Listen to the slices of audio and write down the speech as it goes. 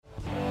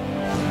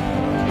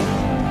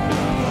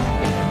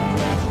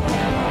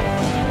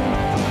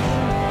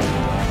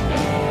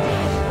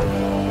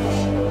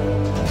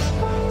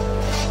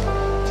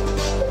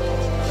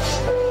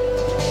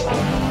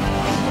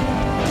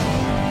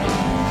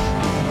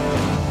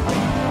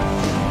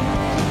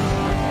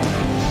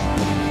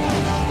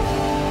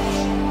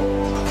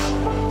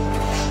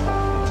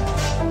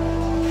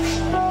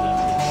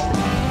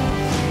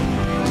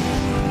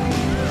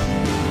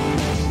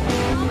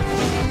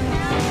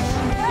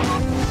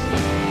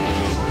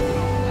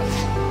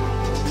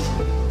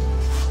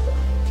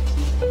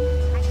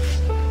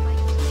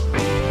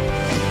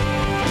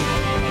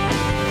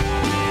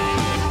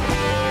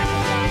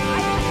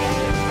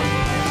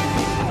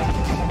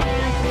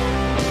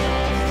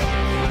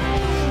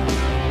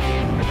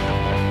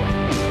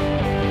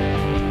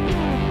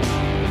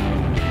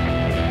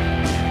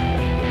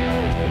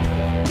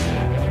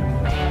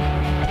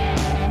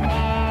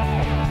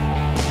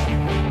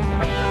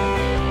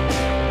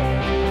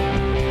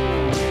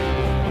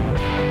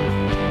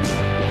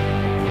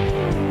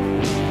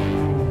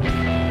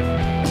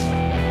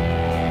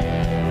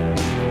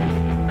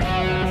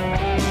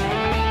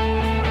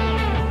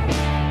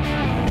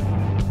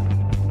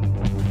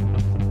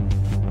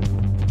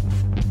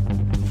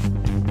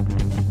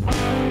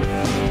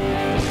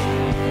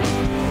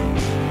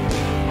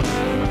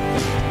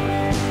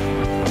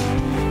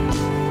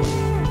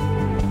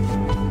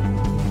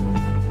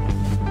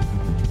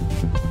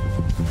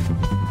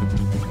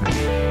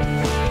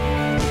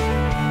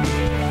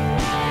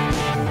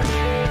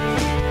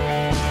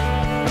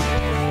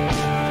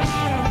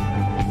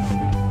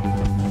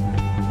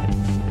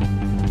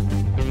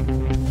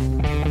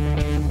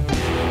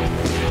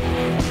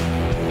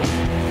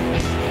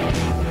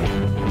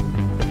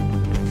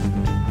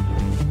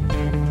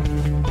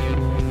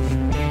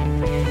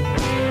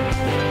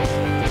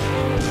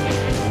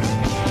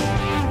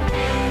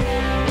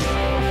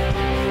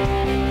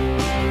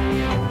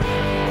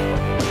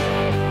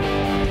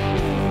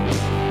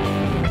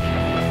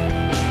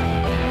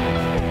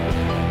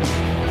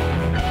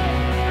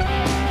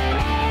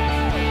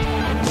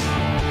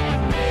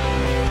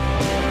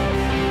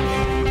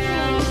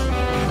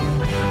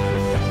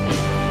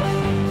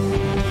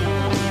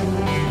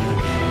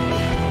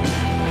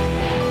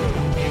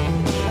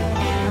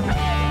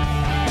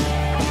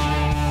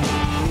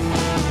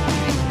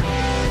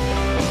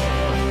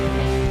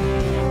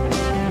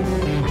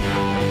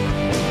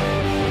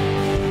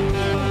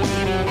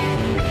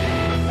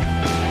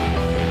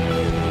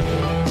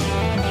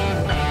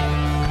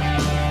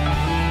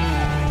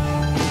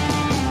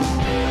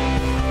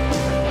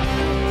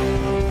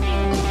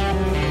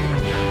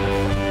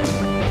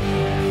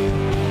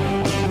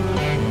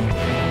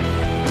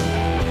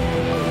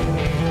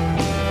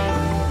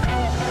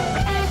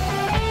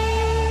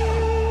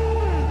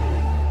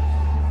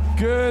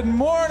Good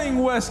morning,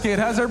 Westgate.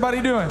 How's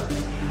everybody doing?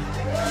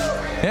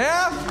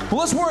 Yeah? Well,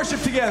 let's worship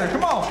together.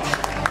 Come on.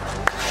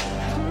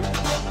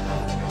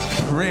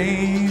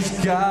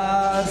 Praise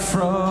God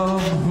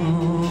from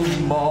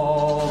whom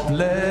all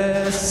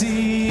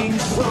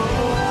blessings flow.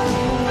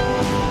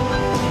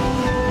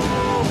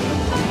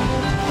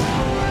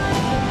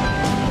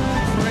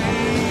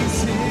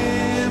 Praise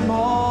Him,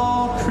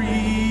 all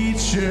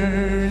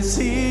creatures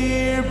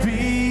here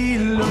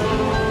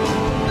below.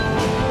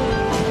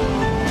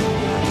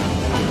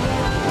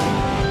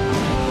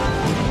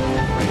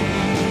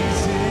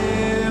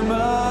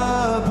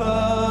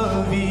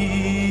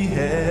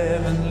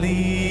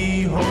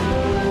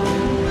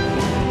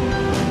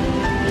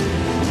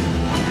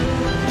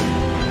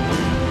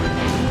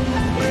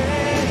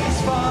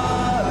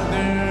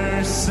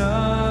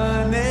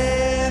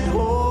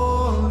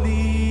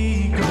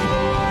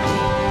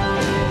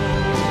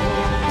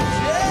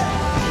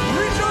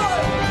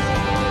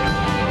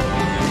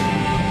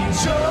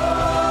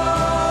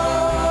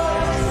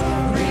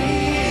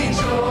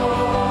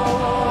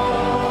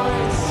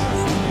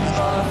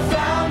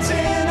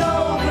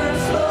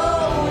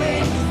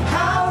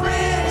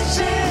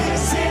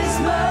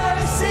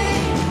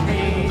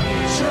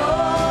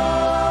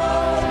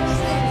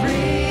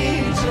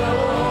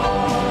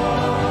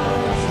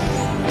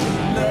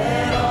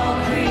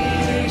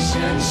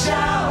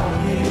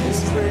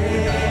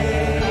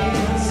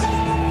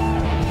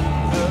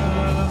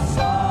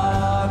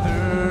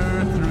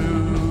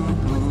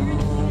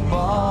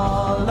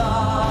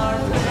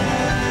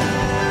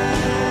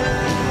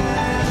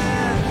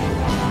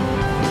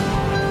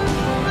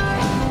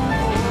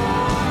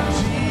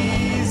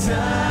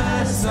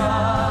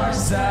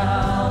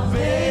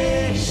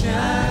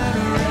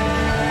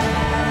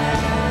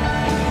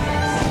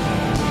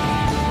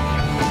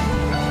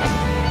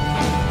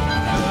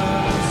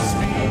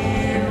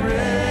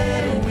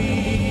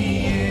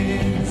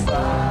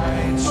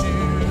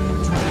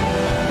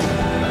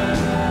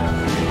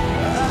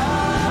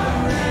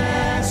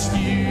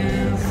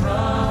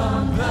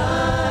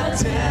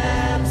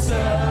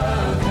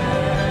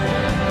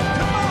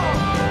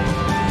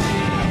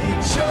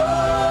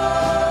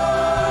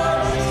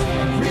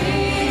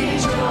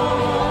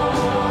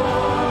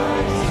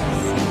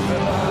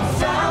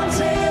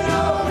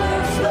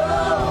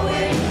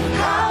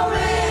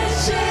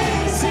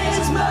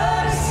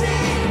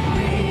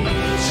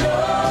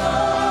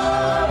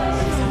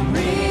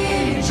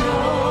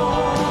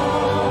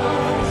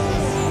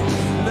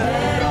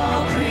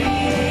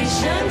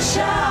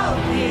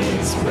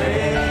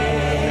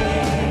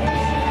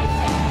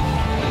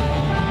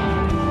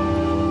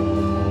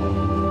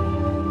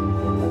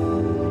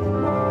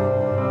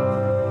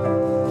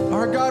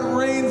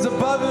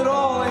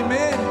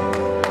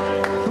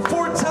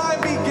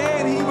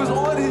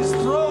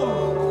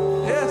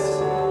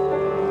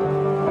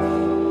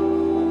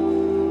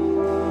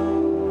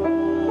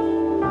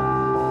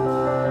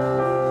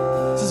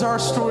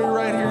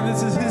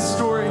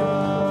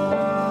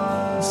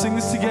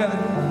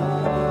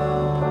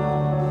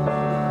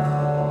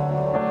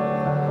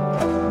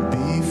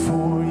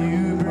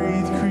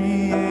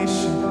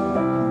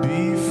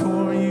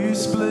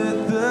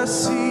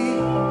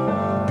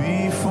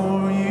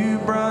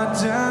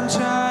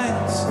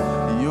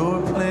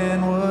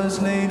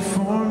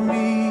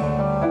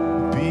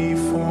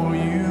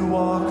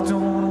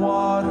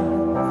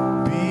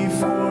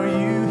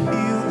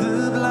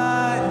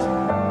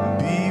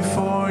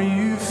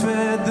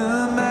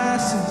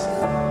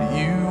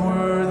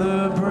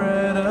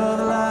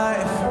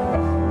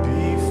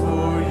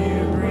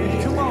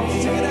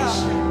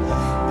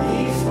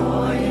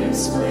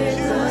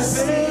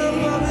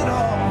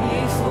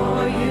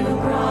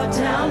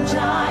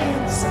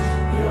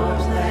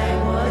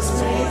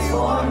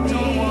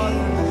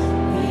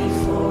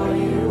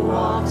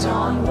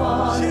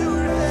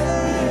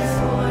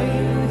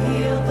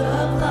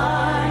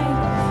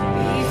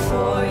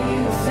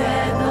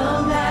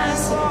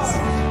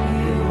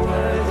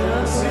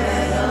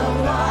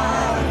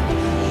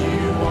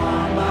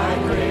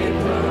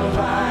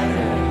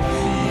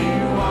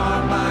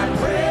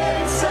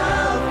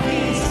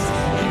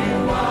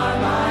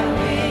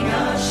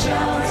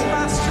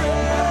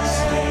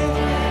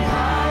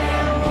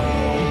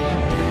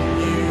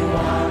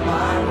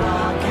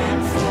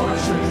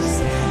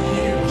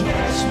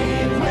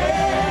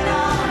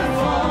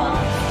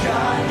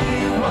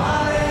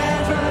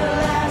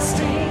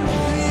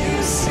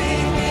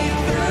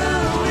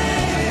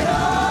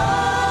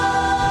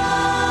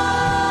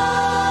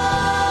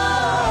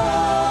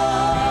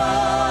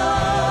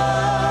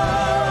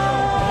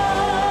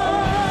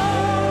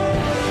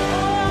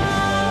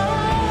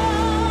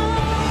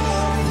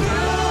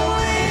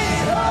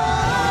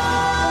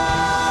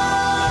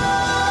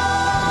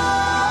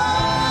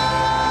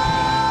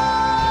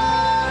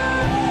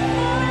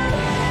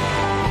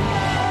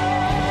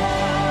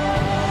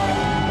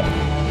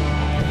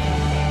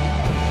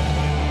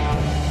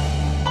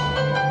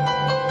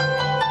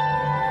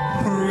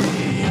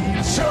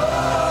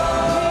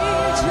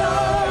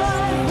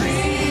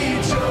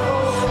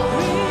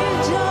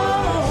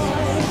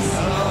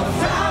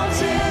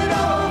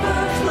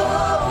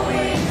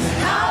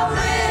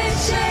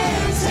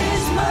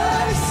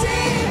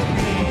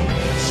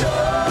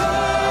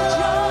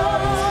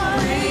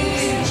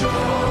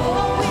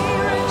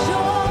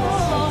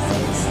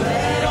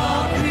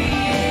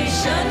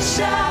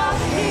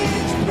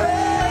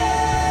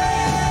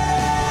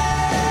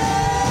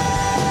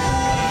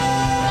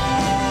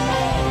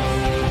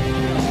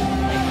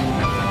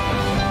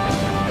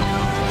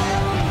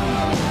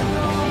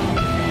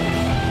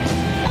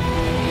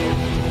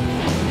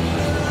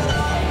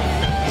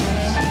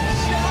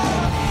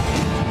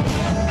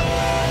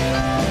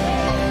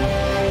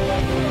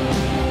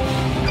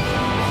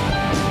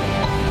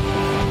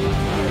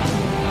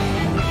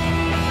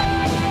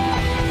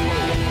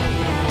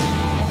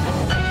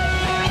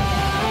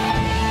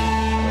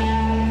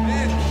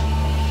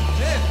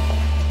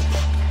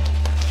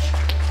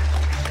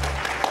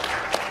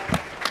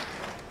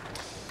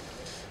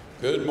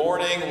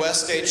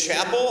 Westgate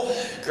Chapel.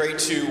 Great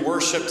to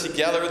worship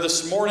together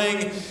this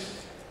morning.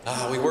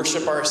 We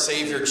worship our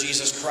Savior,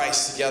 Jesus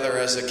Christ, together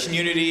as a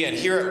community. And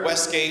here at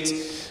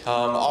Westgate,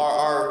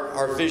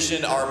 our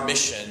vision, our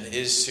mission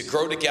is to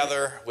grow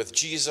together with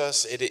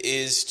Jesus. It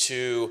is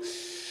to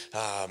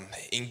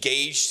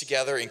engage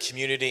together in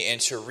community and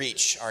to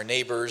reach our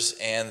neighbors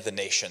and the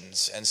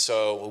nations. And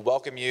so we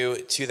welcome you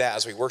to that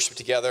as we worship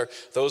together.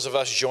 Those of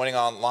us joining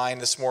online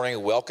this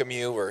morning, welcome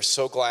you. We're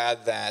so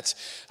glad that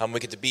we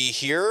get to be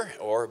here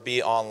or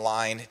be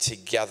online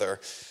together.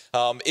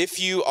 If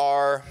you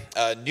are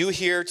new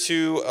here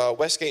to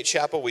Westgate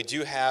Chapel, we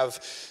do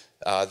have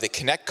the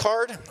Connect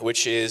card,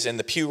 which is in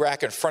the pew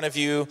rack in front of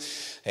you,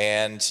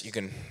 and you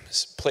can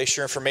place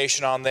your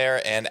information on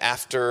there. And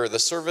after the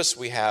service,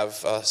 we have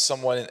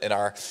someone in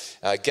our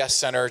guest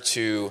center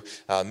to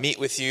meet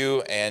with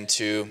you and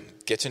to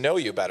get to know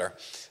you better.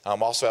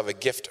 Also have a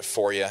gift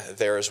for you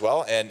there as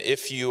well. And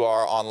if you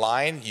are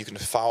online, you can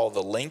follow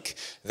the link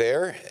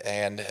there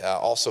and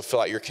also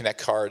fill out your Connect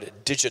card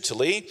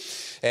digitally.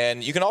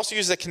 And you can also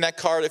use the Connect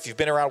card if you've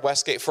been around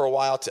Westgate for a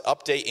while to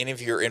update any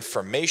of your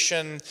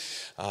information,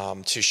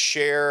 to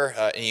share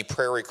any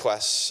prayer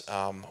requests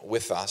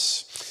with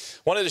us.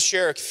 Wanted to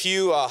share a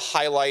few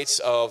highlights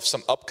of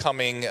some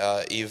upcoming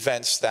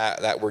events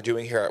that we're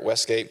doing here at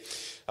Westgate.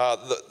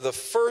 The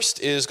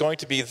first is going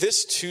to be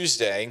this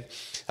Tuesday.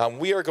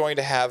 We are going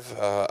to have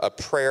a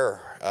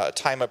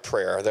time of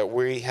prayer that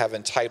we have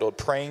entitled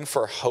Praying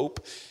for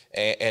Hope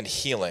and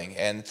Healing.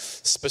 And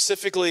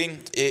specifically,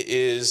 it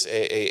is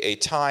a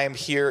time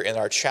here in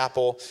our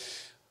chapel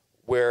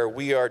where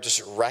we are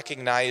just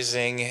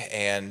recognizing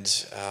and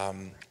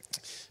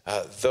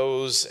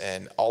those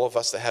and all of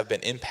us that have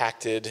been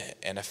impacted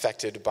and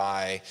affected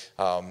by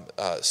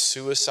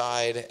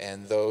suicide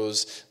and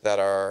those that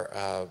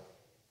are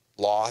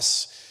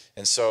loss.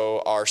 And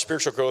so our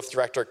spiritual growth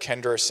director,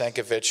 Kendra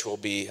Sankovic, will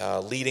be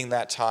leading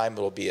that time. It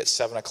will be at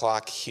 7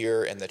 o'clock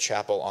here in the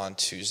chapel on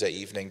Tuesday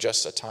evening,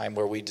 just a time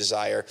where we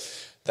desire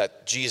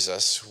that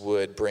Jesus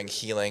would bring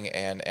healing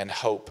and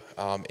hope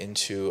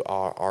into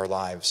our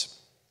lives.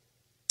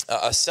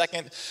 A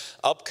second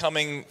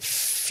upcoming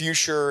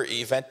future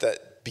event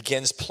that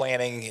begins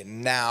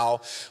planning now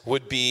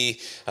would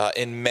be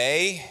in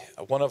May.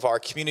 One of our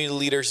community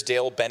leaders,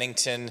 Dale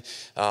Bennington,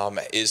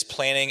 is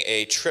planning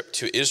a trip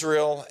to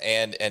Israel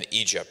and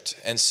Egypt.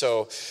 And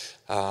so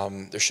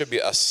there should be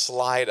a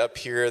slide up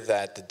here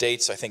that the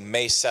dates, I think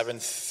May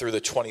 7th through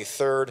the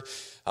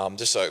 23rd.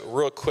 Just a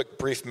real quick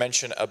brief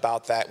mention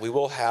about that. We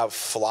will have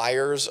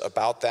flyers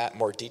about that,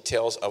 more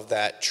details of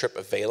that trip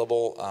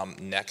available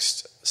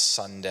next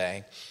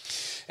Sunday.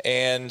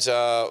 And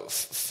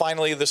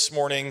finally, this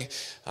morning,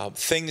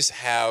 things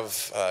have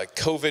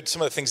COVID.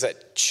 Some of the things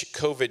that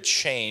COVID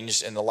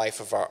changed in the life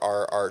of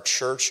our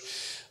church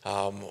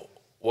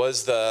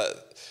was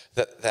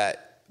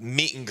that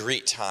meet and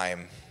greet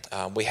time.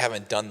 We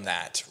haven't done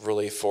that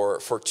really for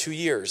 2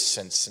 years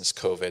since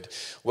COVID.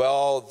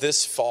 Well,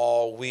 this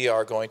fall, we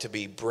are going to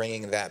be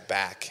bringing that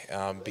back,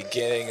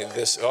 beginning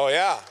this. Oh,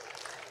 yeah.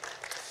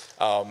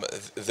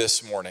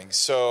 This morning.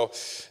 So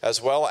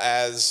as well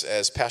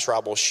as Pastor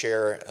Rob will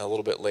share a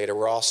little bit later,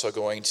 we're also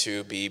going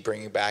to be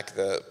bringing back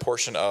the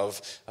portion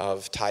of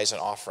tithes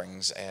and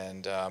offerings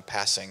and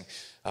passing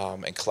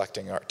and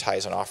collecting our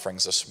tithes and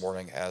offerings this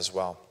morning as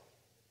well.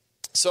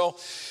 So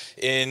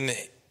in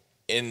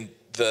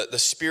the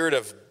spirit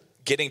of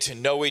getting to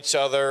know each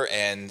other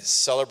and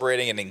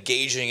celebrating and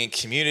engaging in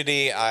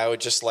community, I would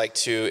just like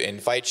to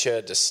invite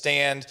you to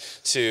stand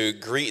to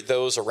greet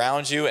those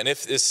around you. And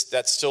if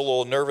that's still a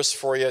little nervous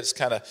for you, just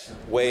kind of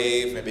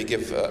wave, maybe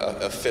give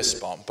a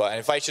fist bump. But I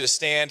invite you to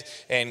stand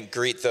and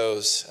greet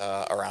those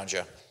around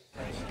you.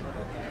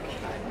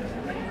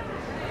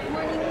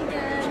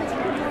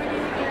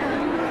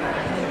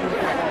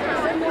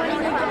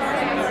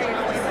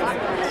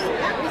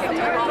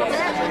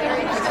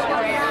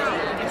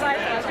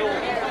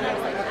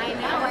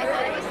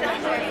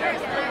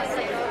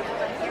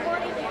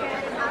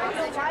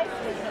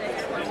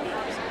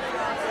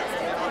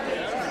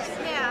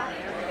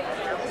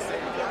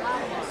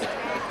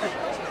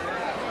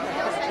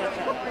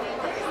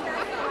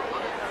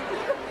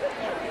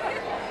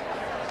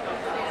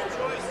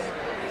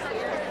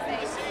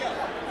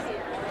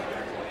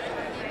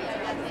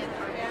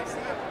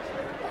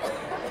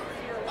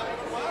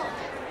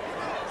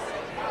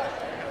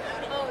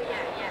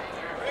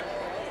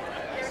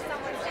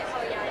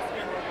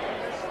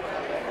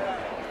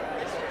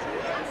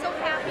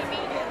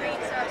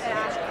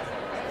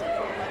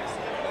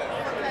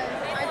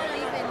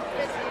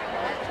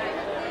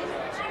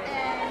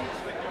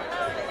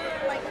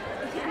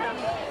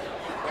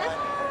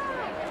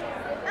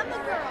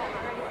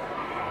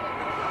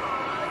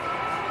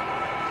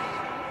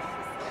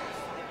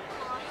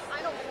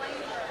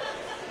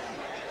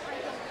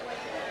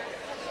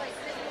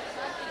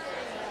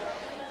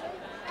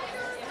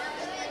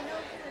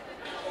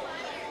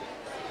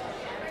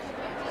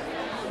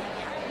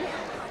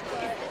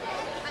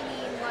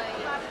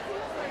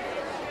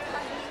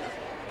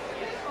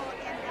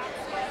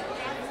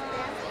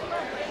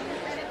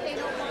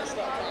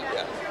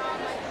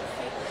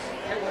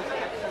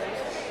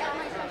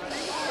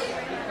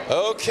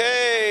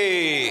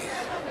 Okay.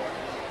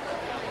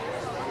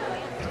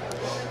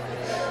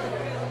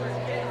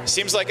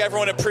 Seems like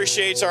everyone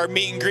appreciates our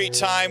meet and greet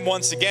time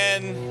once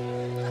again.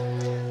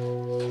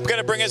 We're going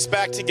to bring us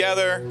back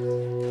together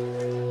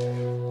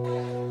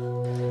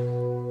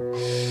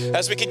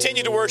as we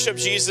continue to worship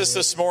Jesus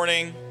this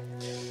morning.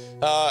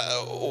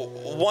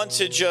 Want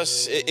to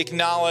just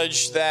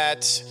acknowledge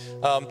that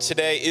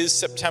today is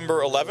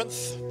September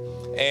 11th.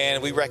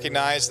 And we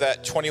recognize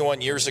that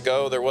 21 years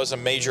ago, there was a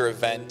major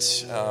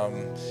event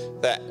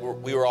that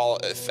we were all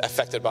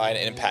affected by and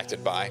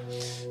impacted by.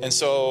 And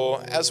so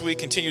as we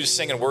continue to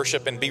sing and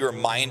worship and be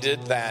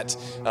reminded that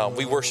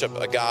we worship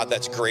a God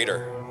that's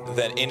greater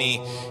than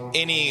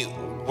any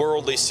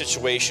worldly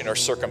situation or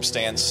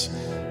circumstance,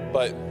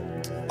 but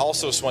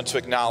also just want to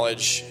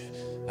acknowledge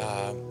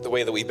the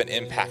way that we've been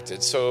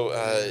impacted. So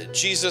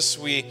Jesus,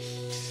 we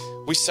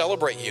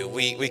celebrate you.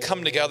 We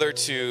come together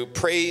to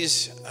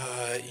praise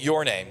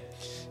your name.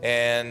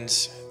 And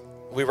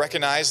we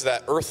recognize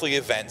that earthly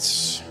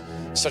events,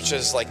 such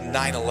as like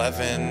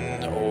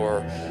 9/11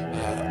 or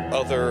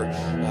other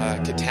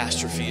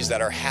catastrophes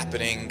that are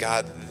happening,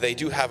 God, they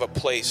do have a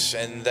place,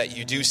 and that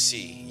you do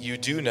see, you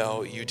do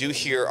know, you do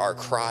hear our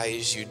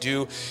cries, you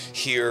do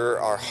hear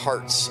our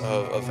hearts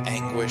of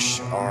anguish,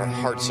 our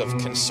hearts of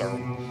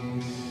concern.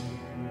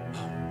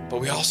 But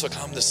we also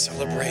come to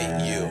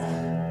celebrate you.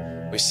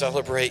 We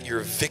celebrate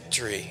your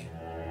victory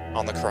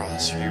on the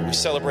cross. We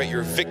celebrate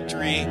your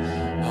victory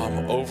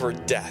over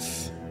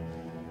death.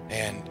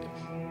 And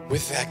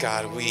with that,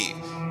 God, we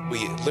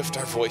lift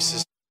our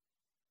voices.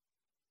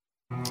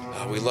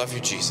 We love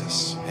you,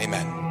 Jesus.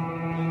 Amen.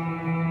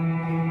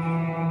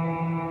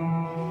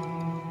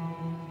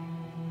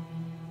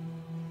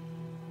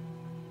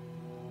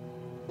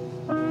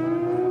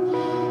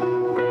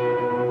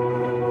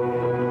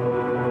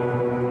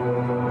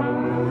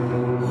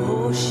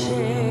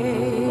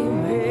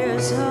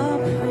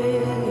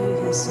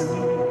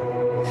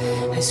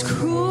 As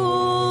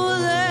cruel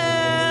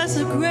as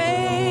the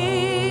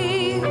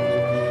grave,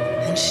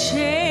 and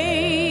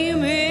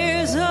shame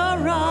is a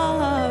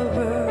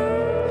robber,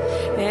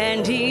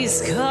 and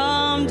he's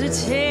come to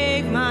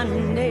take my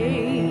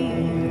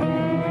name.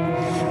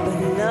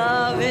 But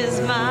love is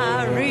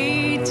my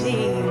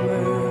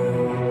redeemer,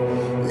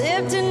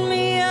 lifting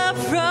me up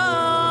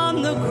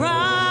from the ground.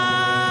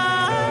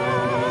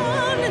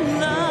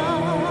 And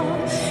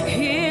love,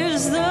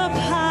 here's the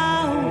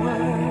power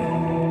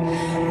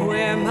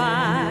where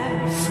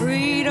my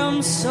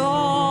freedom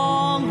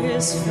song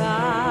is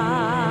found.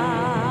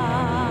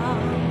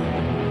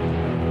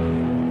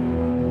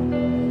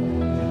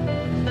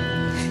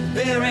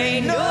 There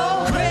ain't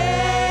no grave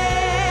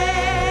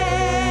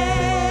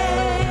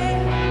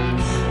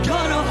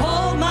gonna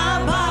hold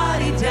my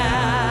body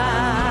down.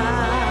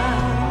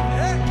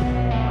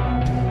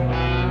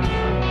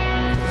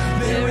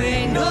 There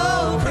ain't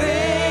no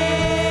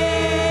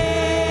grave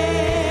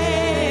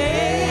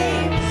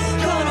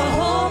gonna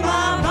hold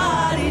my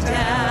body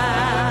down.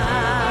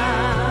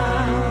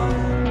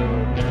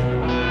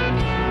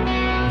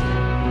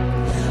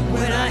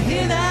 When I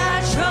hear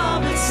that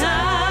trumpet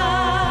sound,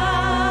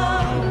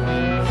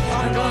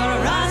 I'm gonna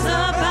rise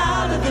up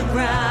out of the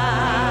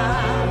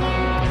ground.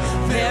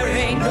 There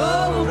ain't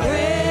no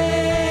grave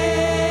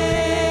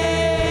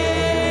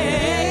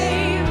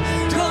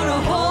gonna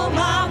hold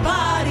my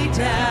body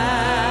down.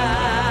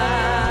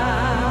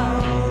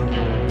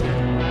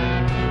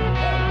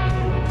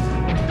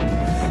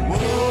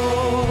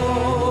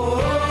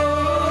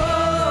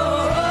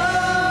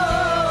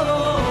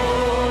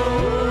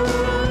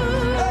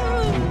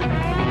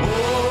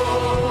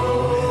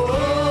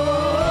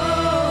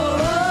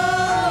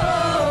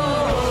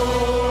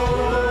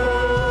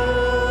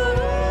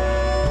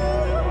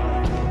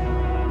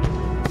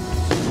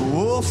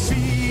 Oh,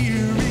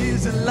 fear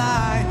is a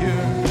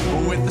liar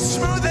with a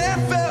smooth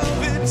and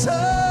velvet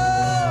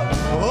tongue.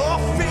 Oh,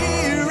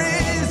 fear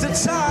is a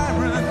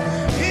tyrant.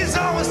 He's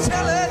always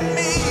telling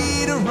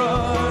me to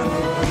run.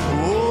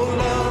 Oh,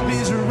 love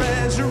is a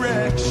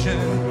resurrection,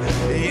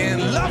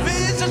 and love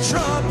is a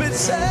trumpet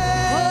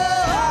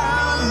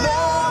sound.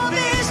 Love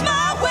is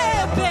my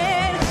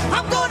weapon.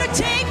 I'm gonna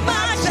take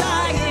my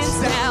giants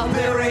down.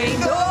 There ain't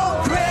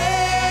no grave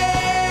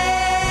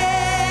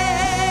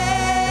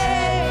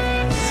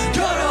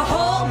gonna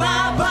hold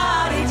my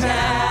body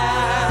down.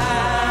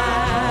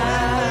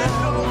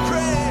 No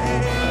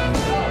grave.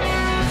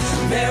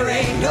 There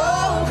ain't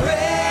no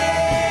grave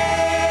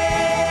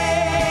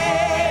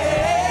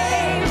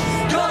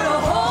gonna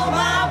hold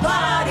my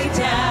body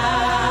down.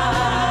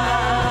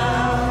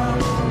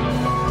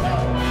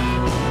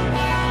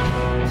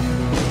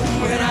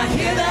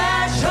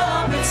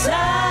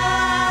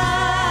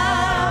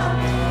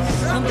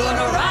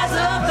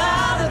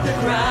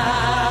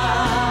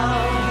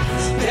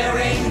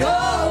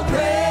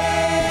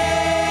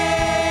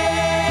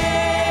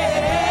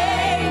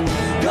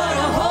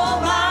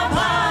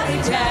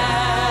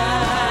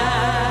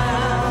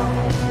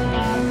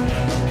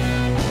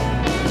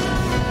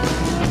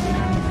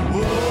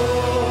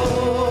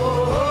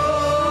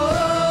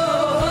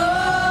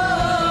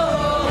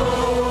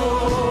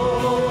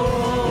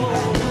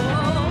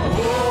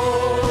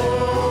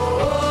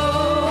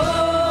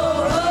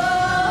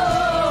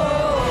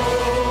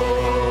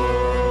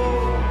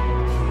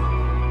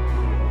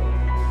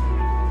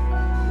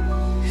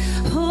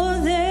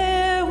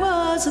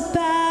 was a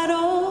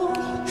battle,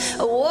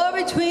 a war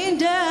between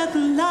death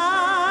and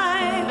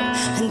life.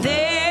 And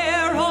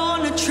there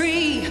on a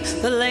tree,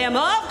 the Lamb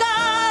of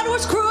God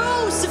was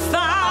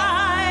crucified.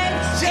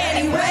 And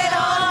he went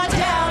on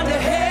down to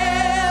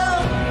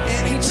hell,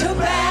 and he took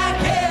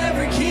back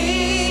every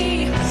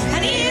key.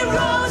 And he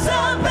rose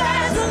up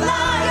as a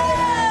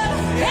lion,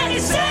 and he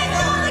sang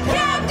on the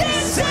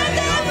captives, set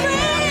them free.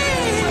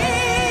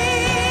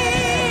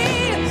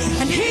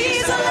 And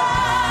he's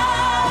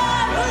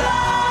alive,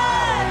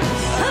 alive,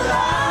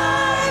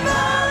 alive,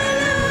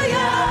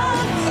 hallelujah,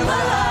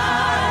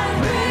 alive,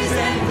 praise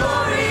and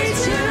glory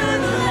to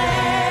the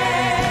Lamb.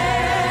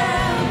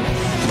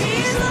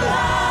 He's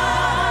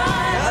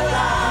alive,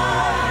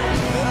 alive,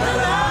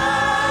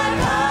 alive,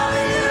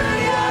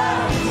 hallelujah,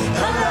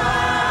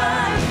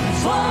 alive,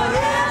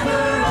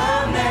 forever,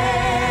 amen.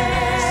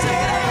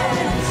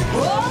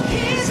 Oh,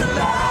 he's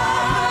alive,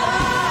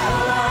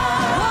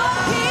 oh,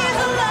 he's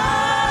alive,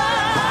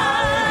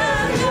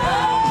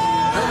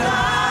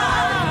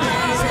 alive,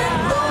 praise and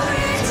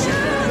glory to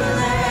the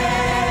Lamb.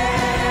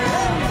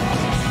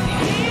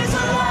 He's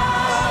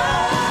alive,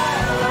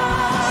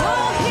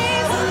 oh,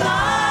 he's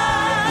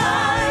alive,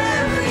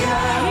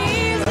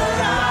 he's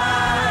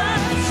alive,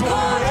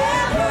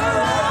 forever,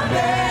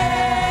 amen.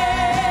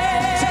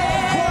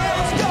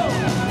 Let's go.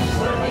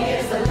 Worthy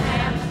is the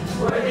Lamb,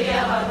 worthy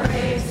of our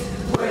praise.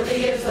 Worthy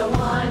is the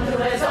one who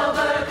has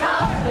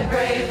overcome the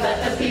grave. Let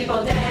the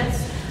people dance,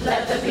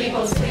 let the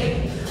people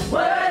sing.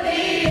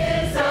 Worthy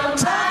is the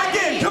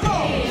mighty Come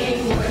on.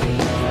 King. Worthy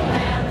is the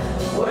Lamb,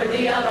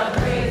 worthy of our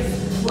praise.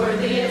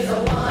 Worthy is the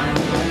one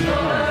who has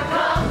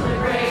overcome the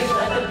grave.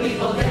 Let the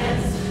people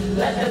dance,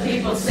 let the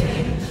people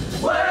sing.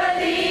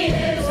 Worthy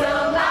is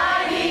the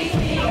mighty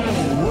King.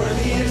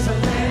 Worthy is the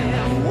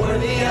Lamb,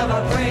 worthy of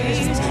our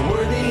praise.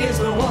 Worthy is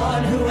the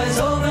one who has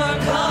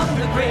overcome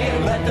the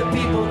grave. Let the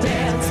people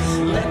dance,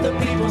 let the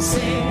people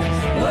sing.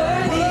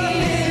 Worthy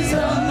is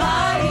the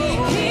mighty,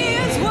 he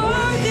is worthy.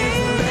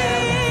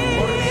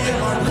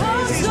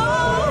 Oh, so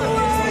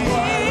worthy.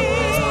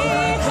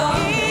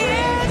 He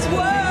is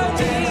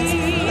worthy.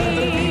 Let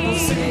the people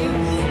sing.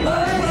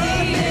 Worthy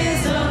is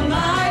the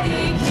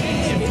mighty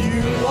King. If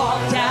you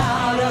walked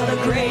out of the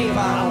grave, I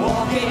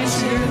walk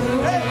into.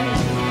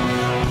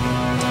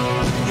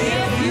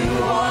 If you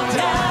walked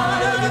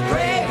out of the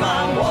grave,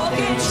 I'm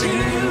walking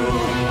too.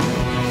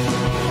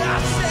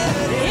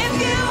 If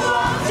you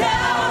walked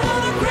out of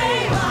the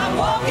grave, I'm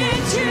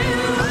walking too.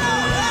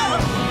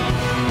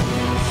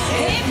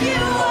 If you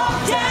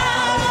walked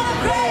out of the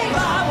grave,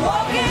 I'm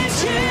walking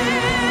too.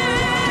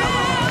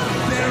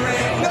 There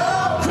ain't no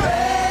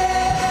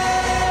grave.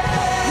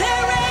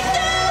 There ain't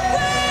no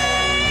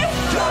grave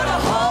gonna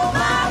hold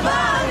my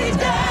body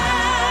down.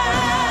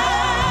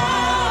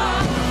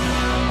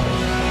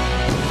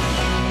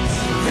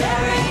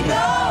 There ain't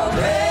no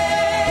grave.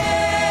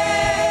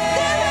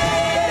 There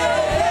ain't no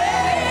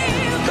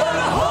grave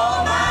gonna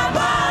hold my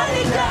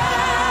body down.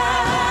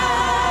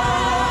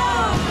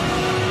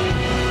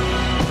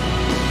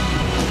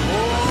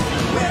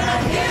 When I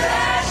hear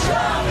that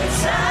trumpet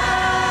sound,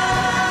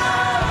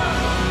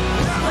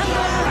 I'm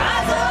gonna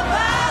rise up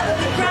out of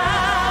the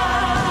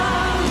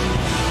ground.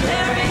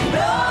 There ain't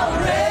no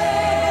grave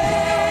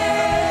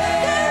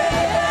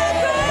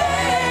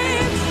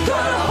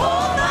gonna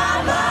hold my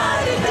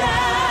body down.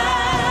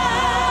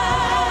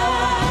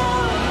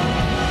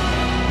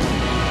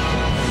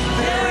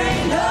 There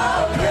ain't no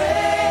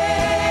grave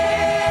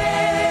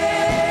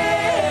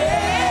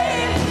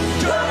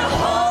gonna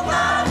hold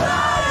my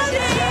body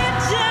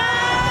down.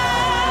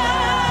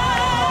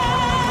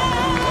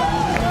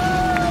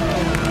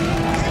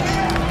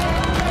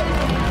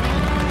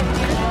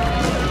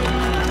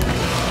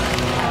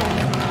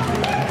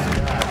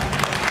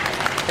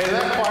 Hey, did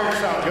that choir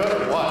sound good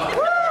or what?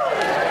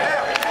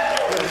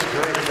 That was a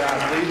great job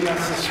leading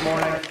us this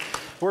morning.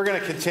 We're going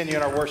to continue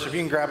in our worship. You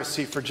can grab a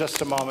seat for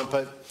just a moment,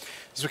 but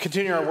as we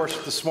continue our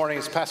worship this morning,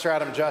 as Pastor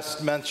Adam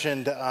just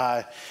mentioned in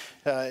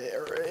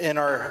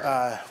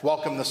our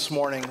welcome this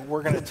morning,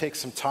 we're going to take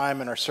some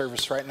time in our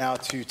service right now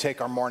to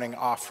take our morning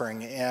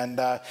offering. And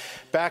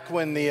back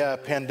when the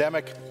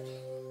pandemic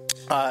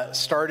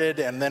started,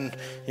 and then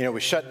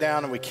we shut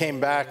down and we came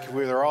back,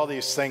 there were all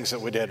these things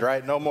that we did,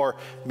 right? No more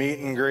meet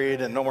and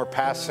greet and no more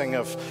passing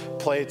of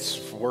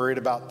plates, worried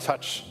about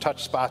touch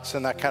spots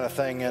and that kind of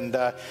thing, and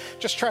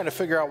just trying to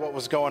figure out what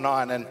was going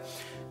on. And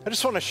I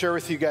just want to share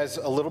with you guys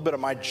a little bit of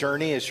my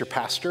journey as your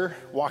pastor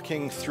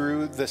walking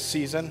through this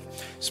season,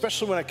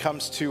 especially when it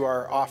comes to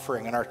our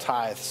offering and our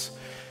tithes.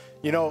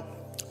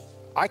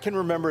 I can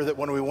remember that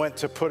when we went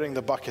to putting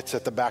the buckets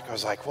at the back, I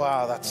was like,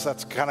 wow,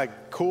 that's kind of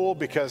cool,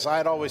 because I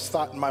had always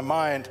thought in my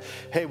mind,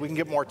 hey, we can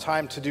get more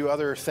time to do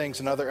other things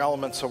and other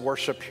elements of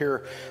worship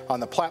here on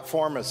the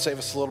platform. It'll save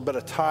us a little bit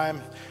of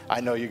time.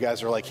 I know you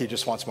guys are like, he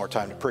just wants more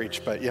time to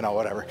preach, but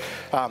whatever.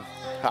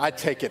 I'd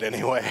take it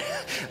anyway.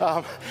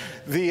 The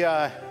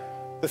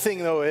thing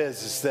though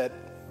is that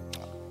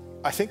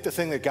I think the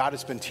thing that God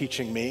has been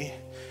teaching me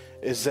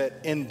is that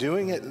in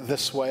doing it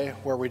this way,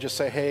 where we just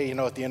say, hey,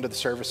 at the end of the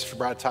service, if you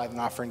brought a tithe and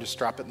offering, just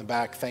drop it in the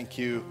back, thank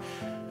you.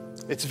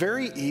 It's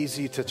very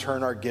easy to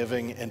turn our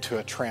giving into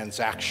a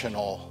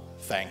transactional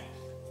thing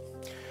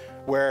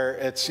where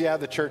it's,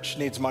 the church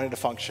needs money to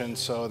function,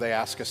 so they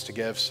ask us to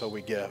give, so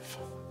we give.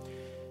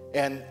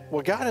 And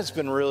what God has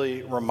been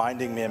really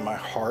reminding me in my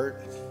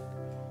heart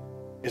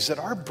is that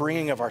our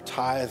bringing of our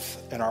tithe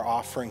and our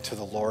offering to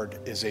the Lord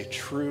is a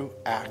true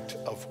act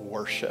of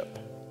worship.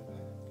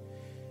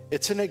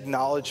 It's an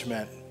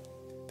acknowledgement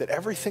that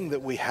everything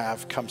that we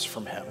have comes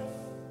from Him.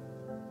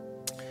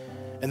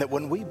 And that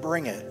when we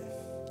bring it,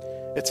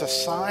 it's a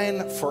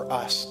sign for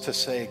us to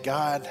say,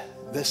 God,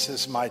 this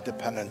is my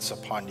dependence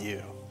upon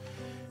you.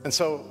 And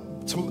so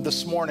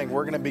this morning,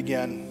 we're going to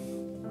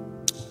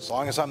begin, as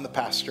long as I'm the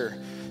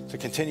pastor, to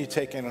continue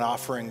taking an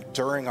offering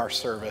during our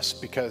service,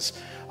 because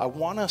I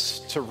want us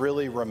to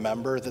really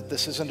remember that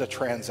this isn't a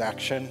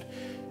transaction.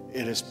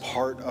 It is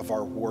part of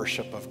our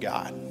worship of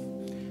God.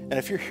 And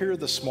if you're here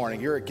this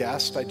morning, you're a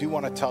guest, I do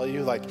want to tell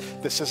you,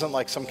 this isn't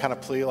like some kind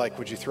of plea,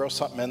 would you throw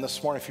something in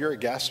this morning? If you're a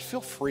guest,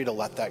 feel free to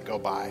let that go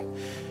by.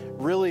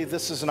 Really,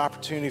 this is an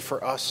opportunity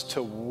for us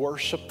to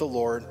worship the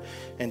Lord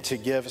and to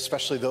give,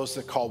 especially those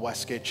that call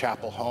Westgate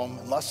Chapel home.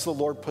 Unless the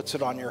Lord puts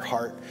it on your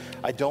heart,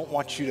 I don't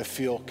want you to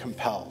feel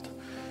compelled.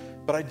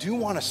 But I do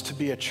want us to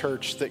be a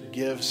church that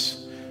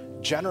gives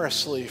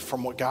generously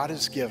from what God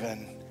has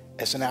given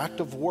as an act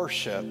of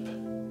worship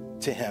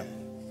to Him,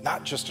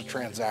 not just a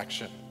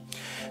transaction.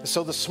 And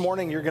so this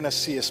morning you're going to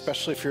see,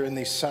 especially if you're in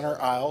these center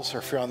aisles or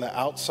if you're on the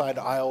outside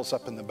aisles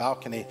up in the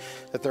balcony,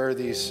 that there are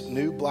these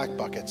new black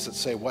buckets that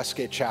say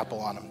Westgate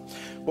Chapel on them.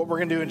 What we're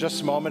going to do in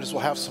just a moment is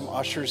we'll have some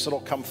ushers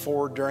that'll come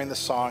forward during the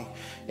song,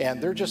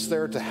 and they're just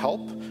there to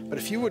help. But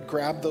if you would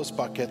grab those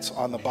buckets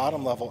on the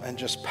bottom level and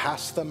just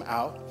pass them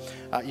out,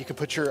 you can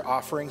put your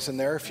offerings in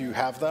there if you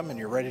have them and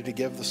you're ready to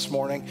give this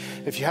morning.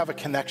 If you have a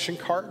connection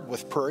card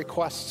with prayer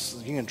requests,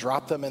 you can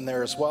drop them in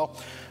there as well.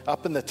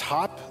 Up in the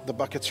top, the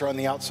buckets are on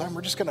the outside.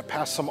 We're just going to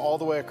pass them all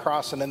the way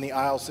across, and in the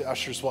aisles, the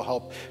ushers will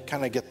help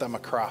kind of get them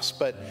across.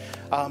 But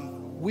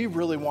we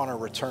really want to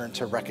return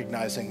to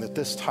recognizing that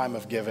this time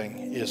of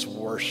giving is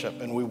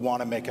worship, and we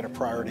want to make it a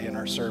priority in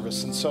our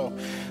service. And so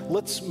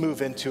let's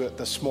move into it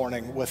this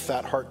morning with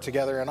that heart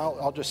together. And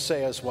I'll just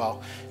say as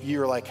well,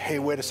 you're like, hey,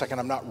 wait a second,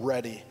 I'm not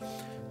ready.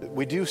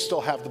 We do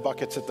still have the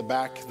buckets at the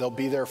back. They'll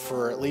be there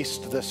for at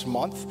least this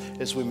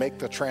month as we make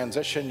the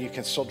transition. You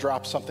can still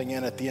drop something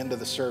in at the end of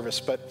the service,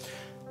 but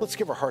let's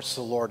give our hearts to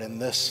the Lord in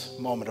this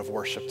moment of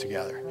worship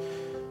together.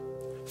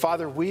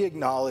 Father, we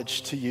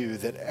acknowledge to you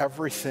that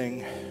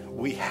everything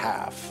we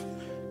have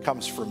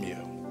comes from you.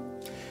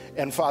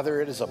 And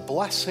Father, it is a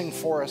blessing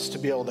for us to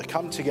be able to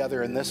come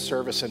together in this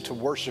service and to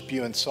worship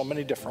you in so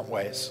many different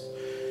ways,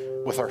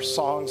 with our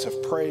songs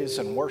of praise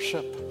and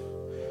worship.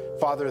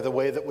 Father, the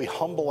way that we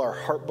humble our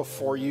heart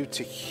before you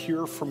to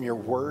hear from your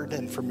word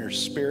and from your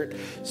spirit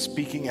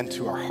speaking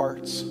into our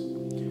hearts,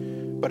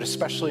 but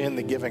especially in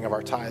the giving of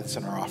our tithes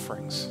and our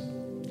offerings.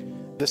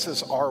 This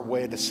is our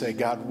way to say,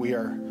 God, we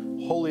are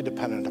wholly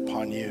dependent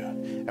upon you,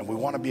 and we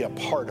want to be a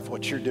part of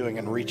what you're doing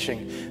in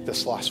reaching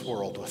this lost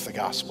world with the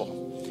gospel.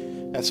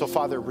 And so,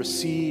 Father,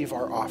 receive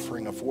our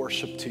offering of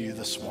worship to you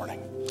this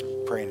morning.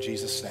 Pray in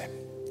Jesus' name.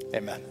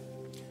 Amen.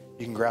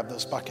 You can grab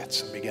those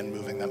buckets and begin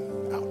moving them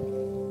out.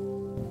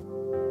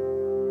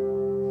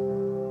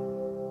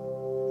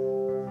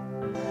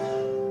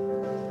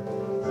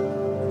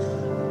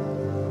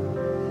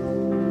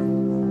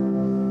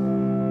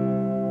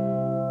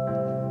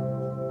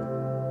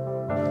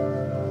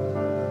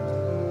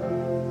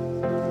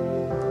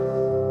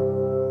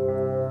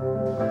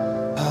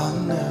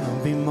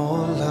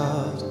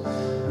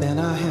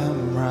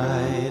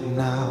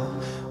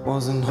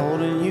 Wasn't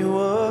holding you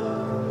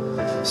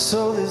up,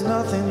 so there's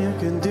nothing you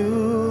can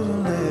do to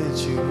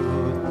let you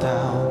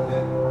down.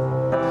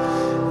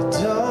 It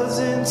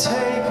doesn't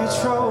take a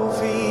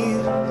trophy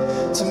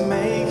to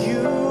make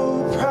you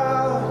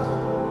proud.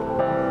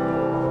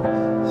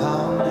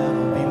 I'll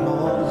never be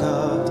more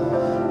loved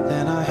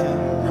than I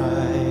am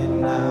right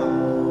now.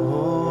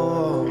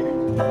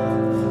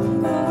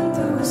 I'm going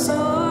through a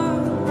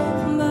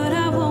storm, but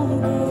I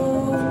won't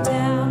go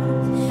down.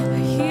 I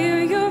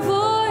hear your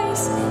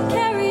voice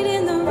carried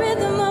in the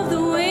rhythm of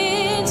the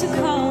wind to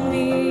call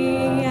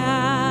me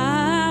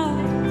out.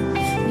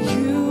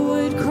 You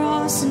would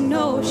cross an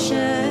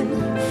ocean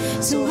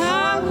so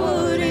I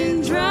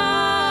wouldn't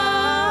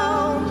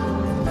drown.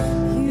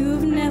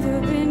 You've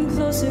never been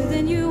closer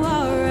than you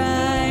are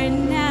right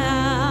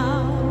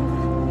now.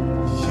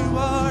 You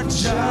are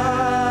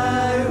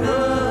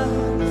Jireh,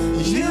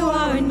 you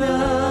are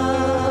enough.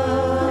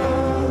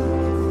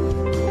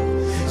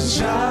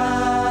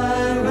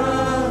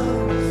 Jireh,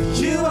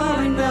 you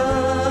are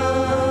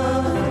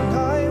enough.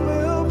 I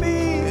will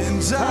be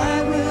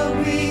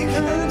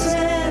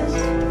content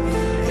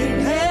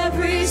in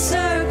every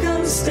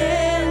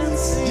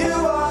circumstance. You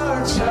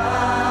are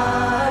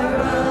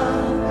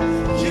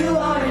Jireh, you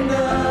are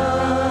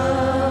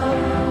enough.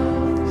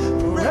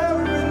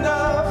 Forever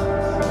enough,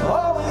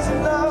 always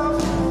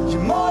enough.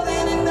 You're more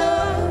than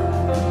enough.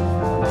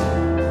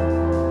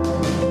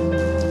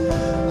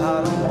 I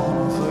don't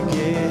wanna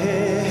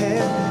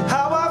forget how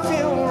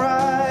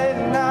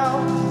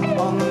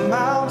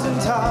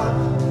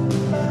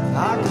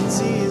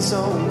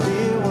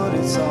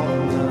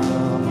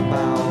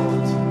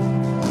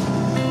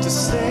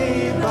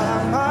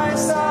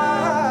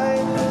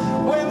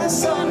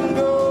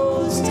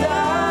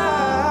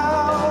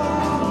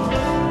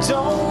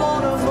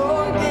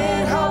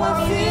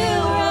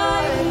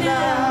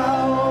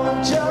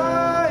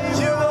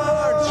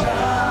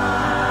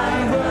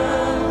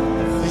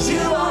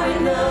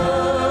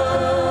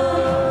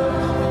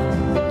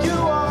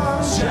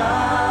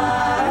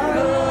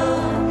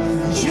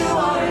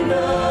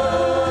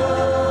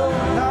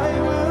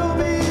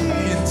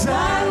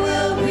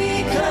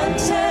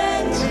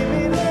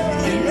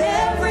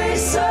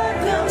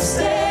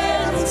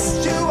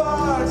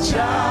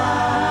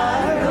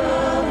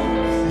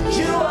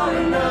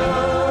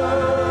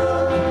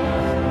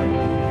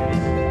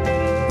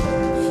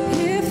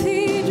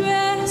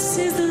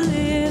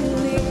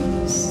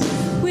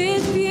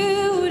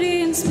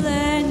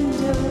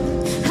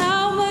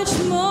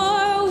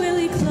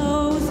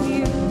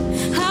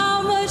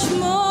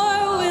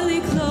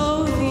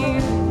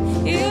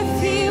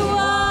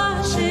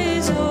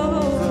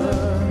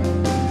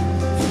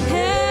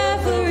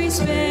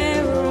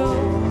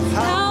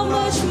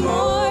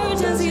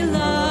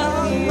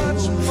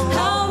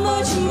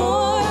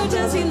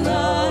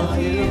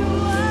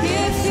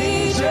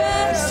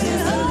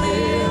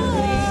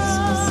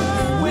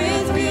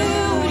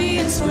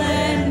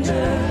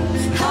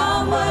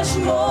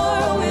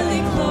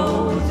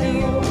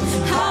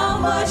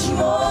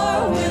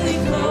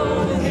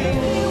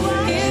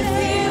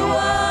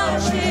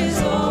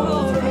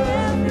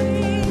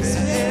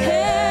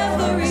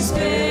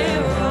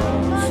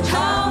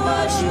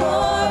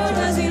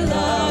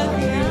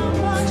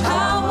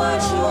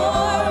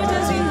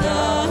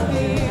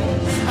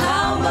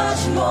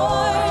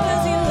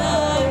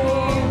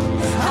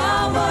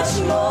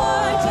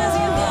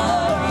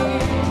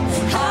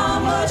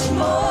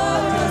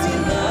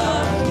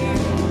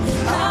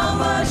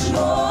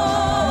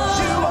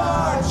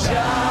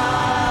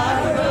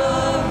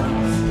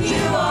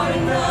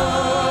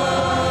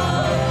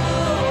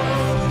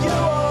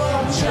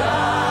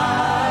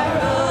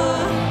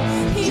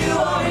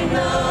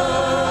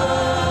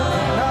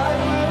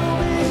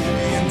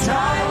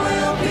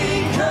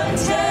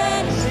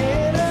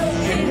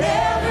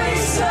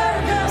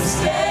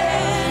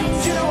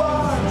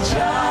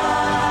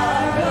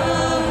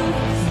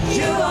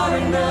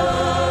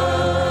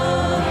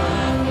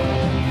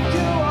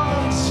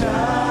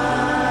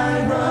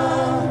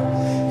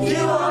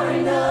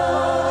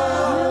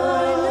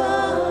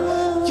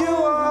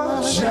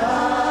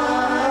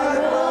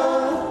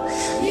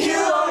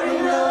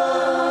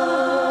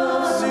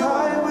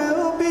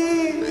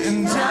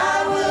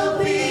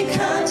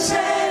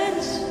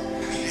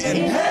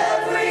In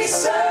every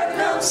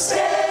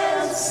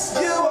circumstance,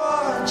 you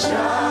are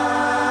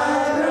Jireh.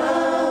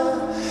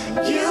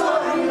 You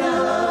are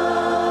enough.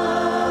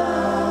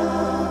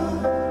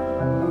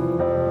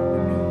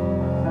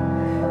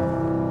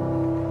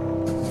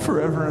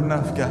 Forever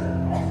enough,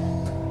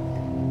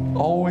 God.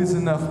 Always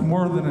enough,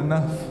 more than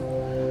enough.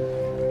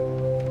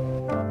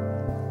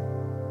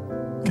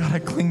 God, I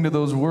cling to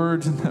those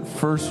words in that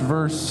first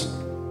verse.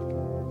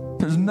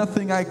 There's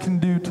nothing I can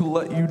do to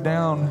let you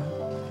down.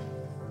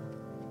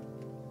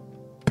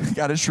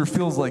 God, it sure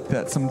feels like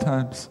that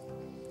sometimes.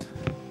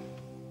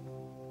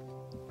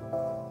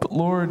 But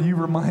Lord, you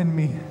remind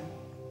me,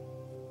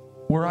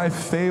 where I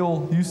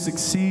fail, you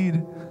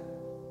succeed.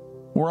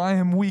 Where I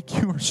am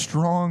weak, you are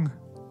strong.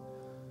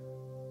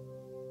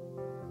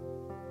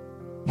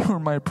 You are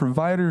my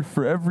provider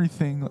for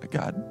everything,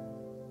 God.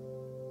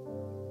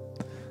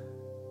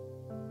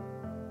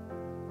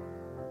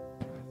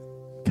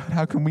 God,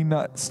 how can we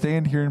not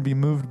stand here and be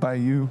moved by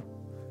you?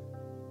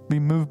 Be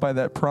moved by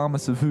that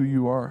promise of who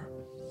you are?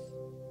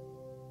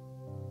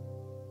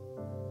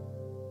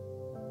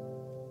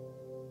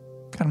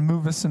 God,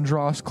 move us and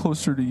draw us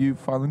closer to you,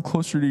 Father, and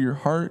closer to your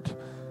heart.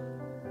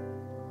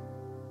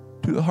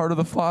 To the heart of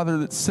the Father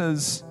that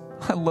says,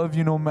 I love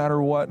you no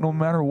matter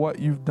what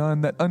you've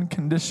done. That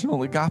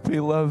unconditional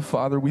agape love,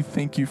 Father, we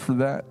thank you for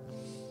that.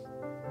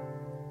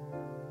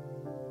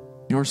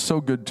 You're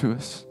so good to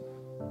us.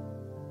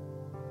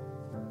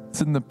 It's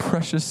in the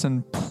precious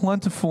and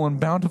plentiful and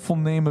bountiful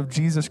name of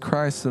Jesus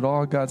Christ that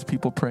all God's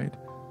people prayed.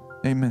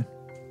 Amen.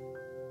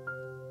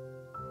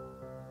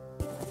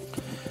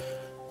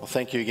 Well,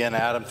 thank you again,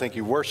 Adam. Thank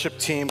you, worship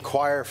team,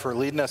 choir, for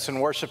leading us in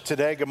worship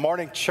today. Good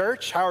morning,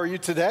 church. How are you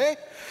today?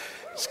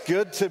 It's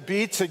good to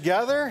be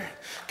together.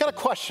 Got a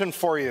question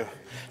for you.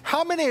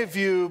 How many of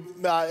you,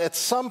 at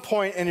some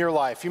point in your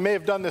life, you may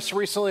have done this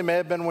recently, may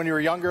have been when you were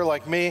younger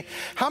like me,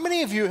 how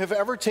many of you have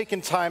ever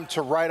taken time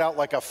to write out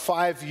like a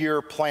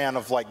 5-year plan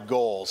of like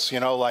goals? You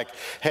know, like,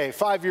 hey,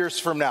 5 years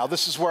from now,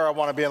 this is where I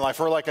want to be in life,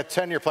 or like a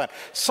 10-year plan.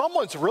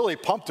 Someone's really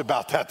pumped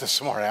about that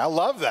this morning. I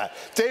love that.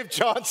 Dave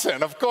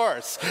Johnson, of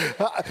course.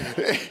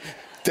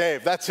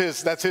 Dave, that's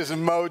his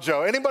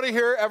mojo. Anybody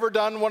here ever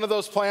done one of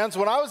those plans?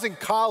 When I was in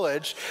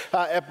college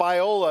at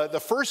Biola,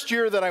 the first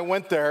year that I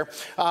went there,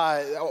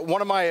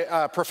 one of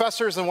my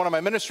professors in one of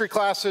my ministry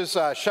classes,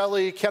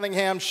 Shelley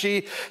Kenningham,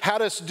 she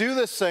had us do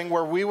this thing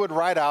where we would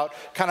write out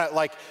kind of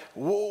like,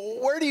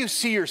 where do you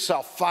see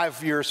yourself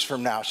 5 years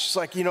from now? She's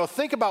like, you know,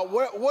 think about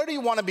what do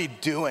you want to be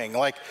doing?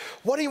 Like,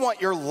 what do you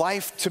want your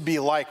life to be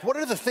like? What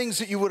are the things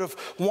that you would have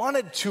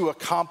wanted to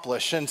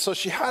accomplish? And so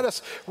she had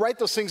us write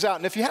those things out.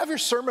 And if you have your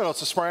sermon notes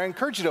this morning, I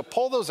encourage you to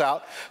pull those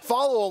out,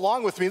 follow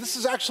along with me. This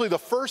is actually the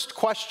first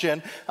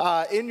question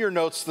in your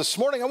notes this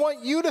morning. I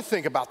want you to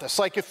think about this.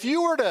 Like, if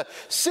you were to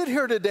sit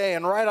here today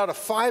and write out a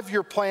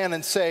 5-year plan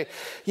and say,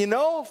 you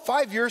know,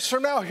 5 years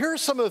from now, here are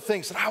some of the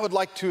things that I would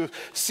like to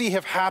see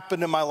have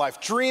happened in my life,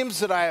 dreams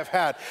that I have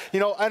had, you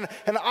know,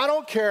 and I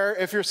don't care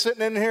if you're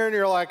sitting in here and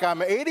you're like,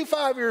 I'm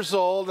 85 years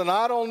old and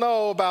I don't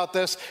know about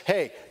this.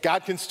 Hey,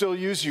 God can still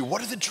use you.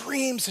 What are the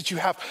dreams that you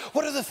have?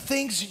 What are the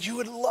things that you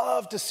would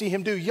love to see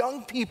him do?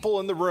 Young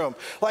people in the room,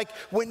 like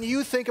when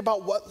you think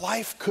about what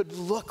life could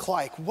look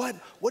like, what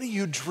do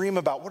you dream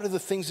about? What are the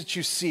things that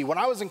you see? When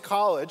I was in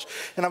college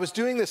and I was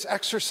doing this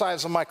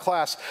exercise in my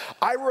class,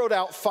 I wrote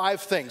out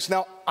 5 things.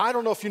 Now, I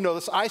don't know if you know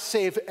this, I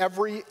save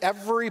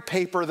every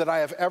paper that I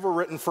have ever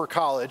written for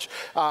college,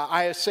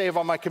 I save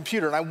on my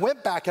computer. And I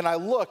went back and I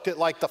looked at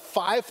like the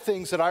 5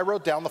 things that I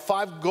wrote down, the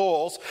 5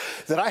 goals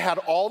that I had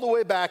all the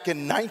way back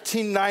in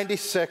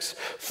 1996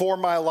 for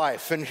my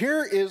life. And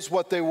here is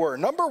what they were.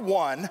 Number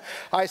 1,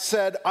 I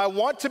said, I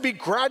want to be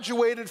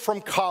graduated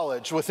from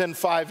college within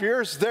 5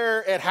 years.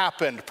 There it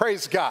happened.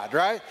 Praise God,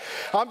 right?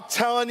 I'm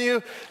telling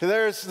you,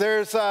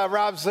 there's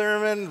Rob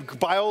Zimmerman,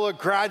 Biola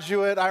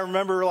graduate. I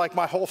remember like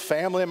my whole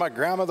family and my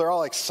grandma, they're all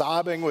like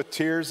sobbing with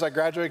tears. I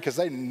graduated because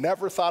they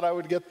never thought I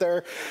would get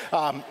there.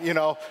 You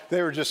know,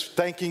 they were just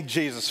thanking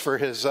Jesus for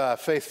his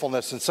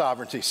faithfulness and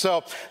sovereignty.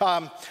 So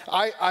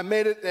I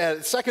made it.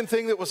 The second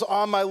thing that was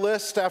on my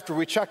list after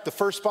we checked the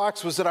first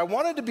box was that I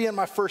wanted to be in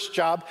my first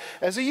job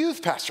as a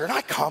youth pastor, and I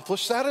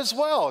accomplished that as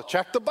well.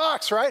 Check the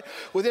box, right?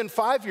 Within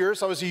 5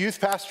 years, I was a youth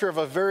pastor of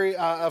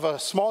a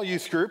small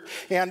youth group,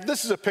 and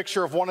this is a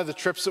picture of one of the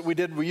trips that we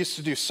did. We used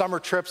to do summer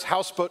trips,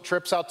 houseboat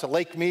trips out to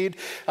Lake Mead,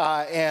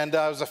 and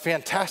it was a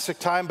fantastic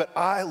time, but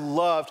I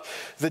loved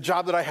the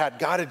job that I had.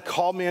 God had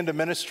called me into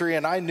ministry,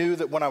 and I knew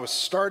that when I was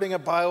starting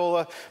at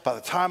Biola, by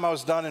the time I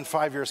was done in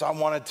 5 years, I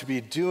wanted to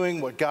be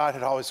doing what God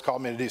had always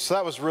called me to do. So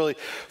that was really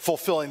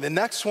fulfilling. The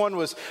next one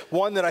was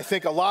one that I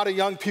think a lot of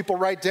young people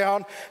write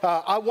down.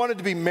 I wanted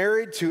to be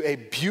married to a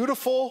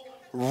beautiful,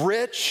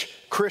 rich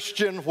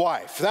Christian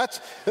wife.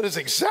 That is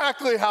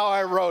exactly how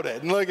I wrote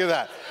it. And look at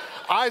that.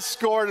 I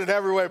scored in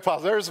every way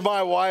possible. There's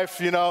my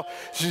wife,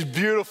 she's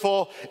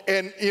beautiful.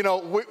 And,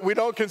 we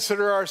don't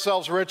consider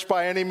ourselves rich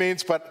by any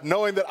means, but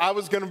knowing that I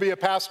was going to be a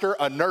pastor,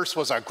 a nurse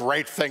was a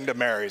great thing to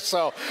marry.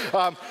 So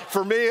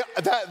for me,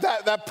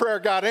 that prayer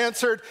got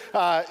answered,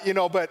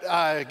 but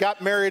I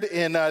got married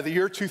in the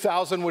year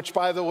 2000, which,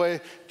 by the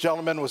way,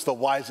 gentlemen, was the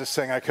wisest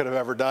thing I could have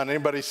ever done.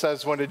 Anybody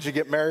says, when did you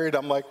get married?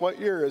 I'm like, what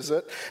year is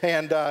it?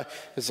 And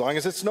as long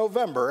as it's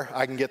November,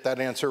 I can get that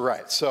answer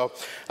right. So,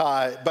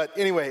 but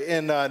anyway,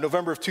 in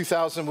November of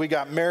 2000, we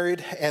got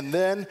married. And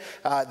then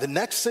the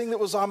next thing that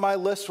was on my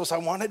list was I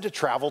wanted to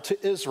travel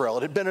to Israel.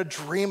 It had been a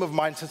dream of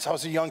mine since I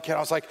was a young kid. I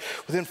was like,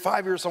 within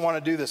 5 years, I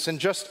want to do this. And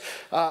just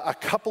a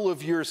couple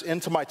of years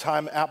into my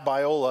time at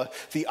Biola,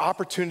 the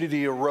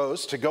opportunity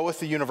arose to go with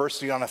the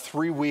university on a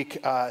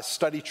 3-week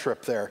study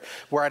trip there,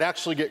 where I'd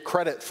actually get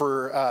credit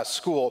for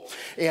school.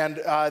 And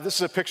this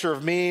is a picture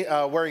of me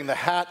wearing the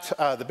hat,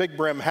 the big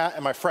brim hat,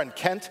 and my friend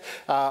Kent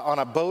on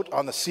a boat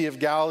on the Sea of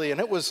Galilee. And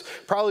it was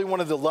probably one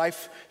of the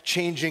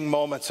life-changing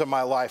moments of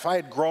my life. I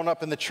had grown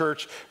up in the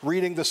church,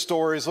 reading the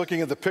stories,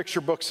 looking at the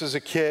picture books as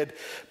a kid,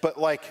 but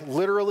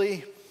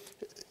literally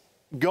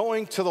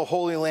going to the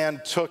Holy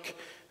Land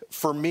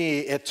for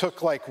me, it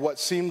took what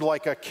seemed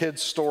like a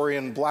kid's story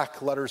in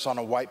black letters on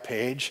a white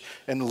page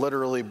and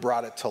literally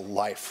brought it to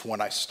life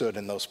when I stood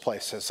in those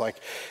places.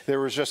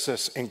 There was just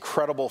this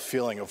incredible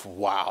feeling of,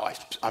 wow,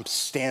 I'm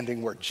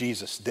standing where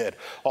Jesus did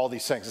all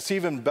these things. It's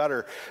even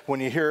better when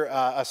you hear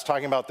us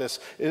talking about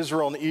this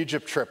Israel and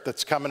Egypt trip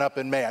that's coming up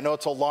in May. I know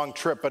it's a long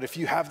trip, but if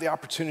you have the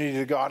opportunity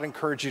to go, I'd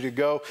encourage you to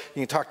go.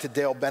 You can talk to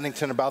Dale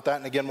Bennington about that.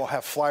 And again, we'll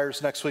have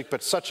flyers next week,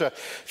 but such a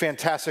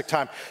fantastic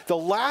time. The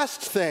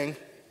last thing,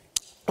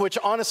 which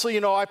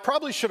honestly, I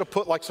probably should have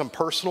put some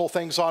personal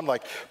things on,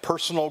 like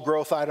personal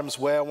growth items,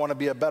 way I want to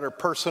be a better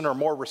person or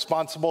more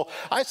responsible.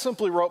 I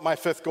simply wrote my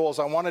 5th goal as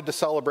I wanted to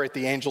celebrate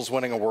the Angels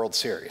winning a World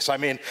Series. I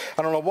mean,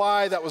 I don't know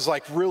why that was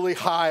really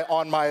high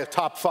on my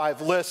top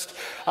 5 list.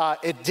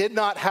 It did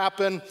not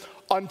happen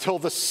until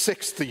the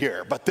 6th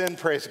year, but then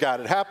praise God,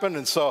 it happened.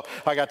 And so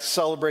I got to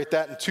celebrate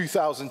that in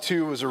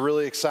 2002. It was a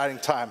really exciting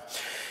time.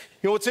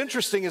 What's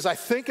interesting is I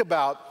think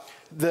about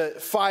the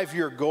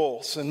 5-year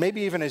goals, and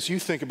maybe even as you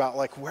think about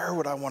where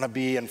would I want to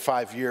be in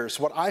 5 years,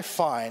 what I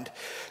find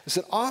is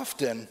that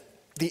often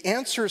the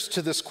answers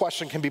to this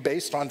question can be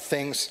based on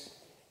things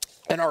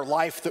in our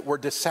life that we're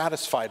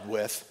dissatisfied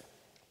with,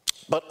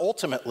 but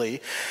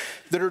ultimately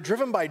that are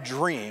driven by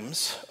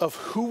dreams of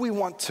who we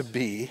want to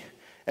be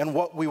and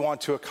what we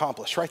want to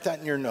accomplish. Write that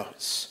in your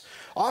notes.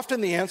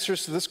 Often the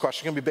answers to this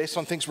question can be based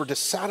on things we're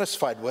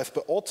dissatisfied with,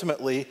 but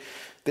ultimately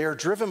they are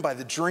driven by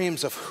the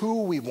dreams of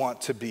who we want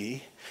to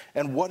be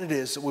and what it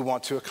is that we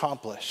want to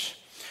accomplish.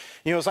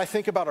 As I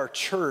think about our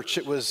church,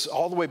 it was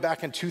all the way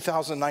back in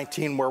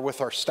 2019 where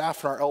with our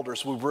staff and our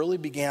elders, we really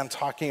began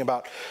talking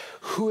about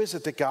who is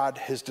it that God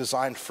has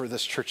designed for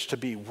this church to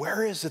be?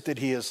 Where is it that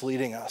he is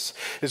leading us?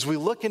 As we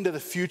look into the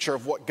future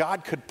of what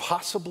God could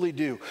possibly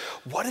do,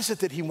 what is it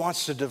that he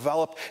wants to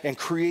develop and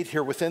create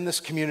here within this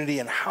community,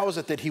 and how is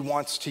it that he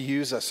wants to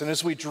use us? And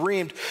as we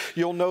dreamed,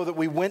 you'll know that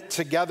we went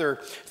together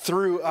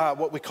through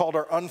what we called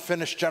our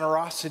Unfinished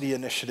Generosity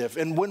Initiative.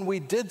 And when we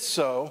did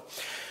so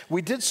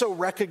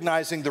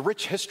recognizing the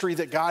rich history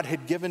that God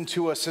had given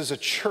to us as a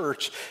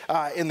church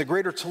in the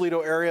greater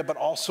Toledo area, but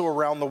also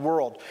around the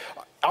world.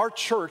 Our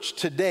church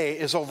today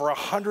is over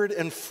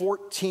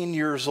 114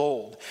 years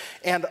old.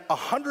 And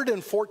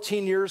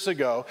 114 years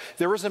ago,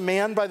 there was a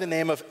man by the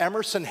name of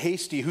Emerson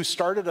Hasty who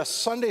started a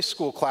Sunday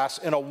school class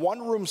in a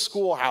one-room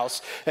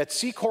schoolhouse at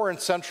Secor and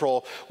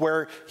Central,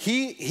 where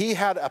he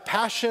had a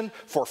passion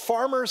for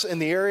farmers in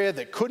the area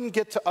that couldn't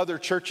get to other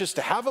churches,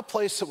 to have a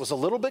place that was a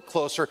little bit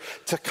closer,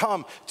 to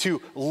come,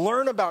 to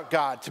learn about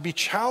God, to be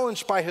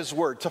challenged by his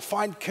word, to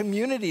find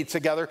community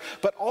together,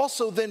 but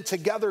also then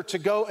together to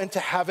go and to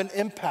have an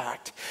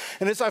impact.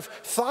 And as I've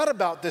thought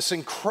about this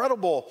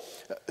incredible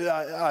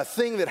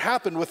thing that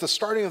happened with the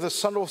starting of the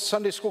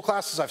Sunday school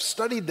classes, I've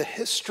studied the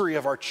history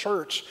of our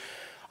church.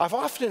 I've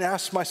often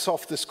asked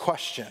myself this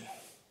question.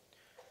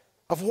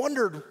 I've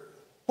wondered,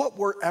 what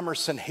were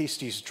Emerson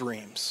Hasty's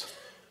dreams?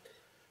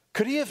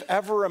 Could he have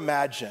ever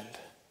imagined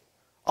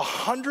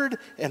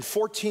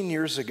 114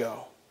 years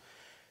ago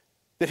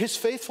that his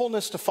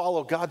faithfulness to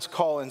follow God's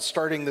call in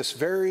starting this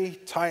very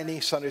tiny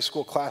Sunday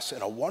school class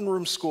in a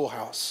one-room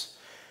schoolhouse,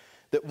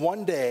 that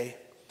one day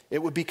it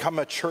would become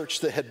a church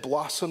that had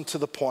blossomed to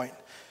the point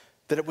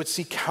that it would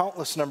see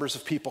countless numbers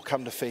of people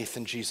come to faith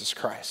in Jesus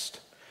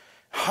Christ.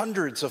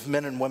 Hundreds of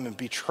men and women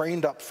be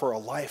trained up for a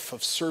life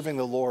of serving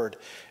the Lord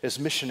as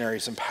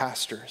missionaries and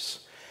pastors.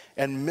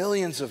 And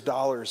millions of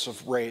dollars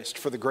raised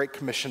for the Great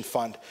Commission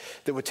Fund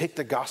that would take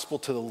the gospel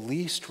to the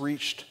least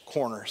reached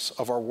corners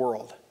of our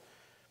world.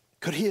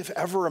 Could he have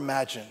ever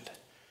imagined,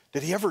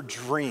 did he ever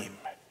dream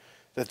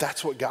that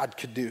that's what God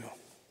could do?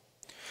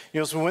 You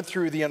know, as we went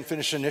through the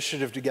Unfinished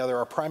Initiative together,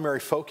 our primary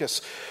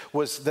focus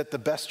was that the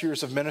best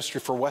years of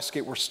ministry for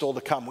Westgate were still to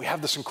come. We have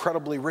this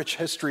incredibly rich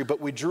history, but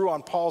we drew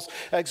on Paul's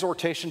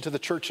exhortation to the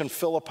church in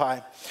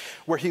Philippi,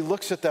 where he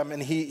looks at them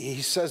and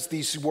he says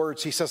these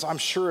words. He says, I'm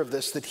sure of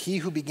this, that he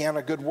who began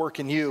a good work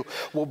in you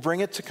will bring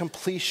it to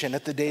completion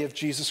at the day of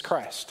Jesus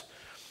Christ.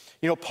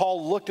 You know,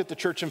 Paul looked at the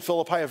church in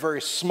Philippi, a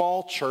very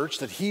small church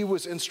that he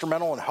was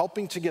instrumental in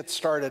helping to get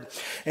started,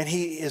 and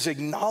he is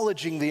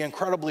acknowledging the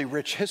incredibly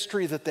rich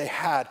history that they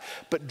had,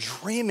 but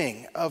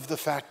dreaming of the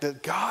fact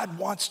that God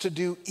wants to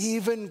do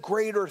even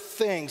greater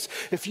things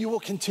if you will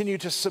continue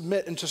to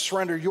submit and to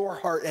surrender your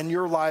heart and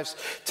your lives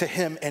to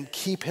him and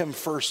keep him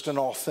first in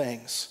all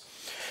things.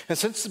 And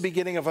since the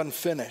beginning of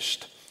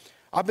Unfinished,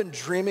 I've been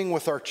dreaming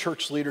with our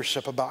church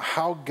leadership about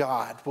how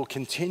God will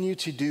continue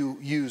to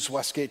use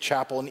Westgate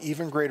Chapel in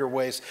even greater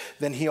ways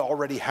than he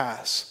already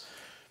has.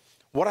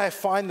 What I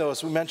find, though,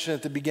 as we mentioned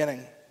at the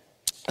beginning,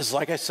 is,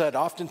 like I said,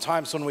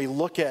 oftentimes when we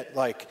look at,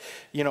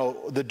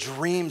 the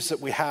dreams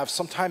that we have,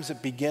 sometimes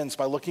it begins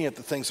by looking at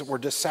the things that we're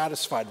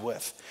dissatisfied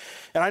with.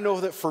 And I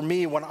know that for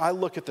me, when I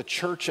look at the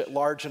church at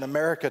large in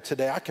America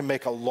today, I can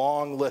make a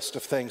long list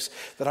of things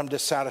that I'm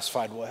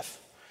dissatisfied with.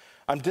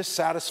 I'm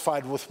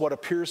dissatisfied with what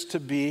appears to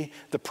be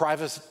the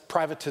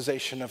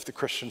privatization of the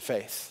Christian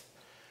faith.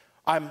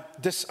 I'm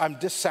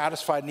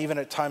dissatisfied and even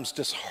at times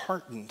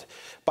disheartened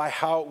by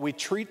how we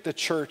treat the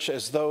church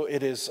as though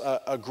it is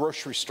a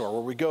grocery store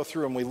where we go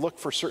through and we look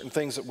for certain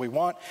things that we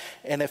want,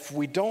 and if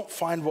we don't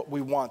find what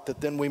we want,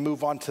 that then we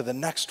move on to the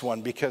next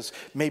one because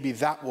maybe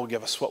that will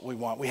give us what we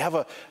want. We have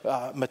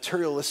a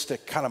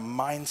materialistic kind of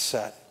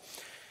mindset.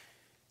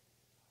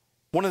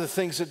 One of the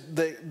things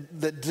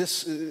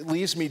that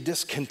leaves me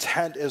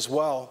discontent as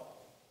well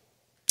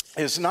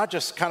is not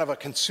just kind of a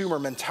consumer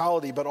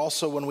mentality, but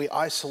also when we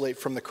isolate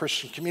from the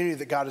Christian community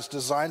that God has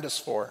designed us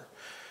for,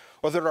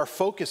 or that our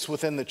focus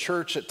within the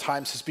church at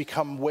times has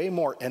become way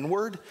more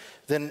inward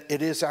than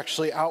it is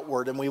actually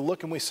outward. And we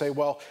look and we say,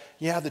 well,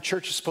 yeah, the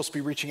church is supposed to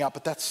be reaching out,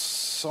 but that's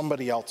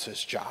somebody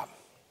else's job.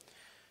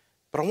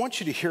 But I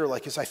want you to hear,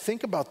 as I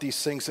think about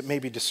these things that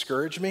maybe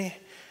discourage me,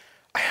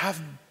 I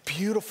have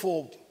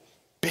beautiful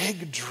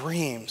big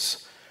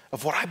dreams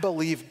of what I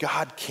believe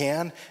God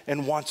can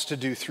and wants to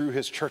do through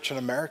his church in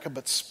America,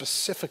 but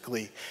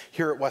specifically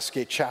here at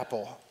Westgate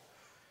Chapel.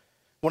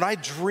 When I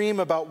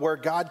dream about where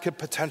God could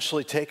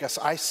potentially take us,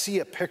 I see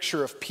a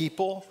picture of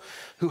people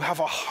who have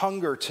a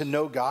hunger to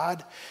know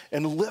God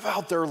and live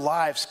out their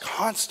lives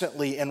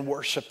constantly in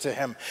worship to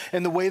him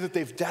in the way that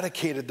they've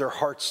dedicated their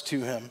hearts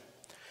to him.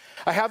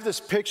 I have this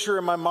picture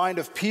in my mind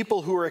of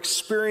people who are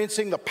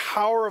experiencing the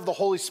power of the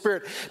Holy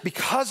Spirit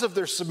because of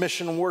their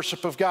submission and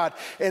worship of God,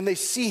 and they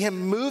see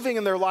him moving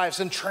in their lives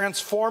and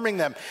transforming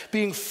them,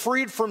 being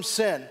freed from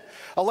sin,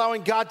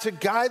 allowing God to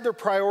guide their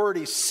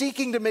priorities,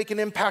 seeking to make an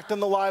impact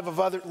in the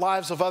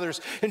lives of others,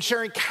 and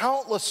sharing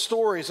countless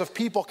stories of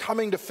people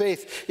coming to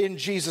faith in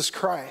Jesus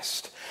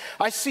Christ.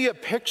 I see a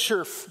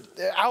picture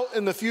out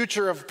in the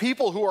future of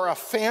people who are a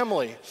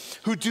family,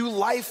 who do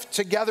life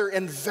together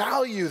and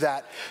value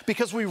that,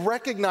 because we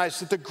recognize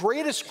that the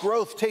greatest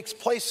growth takes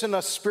place in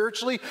us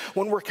spiritually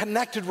when we're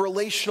connected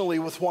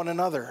relationally with one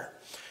another.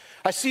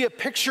 I see a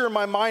picture in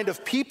my mind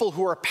of people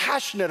who are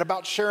passionate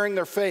about sharing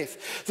their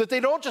faith, that they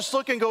don't just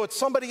look and go, it's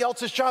somebody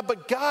else's job,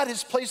 but God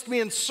has placed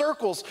me in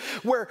circles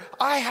where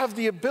I have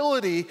the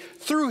ability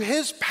through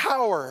his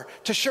power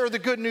to share the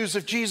good news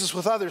of Jesus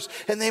with others,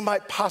 and they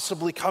might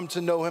possibly come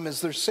to know him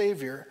as their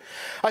Savior.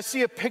 I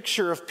see a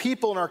picture of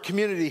people in our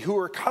community who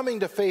are coming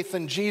to faith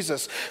in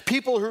Jesus,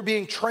 people who are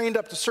being trained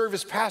up to serve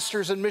as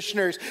pastors and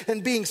missionaries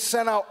and being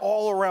sent out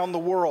all around the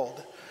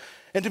world.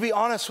 And to be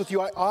honest with you,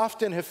 I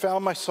often have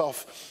found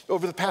myself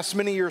over the past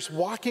many years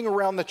walking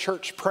around the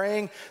church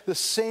praying the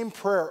same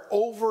prayer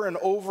over and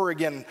over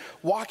again,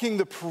 walking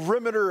the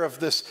perimeter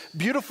of this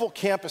beautiful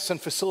campus and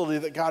facility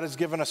that God has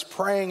given us,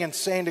 praying and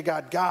saying to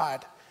God,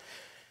 God,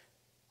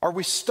 are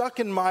we stuck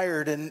and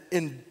mired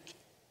in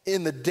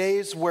the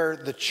days where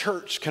the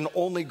church can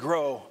only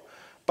grow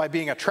by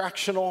being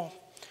attractional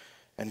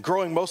and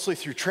growing mostly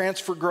through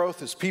transfer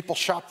growth as people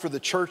shop for the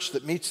church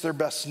that meets their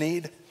best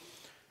need?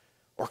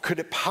 Or could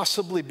it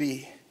possibly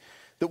be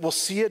that we'll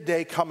see a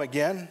day come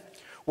again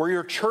where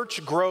your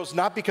church grows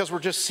not because we're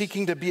just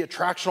seeking to be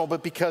attractional,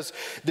 but because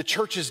the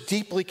church is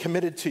deeply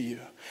committed to you?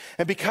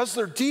 And because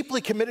they're deeply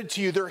committed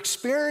to you, they're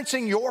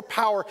experiencing your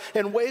power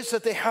in ways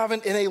that they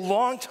haven't in a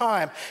long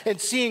time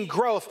and seeing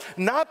growth,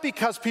 not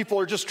because people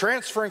are just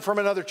transferring from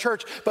another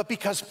church, but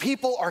because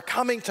people are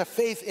coming to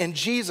faith in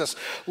Jesus.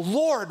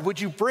 Lord, would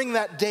you bring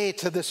that day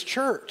to this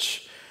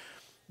church?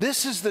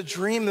 This is the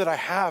dream that I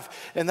have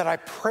and that I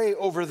pray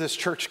over this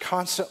church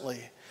constantly,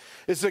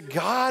 is that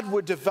God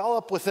would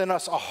develop within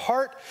us a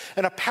heart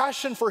and a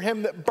passion for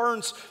him that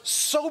burns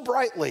so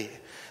brightly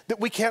that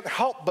we can't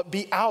help but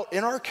be out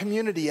in our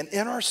community and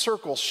in our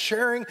circles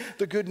sharing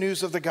the good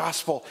news of the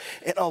gospel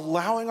and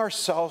allowing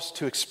ourselves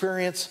to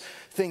experience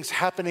things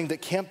happening that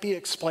can't be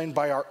explained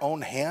by our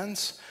own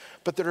hands,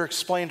 but that are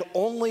explained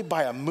only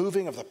by a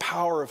moving of the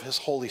power of his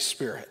Holy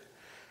Spirit.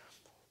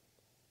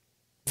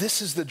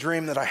 This is the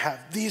dream that I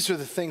have. These are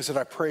the things that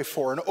I pray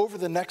for. And over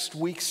the next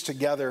weeks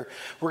together,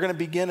 we're going to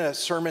begin a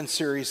sermon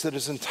series that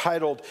is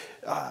entitled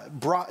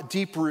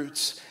Deep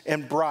Roots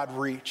and Broad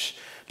Reach.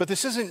 But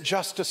this isn't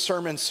just a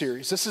sermon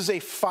series. This is a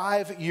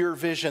 5-year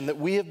vision that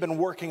we have been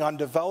working on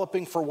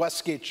developing for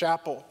Westgate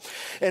Chapel.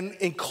 And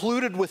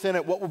included within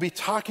it, what we'll be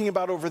talking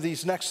about over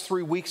these next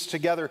 3 weeks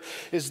together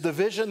is the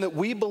vision that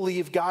we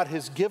believe God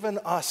has given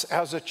us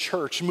as a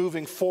church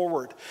moving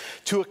forward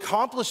to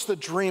accomplish the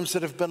dreams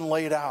that have been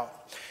laid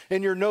out.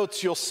 In your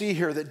notes, you'll see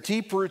here that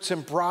Deep Roots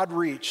and Broad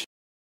Reach,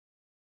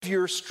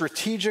 your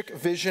strategic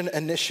vision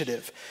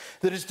initiative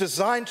that is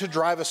designed to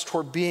drive us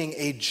toward being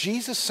a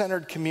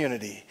Jesus-centered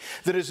community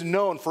that is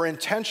known for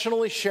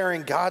intentionally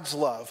sharing God's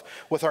love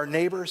with our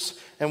neighbors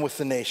and with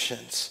the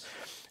nations.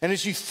 And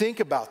as you think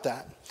about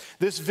that,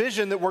 this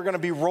vision that we're going to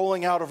be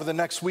rolling out over the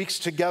next weeks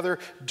together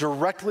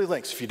directly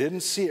links, if you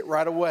didn't see it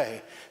right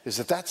away, is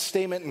that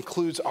statement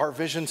includes our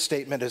vision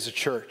statement as a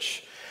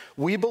church.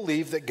 We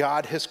believe that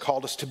God has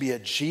called us to be a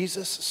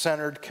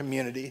Jesus-centered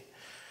community,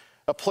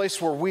 a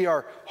place where we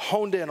are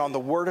honed in on the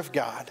Word of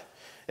God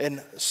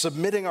and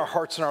submitting our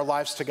hearts and our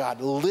lives to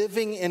God,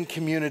 living in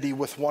community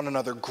with one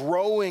another,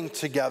 growing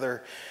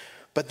together,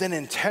 but then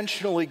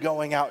intentionally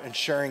going out and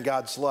sharing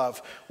God's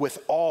love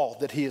with all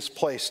that He has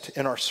placed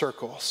in our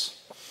circles.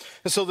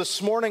 And so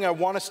this morning, I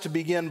want us to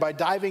begin by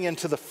diving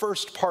into the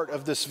first part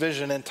of this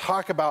vision and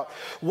talk about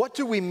what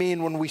do we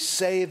mean when we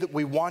say that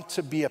we want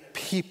to be a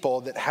people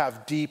that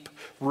have deep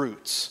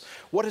roots.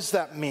 What does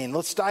that mean?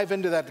 Let's dive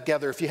into that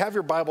together. If you have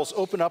your Bibles,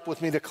 open up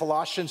with me to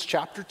Colossians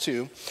chapter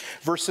 2,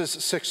 verses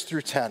 6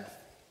 through 10.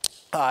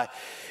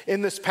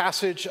 In this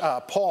passage,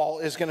 Paul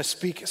is going to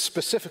speak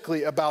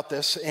specifically about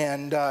this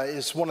and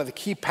is one of the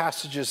key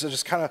passages that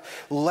has kind of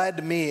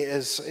led me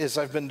as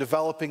I've been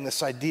developing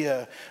this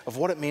idea of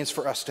what it means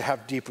for us to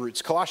have deep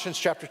roots. Colossians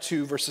chapter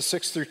 2, verses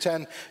 6 through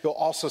 10, you'll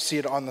also see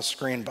it on the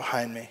screen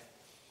behind me.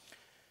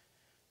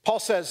 Paul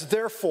says,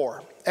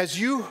 "Therefore, as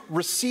you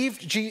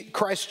received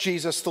Christ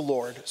Jesus the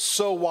Lord,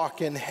 so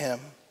walk in Him,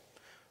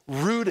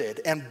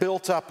 rooted and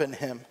built up in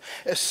Him,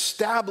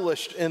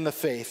 established in the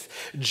faith,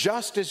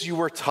 just as you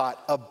were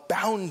taught,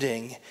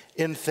 abounding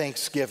in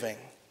thanksgiving.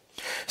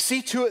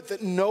 See to it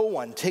that no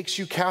one takes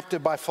you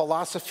captive by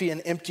philosophy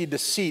and empty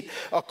deceit,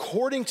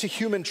 according to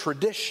human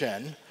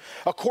tradition,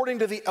 according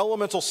to the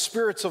elemental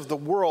spirits of the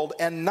world,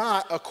 and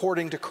not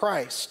according to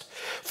Christ.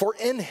 For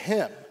in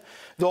Him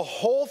the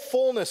whole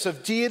fullness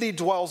of deity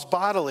dwells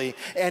bodily,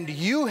 and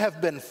you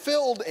have been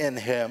filled in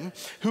Him,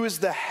 who is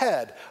the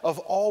head of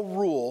all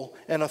rule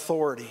and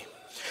authority."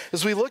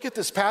 As we look at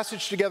this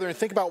passage together and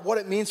think about what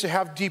it means to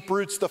have deep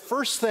roots, the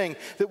first thing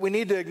that we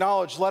need to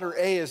acknowledge, letter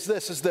A, is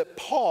that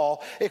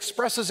Paul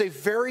expresses a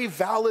very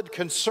valid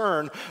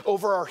concern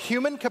over our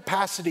human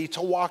capacity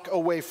to walk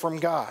away from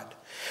God.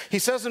 He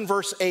says in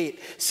verse 8,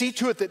 "See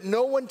to it that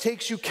no one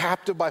takes you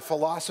captive by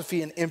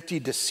philosophy and empty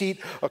deceit,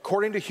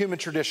 according to human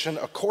tradition,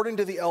 according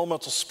to the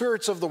elemental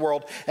spirits of the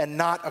world, and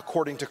not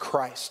according to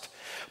Christ."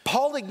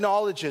 Paul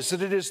acknowledges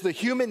that it is the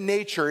human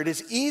nature, it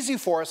is easy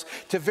for us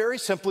to very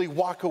simply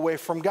walk away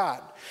from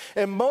God.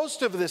 And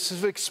most of us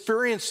have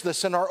experienced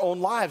this in our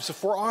own lives,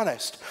 if we're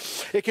honest.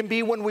 It can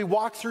be when we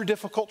walk through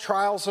difficult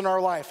trials in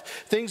our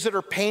life, things that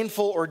are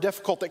painful or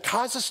difficult that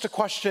cause us to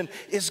question,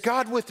 is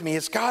God with me?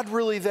 Is God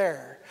really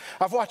there?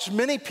 I've watched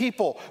many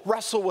people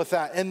wrestle with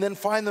that and then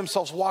find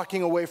themselves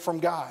walking away from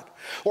God.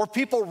 Or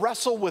people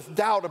wrestle with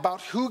doubt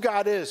about who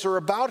God is or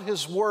about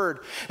His Word.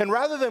 And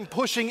rather than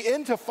pushing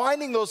into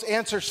finding those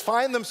answers,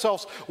 find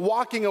themselves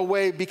walking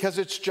away because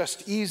it's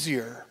just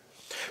easier.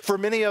 For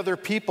many other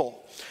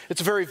people,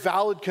 it's a very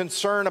valid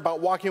concern about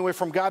walking away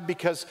from God,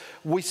 because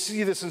we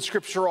see this in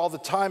Scripture all the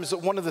time, is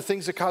that one of the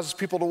things that causes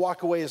people to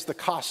walk away is the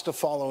cost of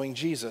following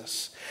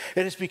Jesus.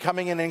 It is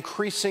becoming an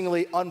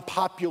increasingly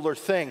unpopular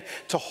thing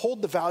to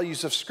hold the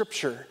values of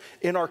Scripture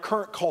in our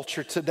current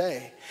culture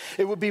today.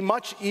 It would be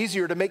much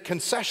easier to make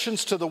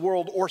concessions to the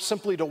world or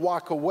simply to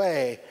walk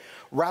away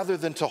rather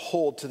than to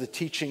hold to the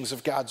teachings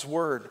of God's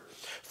Word.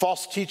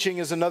 False teaching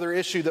is another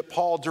issue that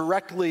Paul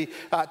directly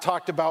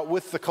talked about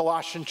with the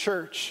Colossian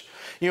church.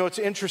 You know, it's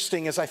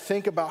interesting as I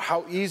think about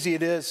how easy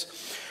it is.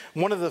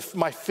 One of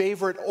my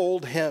favorite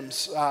old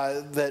hymns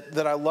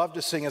that I love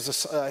to sing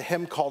is a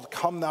hymn called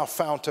 "Come Thou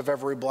Fount of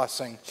Every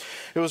Blessing."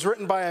 It was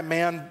written by a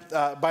man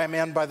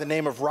by the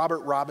name of Robert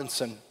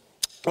Robinson.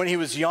 When he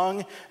was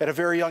young, at a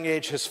very young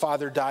age, his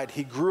father died.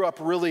 He grew up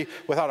really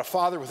without a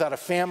father, without a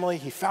family.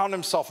 He found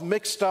himself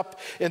mixed up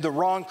in the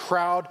wrong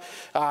crowd,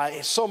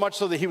 so much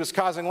so that he was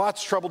causing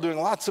lots of trouble, doing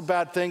lots of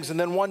bad things. And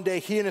then one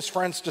day, he and his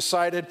friends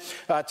decided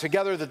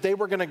together that they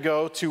were going to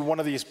go to one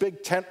of these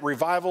big tent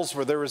revivals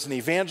where there was an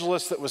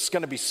evangelist that was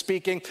going to be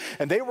speaking,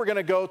 and they were going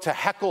to go to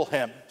heckle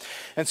him.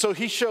 And so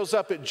he shows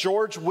up at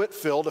George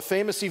Whitefield, a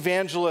famous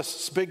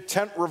evangelist's big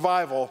tent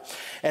revival,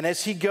 and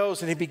as he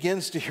goes and he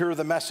begins to hear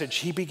the message,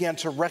 he began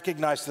to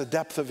recognize the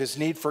depth of his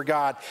need for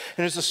God.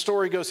 And as the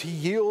story goes, he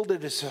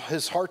yielded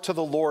his heart to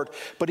the Lord,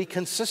 but he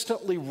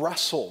consistently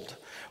wrestled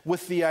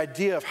with the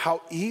idea of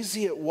how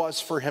easy it was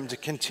for him to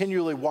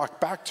continually walk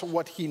back to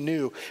what he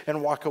knew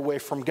and walk away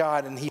from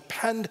God. And he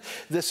penned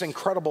this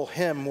incredible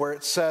hymn where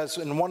it says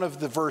in one of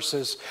the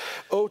verses,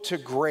 "Oh, to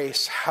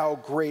grace, how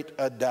great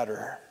a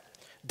debtor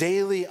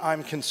daily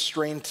I'm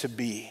constrained to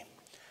be.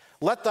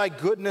 Let thy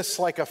goodness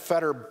like a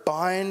fetter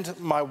bind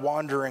my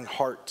wandering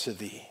heart to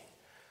thee.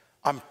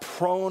 I'm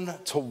prone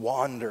to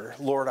wander,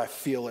 Lord, I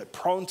feel it,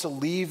 prone to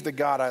leave the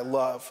God I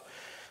love.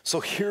 So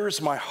here's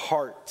my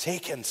heart,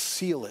 take and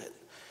seal it.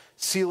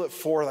 Seal it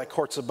for thy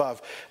courts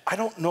above." I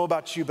don't know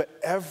about you, but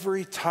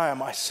every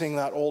time I sing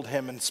that old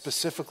hymn, and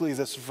specifically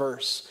this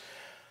verse,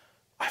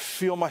 I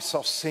feel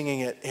myself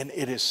singing it, and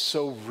it is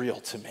so real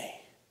to me.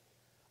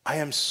 I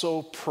am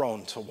so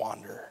prone to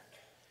wander.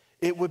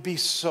 It would be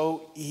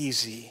so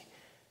easy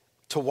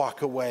to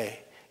walk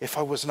away if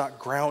I was not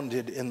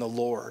grounded in the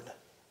Lord.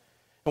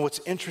 And what's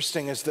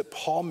interesting is that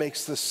Paul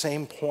makes the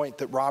same point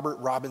that Robert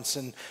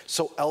Robinson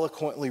so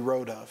eloquently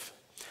wrote of,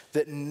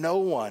 that no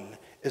one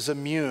is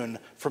immune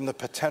from the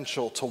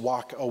potential to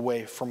walk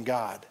away from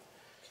God.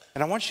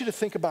 And I want you to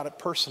think about it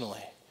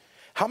personally.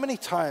 How many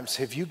times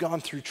have you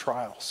gone through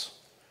trials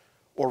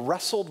or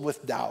wrestled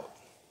with doubt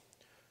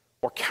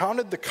or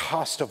counted the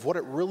cost of what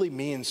it really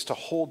means to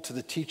hold to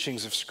the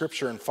teachings of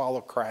Scripture and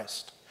follow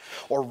Christ,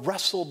 or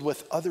wrestled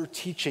with other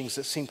teachings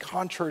that seem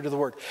contrary to the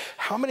Word?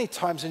 How many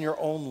times in your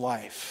own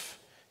life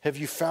have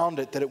you found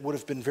it that it would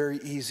have been very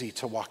easy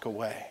to walk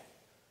away?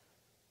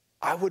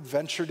 I would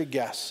venture to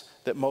guess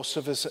that most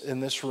of us in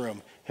this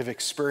room have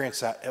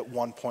experienced that at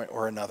one point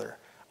or another.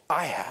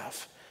 I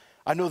have.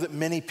 I know that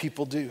many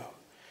people do.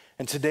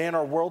 And today in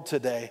our world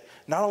today,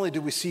 not only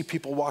do we see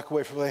people walk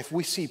away from life,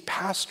 we see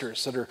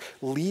pastors that are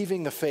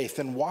leaving the faith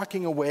and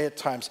walking away at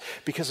times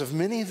because of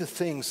many of the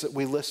things that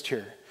we list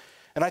here.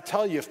 And I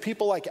tell you, if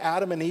people like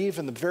Adam and Eve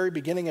in the very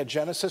beginning of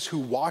Genesis, who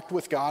walked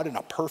with God in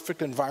a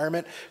perfect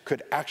environment,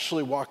 could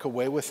actually walk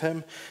away with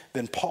him,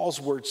 then Paul's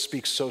word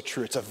speaks so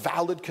true. It's a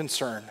valid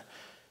concern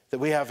that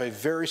we have a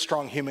very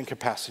strong human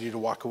capacity to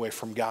walk away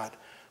from God.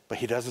 But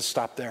he doesn't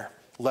stop there.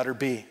 Letter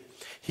B,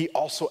 he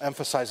also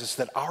emphasizes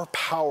that our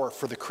power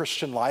for the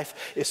Christian life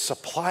is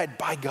supplied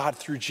by God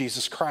through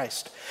Jesus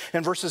Christ.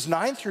 In verses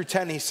 9 through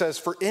 10, he says,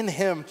 "For in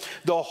him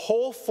the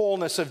whole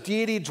fullness of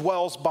deity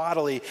dwells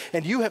bodily,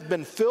 and you have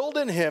been filled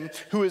in him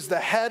who is the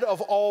head of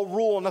all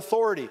rule and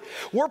authority."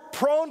 We're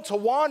prone to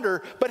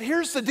wander, but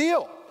here's the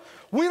deal.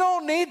 We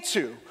don't need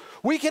to.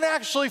 We can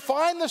actually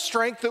find the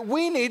strength that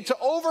we need to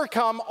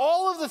overcome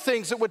all of the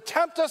things that would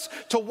tempt us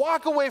to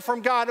walk away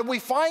from God, and we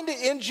find it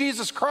in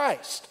Jesus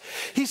Christ.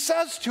 He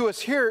says to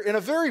us here in a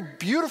very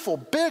beautiful,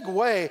 big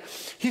way,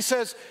 he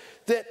says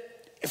that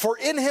for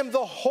in him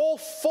the whole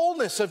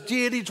fullness of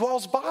deity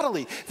dwells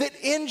bodily. That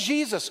in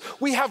Jesus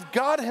we have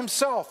God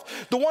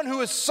himself, the one who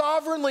is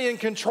sovereignly in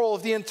control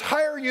of the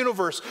entire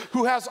universe,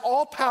 who has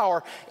all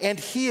power, and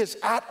he is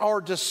at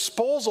our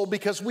disposal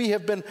because we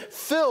have been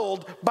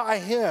filled by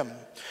him.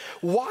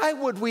 Why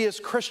would we as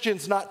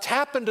Christians not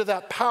tap into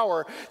that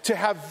power to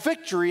have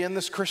victory in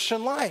this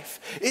Christian life?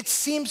 It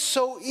seems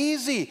so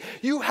easy.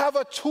 You have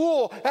a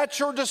tool at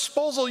your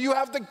disposal. You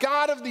have the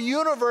God of the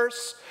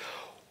universe.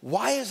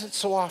 Why is it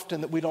so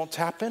often that we don't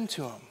tap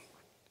into him?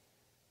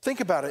 Think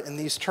about it in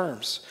these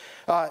terms.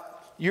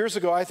 Years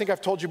ago, I think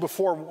I've told you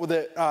before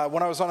that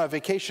when I was on a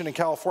vacation in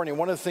California,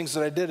 one of the things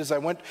that I did is I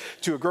went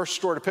to a grocery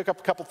store to pick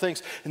up a couple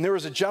things, and there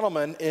was a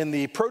gentleman in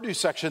the produce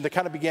section that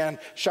kind of began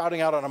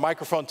shouting out on a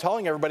microphone,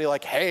 telling everybody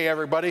like, "Hey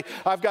everybody,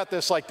 I've got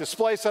this like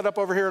display set up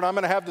over here, and I'm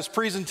going to have this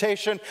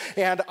presentation,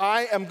 and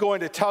I am going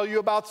to tell you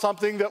about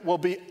something that will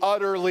be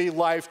utterly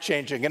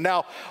life-changing." And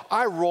now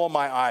I roll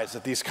my eyes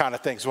at these kind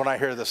of things when I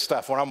hear this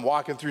stuff. When I'm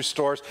walking through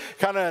stores,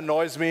 kind of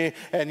annoys me,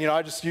 and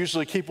I just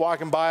usually keep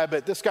walking by,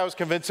 but this guy was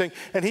convincing,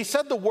 and he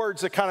said the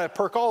words that kind of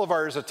perk all of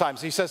our ears at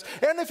times. He says,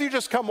 "And if you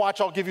just come watch,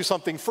 I'll give you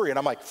something free." And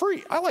I'm like,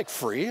 free? I like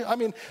free. I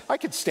mean, I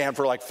could stand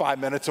for like 5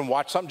 minutes and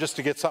watch something just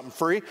to get something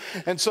free.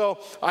 And so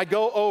I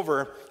go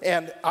over,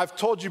 and I've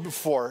told you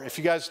before, if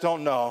you guys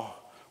don't know,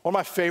 one of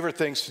my favorite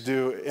things to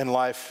do in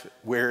life,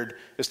 weird,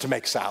 is to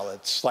make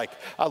salads. Like,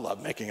 I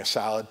love making a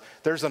salad.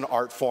 There's an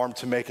art form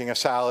to making a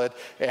salad.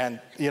 And,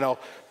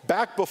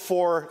 back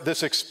before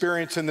this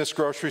experience in this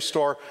grocery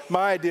store,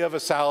 my idea of a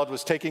salad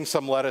was taking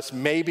some lettuce,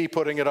 maybe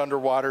putting it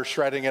underwater,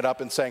 shredding it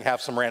up, and saying,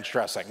 "Have some ranch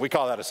dressing." We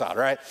call that a salad,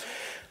 right?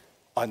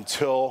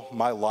 Until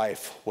my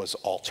life was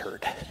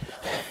altered.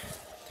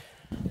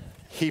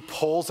 He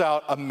pulls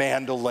out a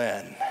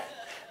mandolin.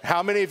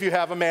 How many of you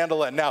have a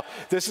mandolin? Now,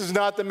 this is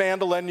not the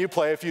mandolin you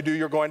play. If you do,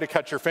 you're going to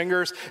cut your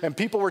fingers. And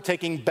people were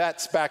taking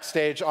bets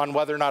backstage on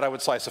whether or not I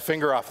would slice a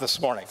finger off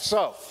this morning.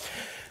 So,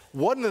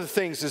 one of the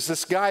things is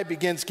this guy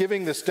begins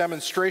giving this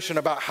demonstration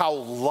about how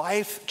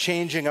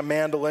life-changing a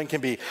mandolin can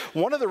be.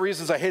 One of the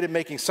reasons I hated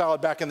making salad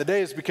back in the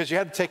day is because you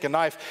had to take a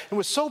knife. It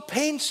was so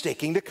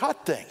painstaking to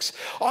cut things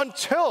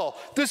until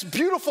this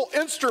beautiful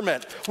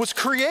instrument was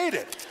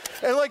created.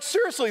 And like,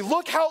 seriously,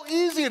 look how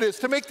easy it is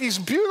to make these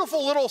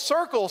beautiful little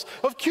circles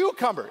of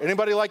cucumber.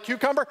 Anybody like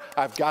cucumber?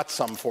 I've got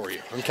some for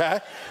you, okay?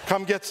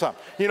 Come get some.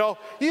 You know,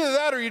 either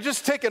that or you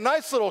just take a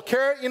nice little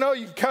carrot, you know,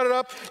 you cut it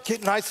up,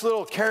 get nice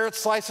little carrot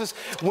slices.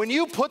 When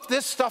you put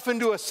this stuff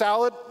into a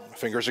salad,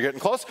 fingers are getting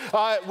close.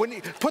 When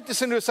you put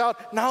this into a salad,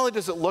 not only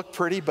does it look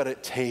pretty, but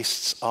it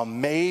tastes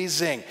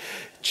amazing.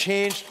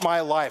 Changed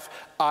my life.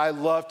 I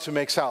love to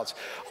make salads.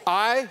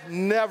 I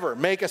never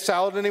make a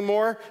salad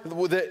anymore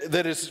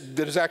that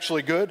is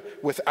actually good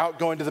without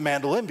going to the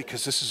mandolin,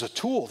 because this is a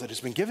tool that has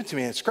been given to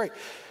me and it's great.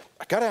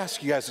 I got to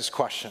ask you guys this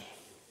question.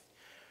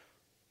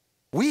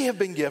 We have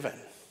been given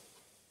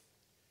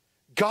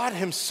God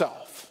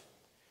himself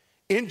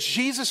in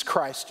Jesus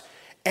Christ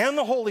and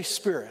the Holy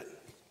Spirit.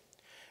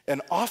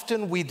 And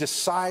often we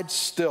decide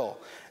still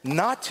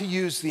not to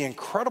use the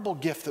incredible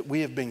gift that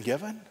we have been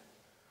given,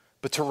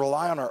 but to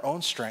rely on our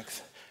own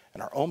strength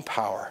and our own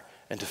power,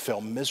 and to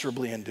fail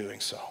miserably in doing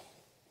so.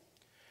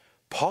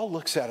 Paul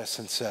looks at us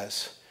and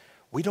says,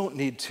 we don't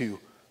need to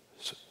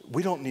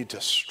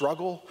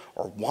struggle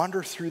or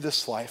wander through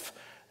this life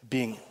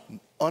being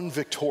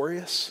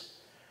unvictorious,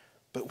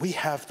 but we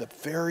have the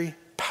very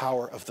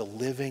power of the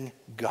living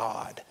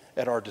God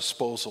at our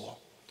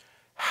disposal.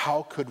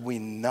 How could we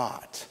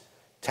not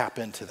tap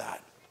into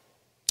that?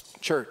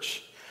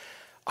 Church,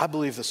 I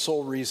believe the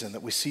sole reason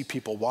that we see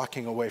people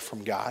walking away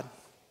from God,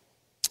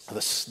 the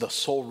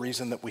sole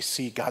reason that we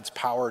see God's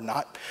power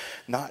not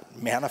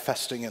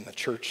manifesting in the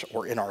church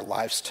or in our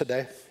lives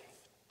today,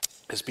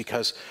 is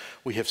because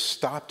we have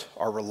stopped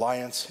our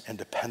reliance and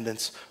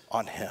dependence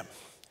on him.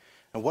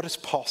 And what does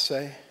Paul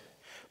say?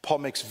 Paul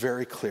makes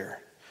very clear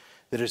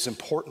that it is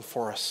important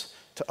for us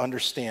to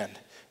understand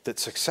that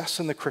success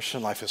in the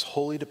Christian life is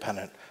wholly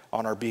dependent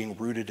on our being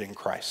rooted in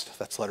Christ.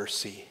 That's letter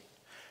C.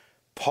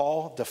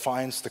 Paul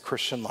defines the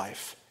Christian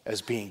life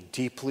as being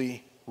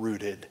deeply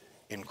rooted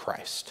in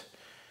Christ.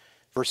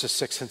 Verses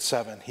 6 and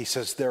 7, he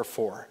says,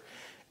 therefore,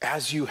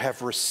 as you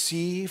have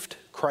received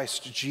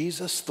Christ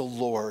Jesus the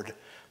Lord,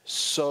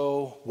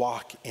 so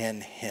walk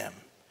in him,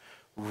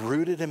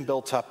 rooted and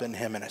built up in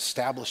him and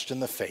established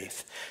in the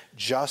faith,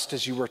 just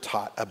as you were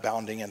taught,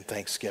 abounding in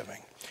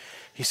thanksgiving.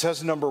 He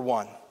says, number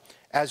one,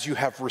 as you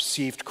have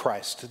received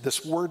Christ.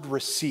 This word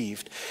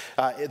received,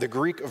 the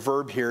Greek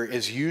verb here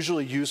is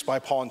usually used by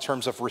Paul in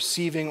terms of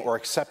receiving or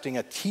accepting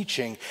a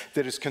teaching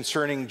that is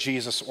concerning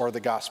Jesus or the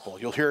gospel.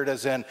 You'll hear it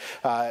as in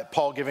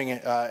Paul giving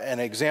an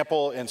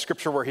example in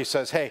scripture where he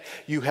says, hey,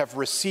 you have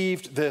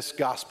received this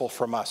gospel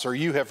from us, or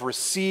you have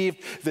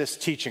received this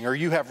teaching, or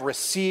you have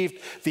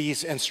received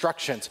these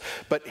instructions.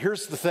 But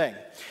here's the thing.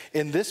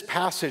 In this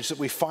passage that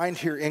we find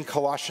here in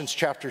Colossians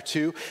chapter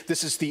 2,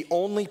 this is the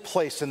only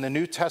place in the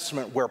New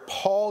Testament where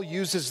Paul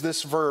uses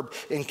this verb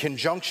in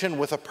conjunction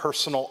with a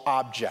personal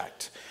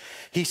object.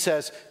 He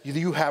says,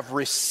 you have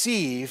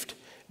received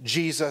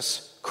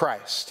Jesus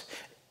Christ.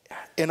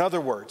 In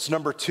other words,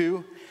 number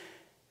two,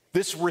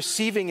 this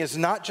receiving is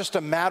not just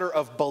a matter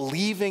of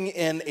believing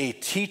in a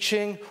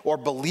teaching or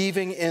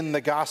believing in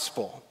the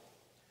gospel,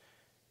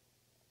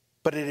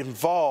 but it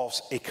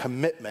involves a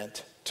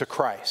commitment to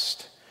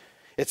Christ.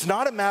 It's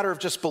not a matter of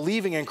just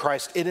believing in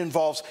Christ. It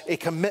involves a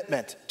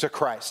commitment to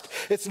Christ.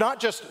 It's not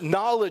just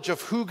knowledge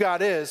of who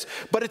God is,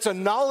 but it's a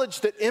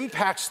knowledge that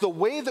impacts the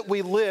way that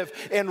we live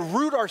and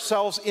root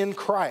ourselves in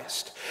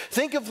Christ.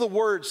 Think of the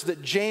words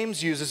that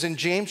James uses in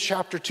James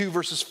chapter 2,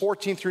 verses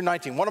 14 through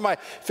 19. One of my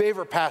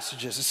favorite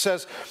passages. It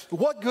says,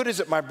 what good is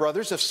it, my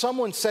brothers, if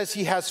someone says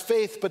he has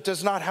faith but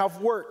does not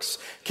have works?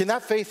 Can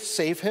that faith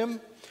save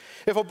him?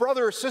 If a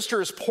brother or sister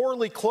is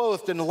poorly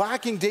clothed and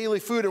lacking daily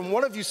food, and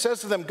one of you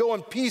says to them, go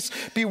in peace,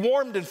 be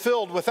warmed and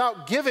filled,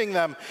 without giving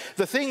them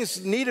the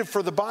things needed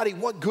for the body,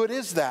 what good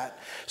is that?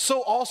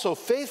 So also,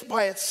 faith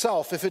by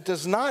itself, if it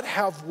does not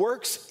have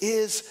works,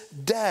 is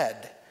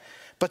dead.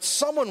 But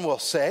someone will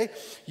say,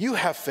 you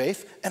have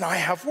faith and I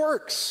have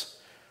works.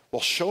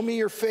 Well, show me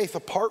your faith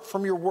apart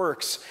from your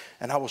works,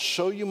 and I will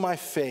show you my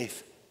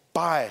faith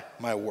by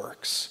my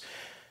works.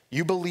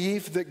 You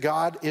believe that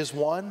God is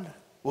one?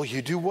 Well,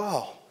 you do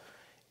well.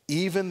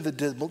 Even the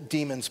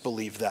demons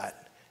believe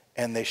that,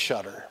 and they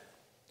shudder.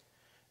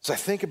 As I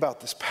think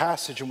about this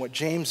passage and what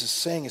James is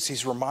saying, is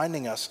he's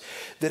reminding us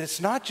that it's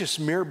not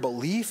just mere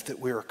belief that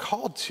we are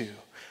called to,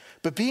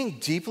 but being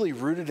deeply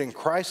rooted in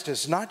Christ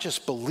is not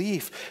just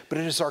belief, but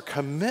it is our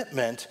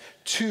commitment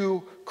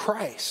to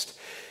Christ.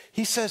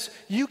 He says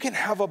you can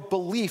have a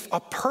belief,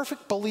 a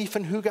perfect belief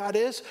in who God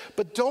is,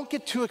 but don't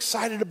get too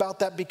excited about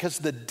that, because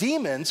the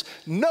demons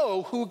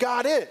know who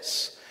God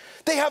is.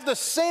 They have the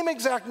same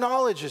exact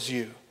knowledge as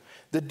you.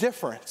 The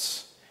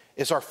difference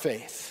is our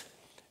faith,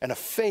 and a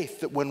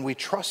faith that when we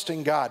trust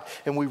in God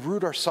and we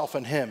root ourselves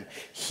in him,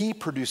 he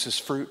produces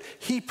fruit,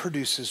 he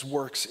produces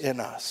works in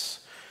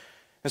us.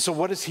 And so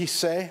what does he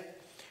say?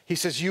 He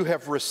says, you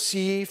have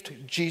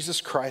received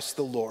Jesus Christ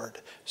the Lord,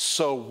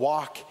 so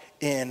walk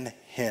in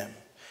him.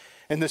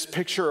 And this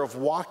picture of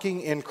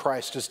walking in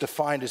Christ is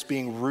defined as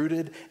being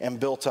rooted and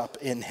built up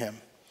in him.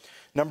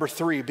 Number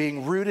three,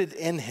 being rooted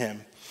in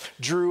him,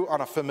 drew on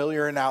a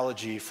familiar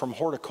analogy from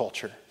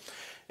horticulture.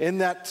 In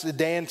that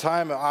day and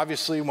time,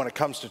 obviously, when it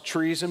comes to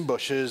trees and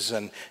bushes,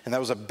 and that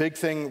was a big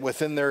thing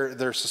within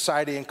their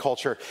society and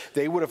culture,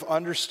 they would have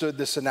understood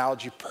this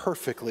analogy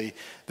perfectly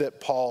that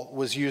Paul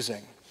was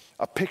using.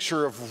 A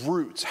picture of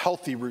roots,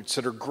 healthy roots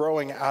that are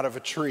growing out of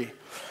a tree.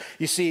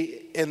 You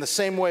see, in the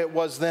same way it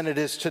was then, it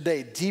is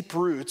today. Deep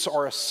roots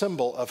are a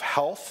symbol of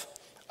health,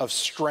 of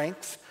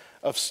strength,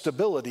 of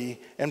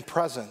stability, and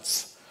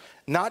presence.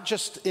 Not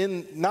just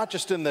in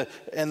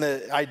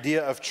the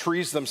idea of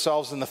trees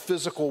themselves in the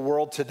physical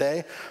world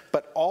today,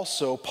 but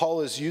also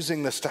Paul is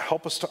using this to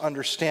help us to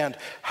understand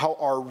how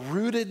our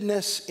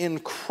rootedness in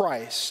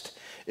Christ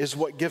is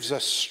what gives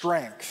us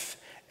strength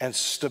and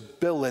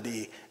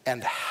stability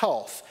and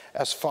health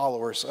as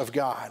followers of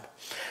God.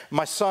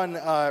 My son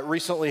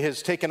recently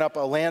has taken up a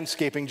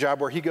landscaping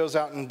job where he goes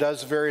out and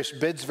bids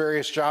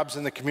various jobs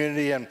in the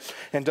community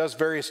and does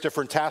various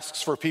different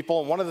tasks for people.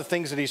 And one of the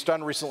things that he's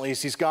done recently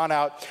is he's gone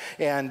out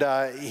and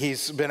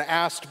he's been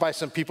asked by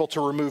some people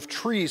to remove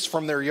trees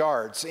from their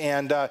yards.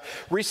 And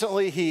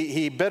recently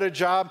he bid a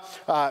job.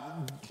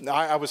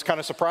 I was kind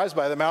of surprised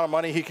by the amount of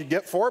money he could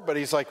get for it, but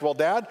he's like, well,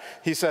 Dad,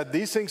 he said,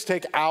 these things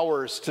take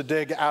hours to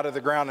dig out of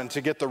the ground and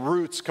to get the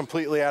roots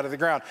completely out of the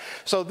ground.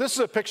 So this is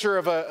a picture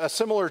of a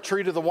similar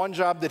tree to the one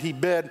job that he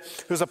bid.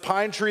 It was a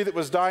pine tree that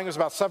was dying. It was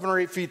about 7 or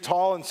 8 feet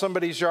tall in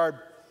somebody's yard.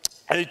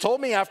 And he told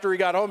me after he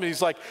got home,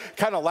 he's like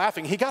kind of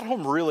laughing. He got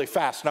home really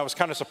fast, and I was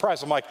kind of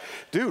surprised. I'm like,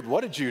 dude,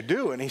 what did you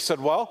do? And he said,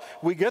 well,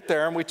 we get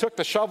there, and we took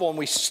the shovel, and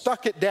we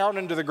stuck it down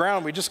into the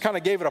ground. We just kind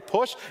of gave it a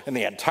push, and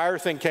the entire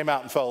thing came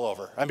out and fell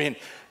over. I mean,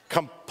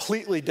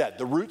 completely dead.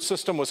 The root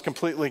system was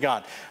completely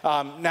gone.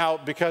 Now,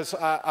 because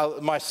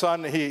my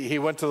son, he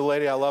went to the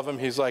lady, I love him,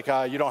 he's like,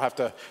 you don't have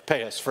to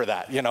pay us for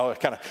that. You know, it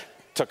kind of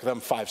took them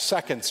 5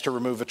 seconds to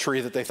remove a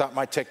tree that they thought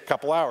might take a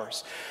couple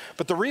hours.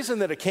 But the reason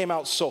that it came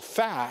out so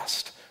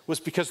fast was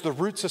because the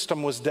root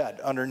system was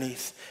dead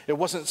underneath. It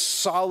wasn't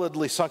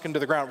solidly sunk into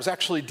the ground. It was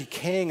actually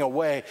decaying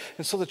away,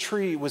 and so the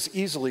tree was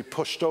easily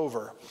pushed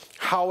over.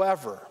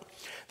 However,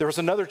 there was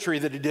another tree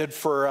that he did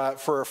for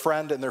a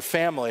friend and their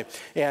family,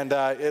 and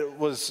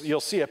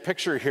you'll see a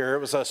picture here. It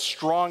was a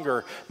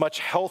stronger, much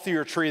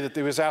healthier tree that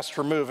they was asked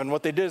to remove. And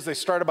what they did is they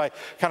started by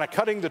kind of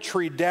cutting the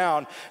tree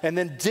down and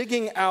then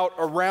digging out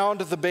around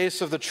the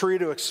base of the tree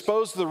to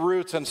expose the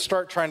roots and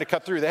start trying to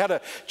cut through. They had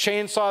a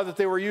chainsaw that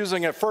they were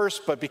using at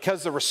first, but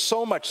because there was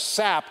so much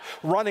sap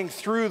running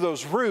through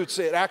those roots,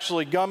 it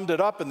actually gummed it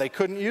up and they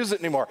couldn't use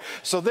it anymore.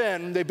 So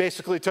then they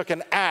basically took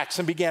an axe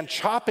and began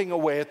chopping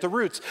away at the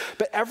roots.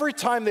 But every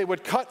time they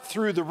would cut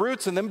through the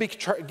roots and then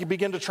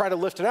begin to try to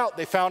lift it out,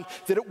 they found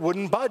that it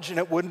wouldn't budge and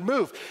it wouldn't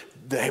move.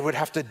 They would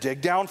have to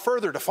dig down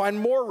further to find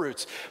more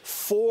roots.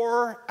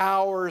 4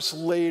 hours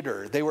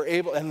later, they were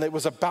able, and it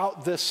was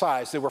about this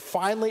size, they were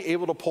finally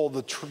able to pull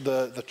the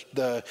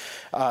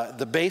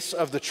base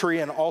of the tree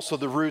and also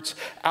the roots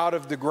out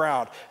of the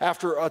ground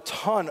after a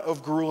ton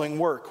of grueling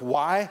work.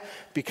 Why?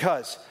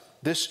 Because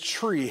this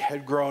tree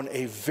had grown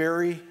a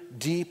very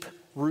deep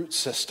root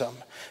system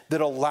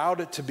that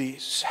allowed it to be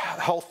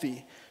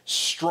healthy,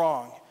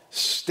 strong,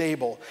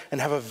 stable,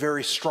 and have a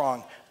very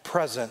strong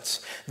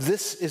presence.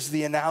 This is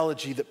the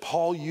analogy that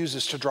Paul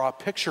uses to draw a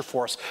picture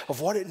for us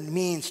of what it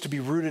means to be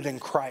rooted in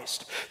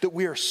Christ, that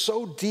we are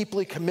so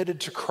deeply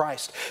committed to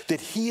Christ, that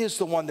he is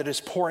the one that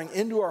is pouring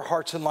into our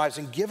hearts and lives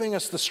and giving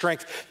us the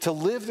strength to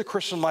live the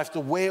Christian life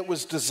the way it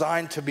was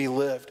designed to be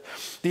lived.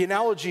 The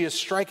analogy is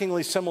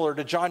strikingly similar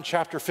to John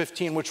chapter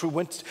 15, which we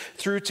went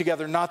through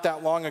together not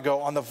that long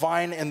ago on the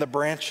vine and the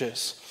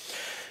branches.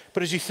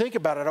 But as you think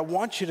about it, I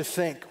want you to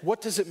think, what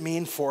does it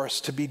mean for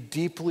us to be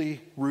deeply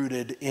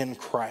rooted in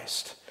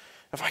Christ?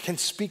 If I can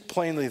speak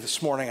plainly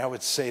this morning, I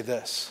would say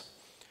this.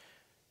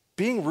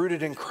 Being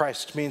rooted in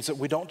Christ means that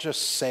we don't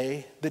just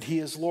say that he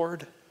is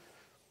Lord,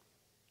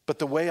 but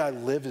the way I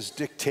live is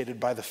dictated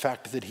by the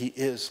fact that he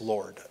is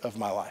Lord of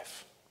my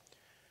life.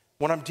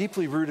 When I'm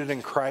deeply rooted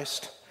in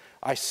Christ,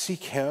 I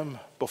seek him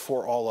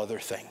before all other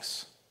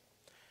things.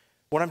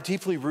 When I'm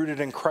deeply rooted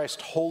in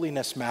Christ,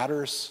 holiness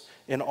matters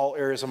in all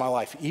areas of my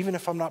life. Even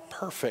if I'm not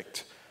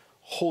perfect,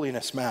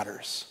 holiness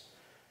matters.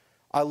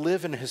 I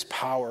live in his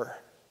power,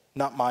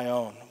 not my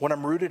own. When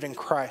I'm rooted in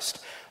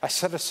Christ, I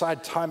set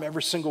aside time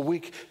every single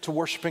week to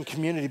worship in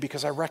community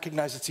because I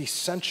recognize it's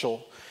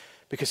essential,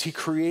 because he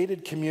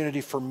created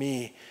community for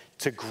me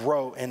to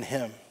grow in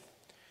him.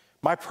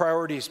 My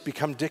priorities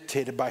become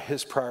dictated by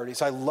his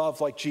priorities. I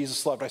love like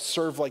Jesus loved. I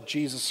serve like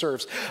Jesus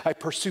serves. I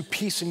pursue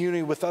peace and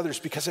unity with others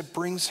because it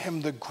brings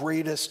him the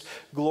greatest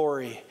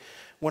glory.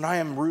 When I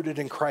am rooted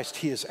in Christ,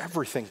 he is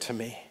everything to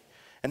me.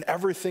 And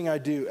everything I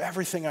do,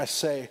 everything I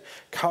say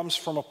comes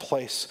from a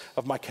place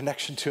of my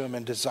connection to him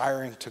and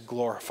desiring to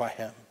glorify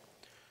him.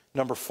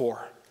 Number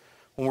 4,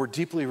 when we're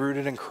deeply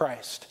rooted in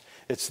Christ,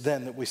 it's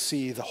then that we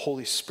see the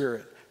Holy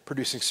Spirit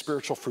producing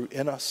spiritual fruit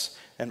in us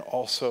and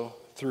also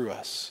through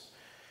us.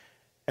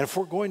 And if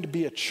we're going to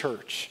be a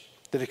church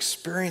that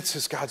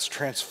experiences God's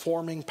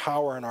transforming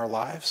power in our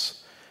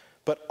lives,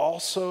 but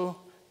also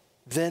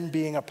then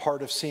being a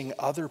part of seeing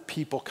other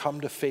people come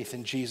to faith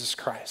in Jesus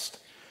Christ,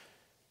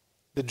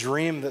 the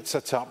dream that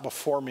sets out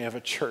before me of a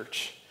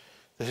church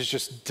that is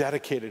just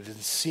dedicated in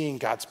seeing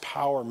God's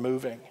power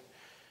moving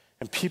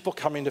and people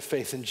coming to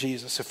faith in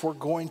Jesus, if we're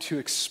going to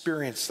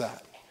experience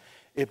that,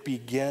 it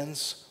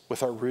begins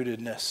with our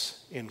rootedness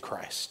in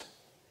Christ.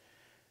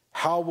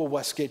 How will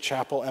Westgate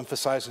Chapel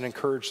emphasize and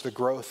encourage the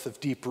growth of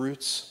deep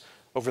roots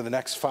over the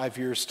next 5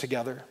 years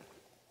together?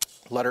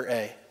 Letter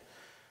A.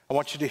 I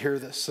want you to hear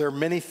this. There are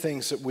many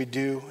things that we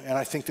do, and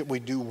I think that we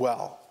do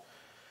well.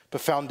 But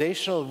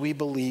foundationally, we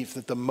believe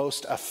that the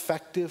most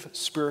effective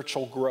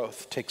spiritual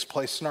growth takes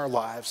place in our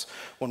lives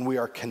when we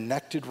are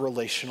connected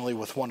relationally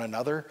with one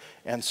another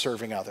and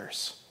serving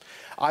others.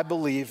 I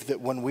believe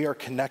that when we are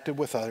connected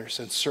with others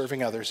and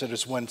serving others, it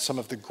is when some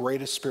of the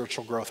greatest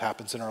spiritual growth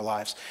happens in our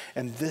lives.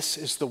 And this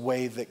is the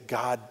way that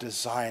God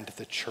designed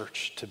the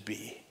church to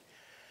be.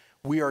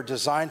 We are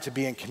designed to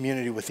be in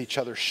community with each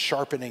other,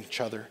 sharpening each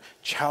other,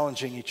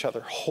 challenging each other,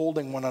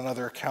 holding one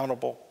another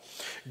accountable,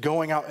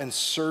 going out and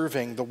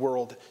serving the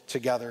world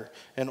together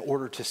in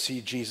order to see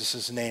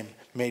Jesus' name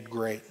made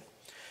great.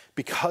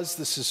 Because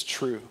this is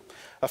true,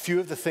 a few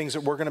of the things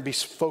that we're going to be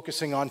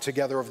focusing on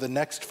together over the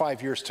next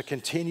 5 years to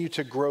continue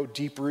to grow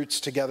deep roots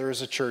together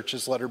as a church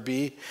is letter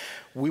B.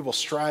 We will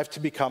strive to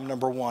become,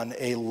 number one,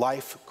 a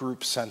life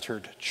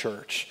group-centered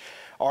church.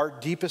 Our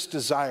deepest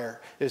desire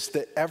is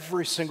that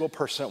every single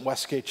person at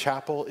Westgate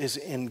Chapel is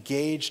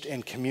engaged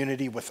in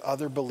community with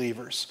other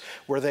believers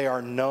where they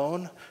are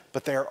known,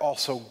 but they are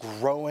also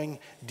growing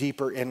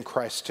deeper in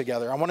Christ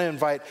together. I want to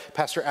invite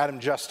Pastor Adam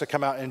Just to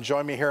come out and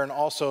join me here, and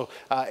also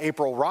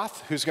April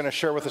Roth, who's going to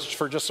share with us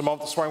for just a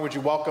moment this morning. Would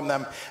you welcome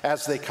them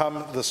as they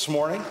come this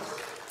morning?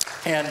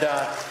 And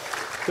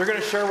they're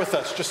going to share with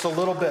us just a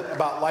little bit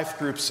about life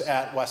groups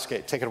at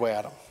Westgate. Take it away,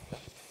 Adam.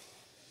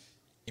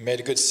 You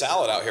made a good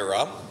salad out here,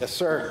 Rob. Yes,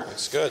 sir.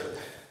 Looks good.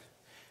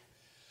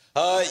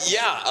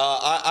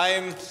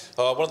 I'm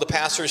one of the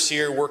pastors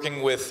here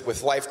working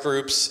with life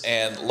groups,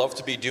 and love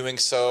to be doing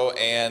so,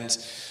 and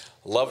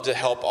love to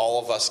help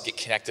all of us get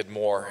connected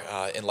more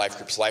in life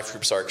groups. Life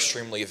groups are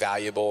extremely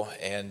valuable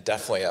and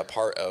definitely a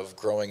part of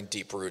growing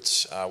deep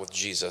roots with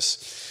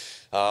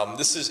Jesus.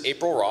 This is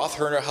April Roth.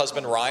 Her and her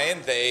husband Ryan,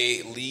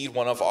 they lead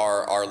one of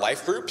our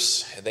life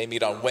groups. They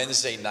meet on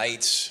Wednesday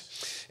nights.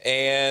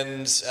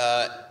 And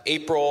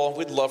April,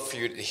 we'd love for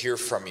you to hear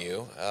from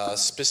you.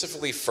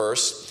 Specifically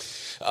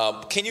first,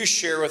 can you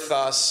share with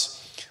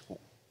us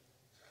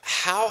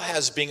how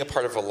has being a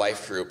part of a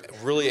life group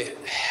really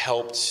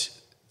helped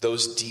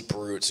those deep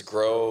roots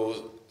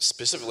grow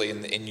specifically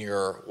in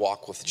your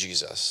walk with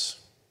Jesus?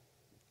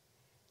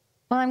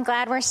 Well, I'm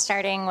glad we're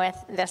starting with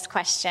this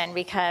question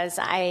because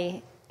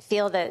I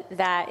feel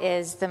that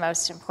is the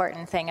most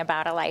important thing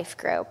about a life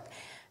group.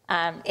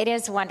 It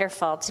is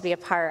wonderful to be a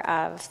part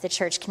of the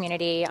church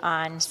community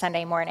on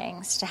Sunday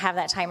mornings, to have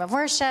that time of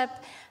worship,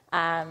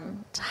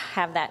 to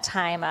have that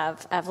time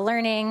of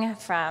learning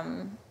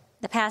from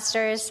the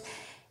pastors.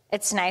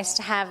 It's nice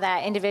to have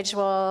that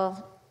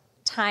individual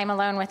time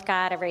alone with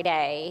God every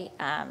day,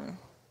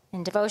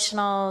 in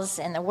devotionals,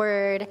 in the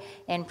Word,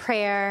 in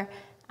prayer.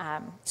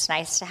 It's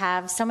nice to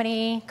have so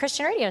many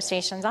Christian radio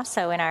stations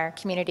also in our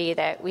community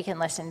that we can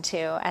listen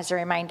to as a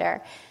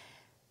reminder.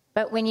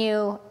 But when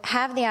you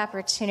have the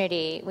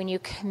opportunity, when you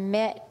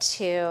commit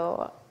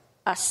to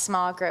a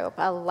small group,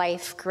 a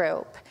life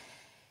group,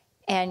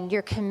 and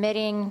you're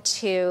committing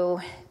to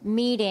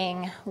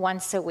meeting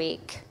once a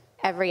week,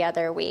 every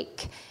other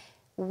week,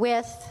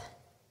 with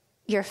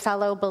your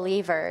fellow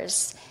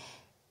believers,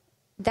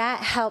 that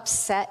helps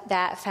set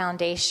that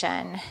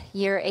foundation.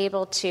 You're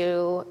able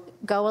to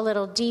go a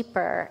little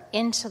deeper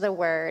into the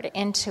Word,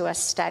 into a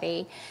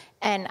study.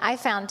 And I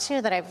found,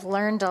 too, that I've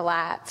learned a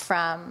lot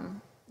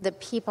from the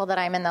people that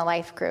I'm in the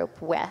life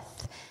group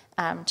with,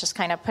 just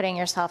kind of putting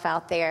yourself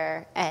out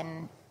there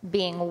and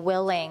being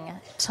willing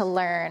to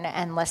learn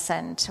and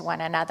listen to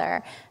one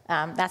another.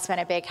 That's been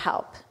a big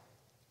help.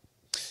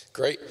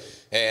 Great.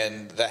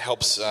 And that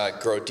helps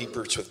grow deep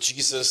roots with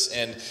Jesus.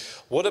 And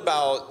what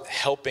about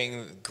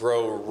helping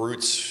grow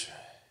roots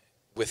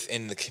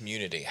within the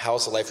community? How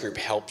has the life group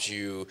helped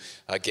you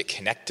get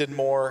connected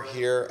more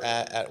here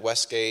at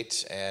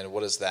Westgate? And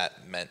what has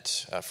that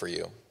meant for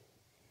you?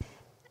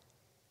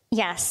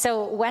 Yeah,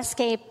 so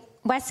Westgate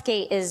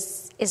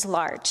is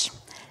large,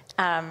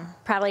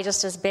 probably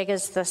just as big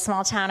as the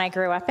small town I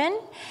grew up in,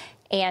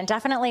 and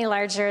definitely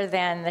larger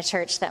than the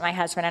church that my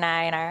husband and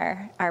I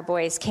and our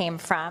boys came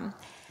from.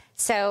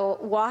 So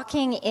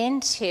walking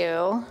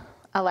into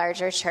a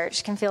larger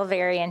church can feel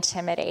very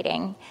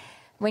intimidating.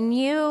 When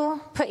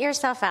you put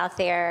yourself out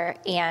there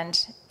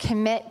and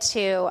commit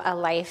to a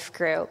life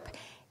group,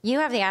 you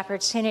have the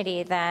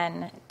opportunity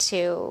then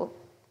to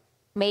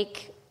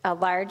make a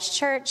large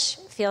church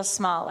feels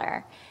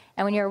smaller.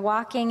 And when you're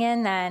walking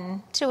in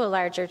then to a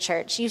larger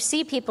church, you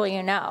see people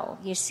you know.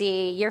 You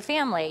see your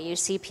family. You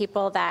see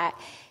people that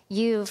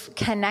you've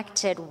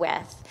connected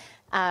with.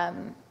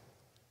 And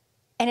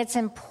it's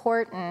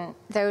important,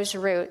 those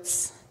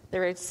roots, the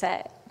roots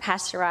that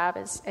Pastor Rob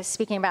is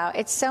speaking about,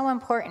 it's so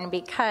important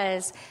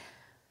because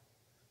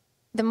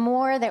the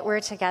more that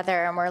we're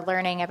together and we're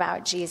learning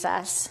about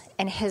Jesus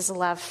and his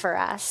love for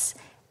us,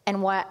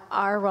 and what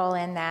our role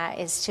in that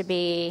is to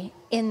be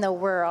in the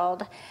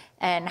world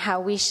and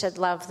how we should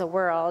love the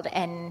world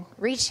and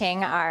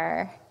reaching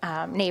our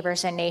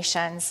neighbors and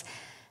nations.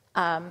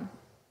 That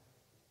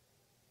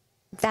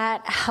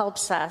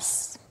helps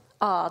us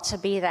all to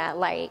be that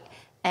light.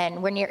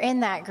 And when you're in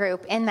that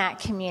group, in that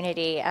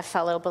community of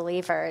fellow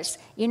believers,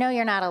 you know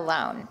you're not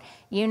alone.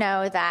 You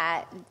know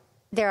that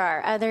there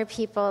are other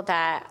people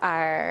that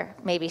are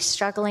maybe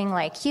struggling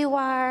like you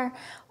are,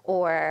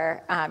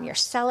 or you're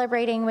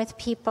celebrating with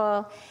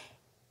people.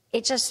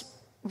 It just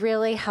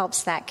really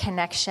helps that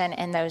connection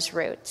and those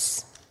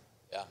roots.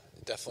 Yeah,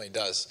 it definitely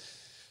does.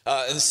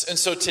 And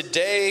so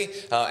today,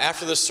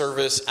 after the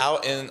service,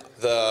 out in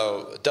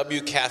the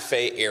W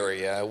Cafe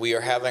area, we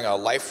are having a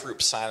life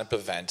group sign-up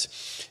event.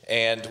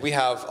 And we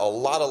have a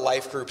lot of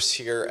life groups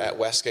here at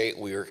Westgate.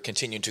 We are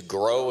continuing to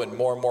grow in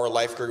more and more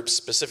life groups.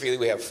 Specifically,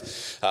 we have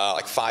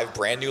like 5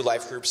 brand new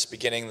life groups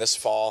beginning this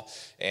fall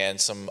and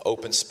some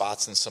open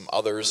spots and some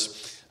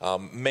others.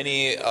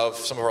 Many of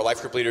some of our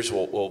life group leaders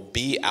will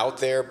be out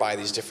there by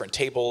these different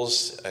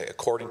tables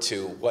according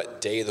to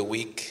what day of the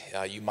week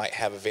you might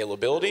have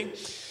availability.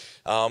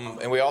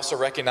 And we also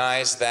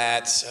recognize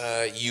that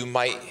you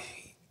might,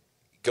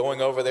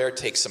 going over there,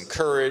 take some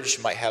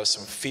courage, might have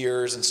some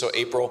fears. And so,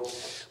 April,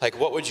 like,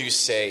 what would you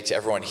say to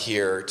everyone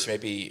here to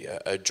maybe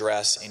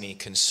address any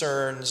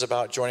concerns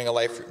about joining a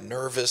life group,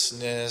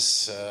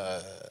 nervousness?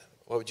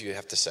 What would you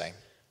have to say?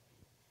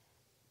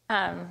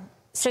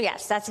 So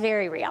yes, that's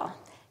very real.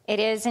 It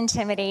is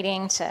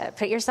intimidating to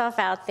put yourself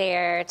out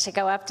there, to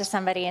go up to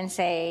somebody and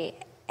say,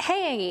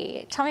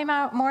 hey, tell me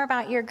more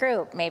about your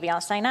group. Maybe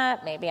I'll sign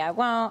up, maybe I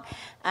won't.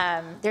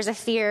 There's a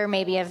fear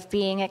maybe of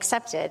being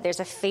accepted. There's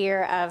a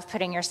fear of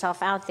putting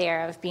yourself out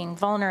there, of being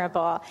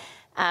vulnerable.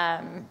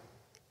 And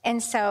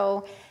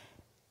so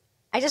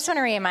I just want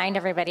to remind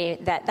everybody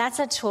that that's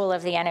a tool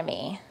of the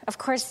enemy. Of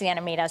course, the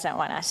enemy doesn't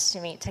want us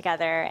to meet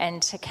together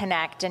and to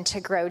connect and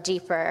to grow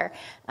deeper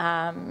in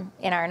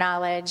our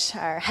knowledge,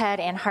 our head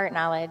and heart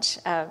knowledge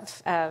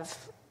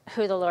of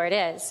who the Lord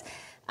is.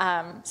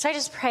 So I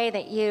just pray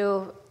that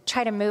you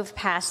try to move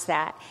past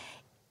that.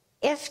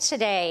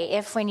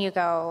 If when you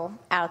go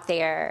out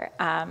there,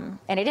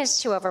 and it is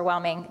too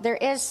overwhelming, there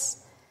is,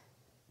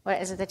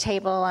 what is it, the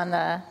table on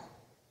the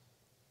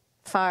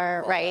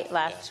far right,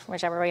 left,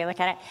 whichever way you look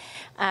at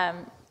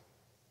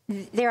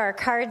it. There are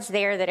cards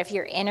there that if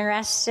you're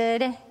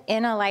interested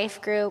in a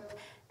life group,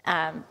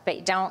 but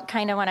you don't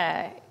kind of want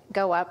to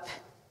go up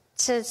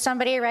to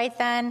somebody right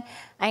then,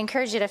 I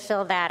encourage you to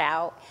fill that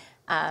out.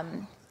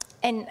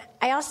 And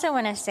I also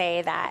want to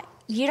say that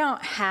you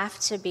don't have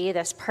to be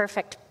this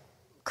perfect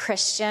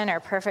Christian or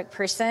perfect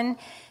person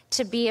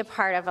to be a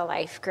part of a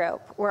life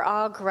group. We're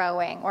all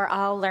growing. We're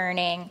all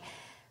learning.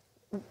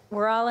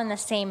 We're all in the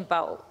same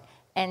boat.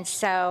 And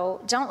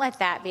so don't let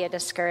that be a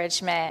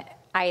discouragement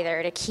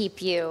either to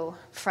keep you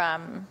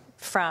from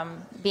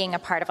being a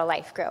part of a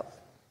life group.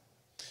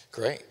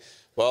 Great.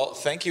 Well,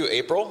 thank you,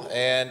 April.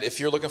 And if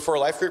you're looking for a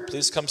life group,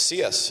 please come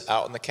see us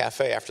out in the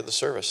cafe after the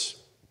service.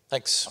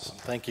 Thanks. Awesome.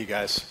 Thank you,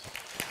 guys.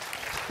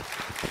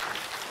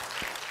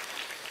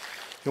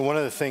 You know, one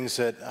of the things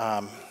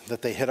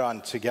that they hit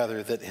on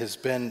together that has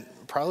been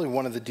probably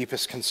one of the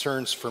deepest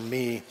concerns for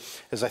me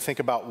as I think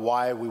about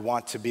why we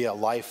want to be a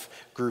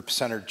life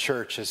group-centered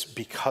church is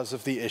because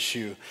of the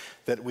issue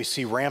that we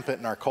see rampant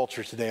in our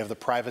culture today of the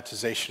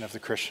privatization of the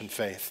Christian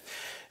faith.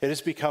 It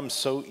has become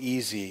so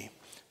easy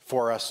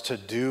for us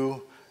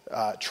to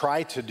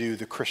try to do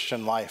the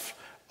Christian life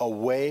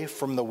away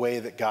from the way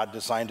that God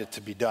designed it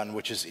to be done,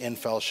 which is in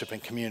fellowship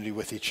and community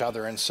with each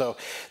other. And so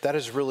that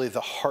is really the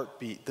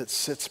heartbeat that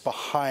sits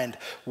behind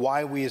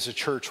why we as a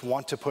church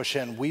want to push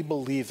in. We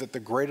believe that the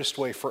greatest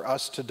way for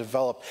us to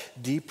develop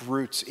deep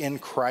roots in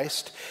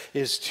Christ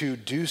is to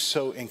do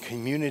so in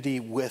community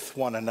with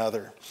one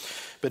another.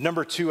 But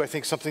number 2, I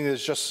think something that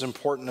is just as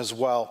important as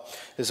well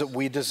is that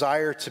we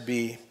desire to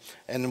be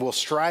and will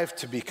strive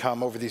to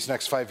become over these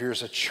next 5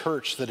 years a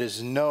church that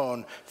is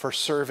known for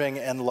serving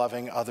and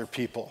loving other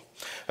people.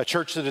 A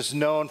church that is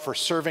known for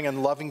serving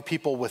and loving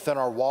people within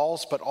our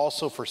walls, but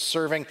also for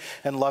serving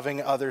and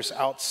loving others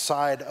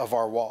outside of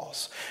our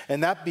walls.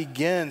 And that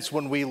begins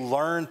when we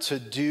learn to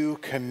do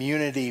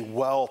community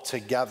well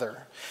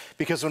together.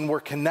 Because when we're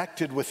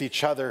connected with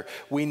each other,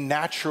 we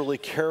naturally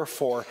care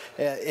for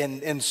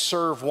and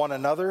serve one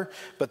another.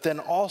 But then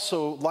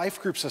also,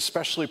 life groups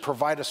especially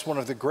provide us one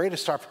of the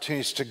greatest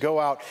opportunities to go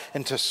out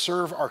and to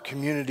serve our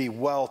community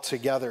well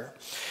together.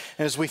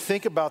 And as we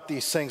think about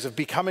these things of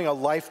becoming a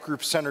life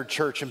group-centered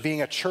church and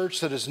being a church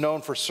that is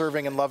known for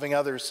serving and loving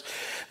others,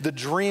 the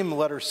dream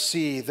letter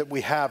C that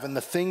we have and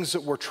the things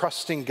that we're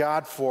trusting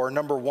God for,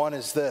 number 1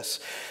 is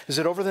this, is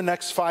that over the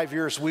next 5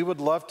 years, we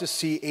would love to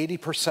see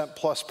 80%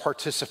 plus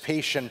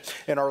participation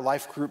in our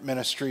life group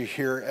ministry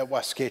here at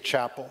Westgate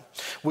Chapel.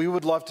 We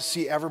would love to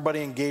see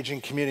everybody engage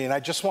in community. And I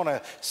just want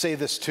to say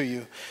this to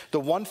you. The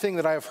one thing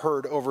that I have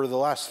heard over the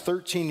last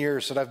 13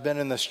 years that I've been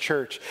in this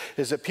church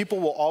is that people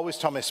will always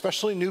tell me,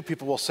 especially new people,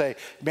 people will say,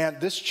 man,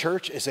 this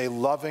church is a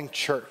loving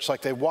church.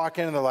 Like they walk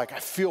in and they're like, I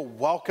feel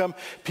welcome.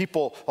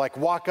 People like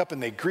walk up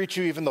and they greet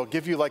you, even they'll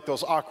give you like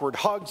those awkward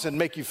hugs and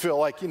make you feel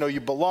like, you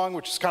belong,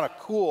 which is kind of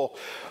cool.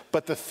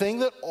 But the thing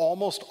that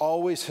almost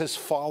always has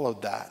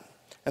followed that,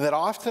 and that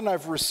often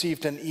I've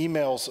received in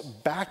emails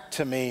back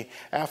to me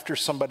after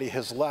somebody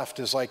has left,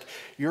 is like,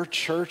 your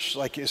church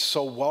like is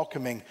so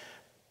welcoming,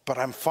 but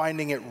I'm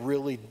finding it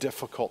really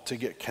difficult to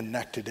get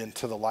connected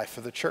into the life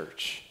of the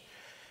church.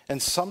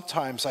 And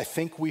sometimes I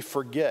think we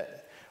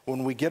forget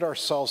when we get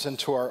ourselves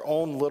into our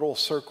own little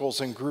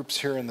circles and groups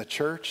here in the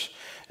church,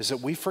 is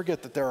that we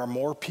forget that there are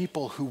more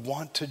people who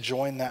want to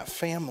join that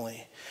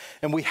family.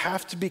 And we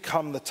have to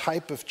become the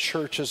type of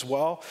church as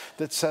well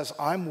that says,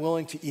 I'm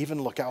willing to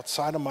even look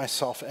outside of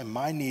myself and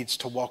my needs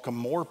to welcome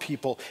more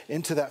people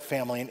into that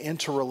family and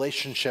into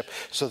relationship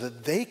so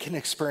that they can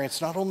experience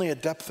not only a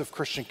depth of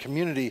Christian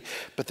community,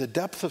 but the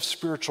depth of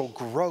spiritual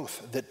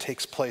growth that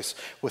takes place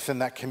within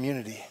that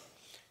community.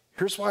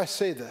 Here's why I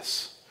say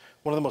this.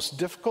 One of the most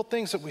difficult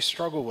things that we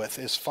struggle with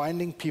is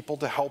finding people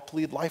to help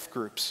lead life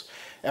groups.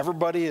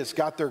 Everybody has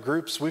got their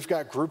groups. We've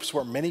got groups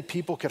where many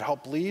people could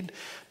help lead,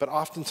 but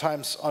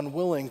oftentimes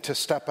unwilling to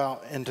step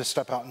out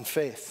in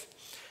faith.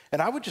 And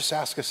I would just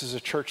ask us as a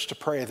church to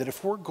pray that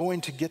if we're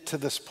going to get to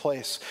this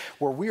place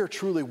where we are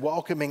truly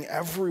welcoming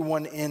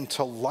everyone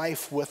into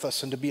life with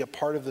us and to be a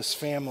part of this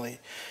family,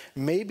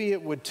 maybe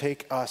it would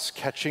take us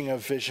catching a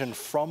vision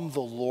from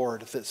the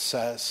Lord that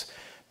says,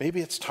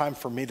 maybe it's time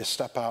for me to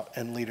step out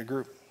and lead a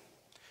group.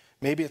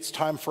 Maybe it's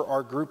time for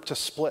our group to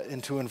split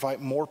and to invite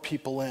more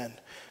people in,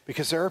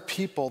 because there are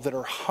people that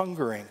are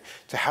hungering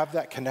to have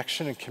that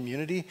connection and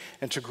community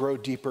and to grow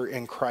deeper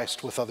in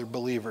Christ with other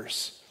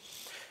believers.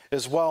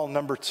 As well,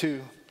 number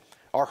 2,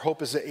 our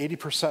hope is that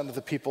 80% of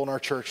the people in our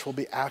church will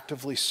be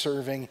actively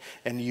serving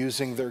and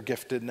using their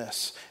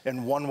giftedness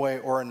in one way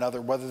or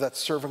another, whether that's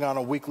serving on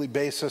a weekly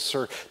basis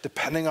or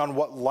depending on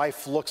what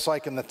life looks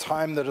like and the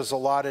time that is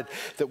allotted,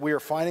 that we are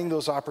finding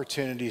those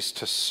opportunities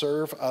to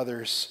serve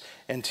others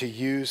and to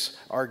use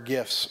our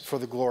gifts for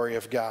the glory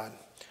of God.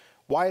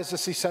 Why is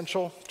this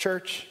essential,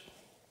 church?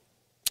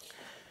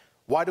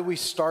 Why do we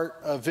start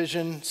a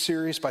vision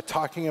series by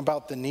talking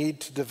about the need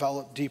to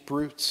develop deep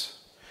roots?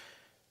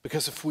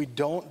 Because if we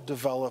don't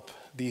develop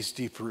these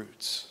deep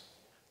roots,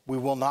 we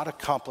will not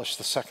accomplish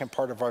the second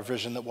part of our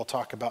vision that we'll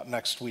talk about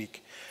next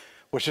week,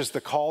 which is the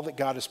call that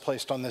God has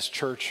placed on this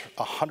church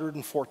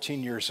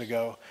 114 years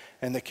ago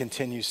and that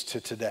continues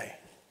to today,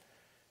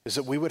 is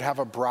that we would have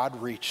a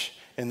broad reach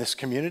in this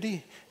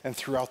community and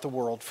throughout the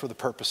world for the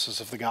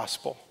purposes of the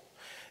gospel.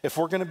 If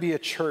we're going to be a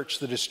church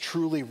that is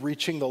truly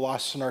reaching the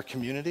lost in our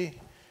community,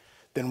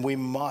 then we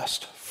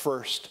must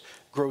first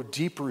grow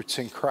deep roots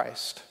in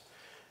Christ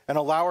and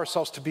allow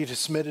ourselves to be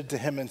submitted to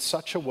him in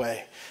such a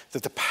way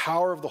that the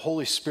power of the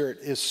Holy Spirit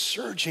is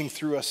surging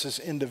through us as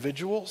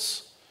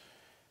individuals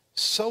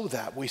so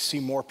that we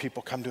see more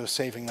people come to a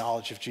saving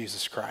knowledge of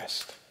Jesus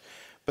Christ.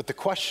 But the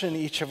question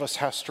each of us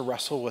has to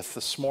wrestle with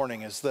this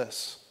morning is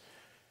this: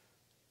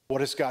 what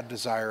does God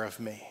desire of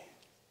me?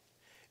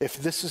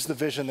 If this is the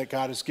vision that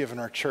God has given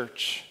our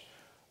church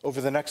over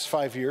the next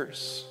 5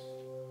 years,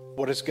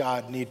 what does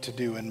God need to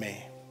do in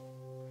me?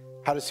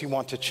 How does he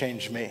want to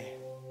change me?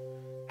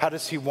 How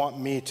does he want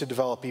me to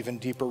develop even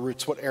deeper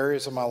roots? What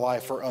areas of my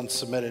life are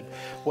unsubmitted?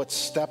 What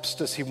steps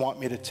does he want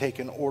me to take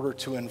in order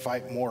to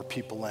invite more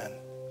people in?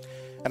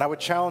 And I would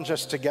challenge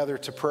us together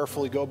to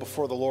prayerfully go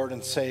before the Lord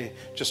and say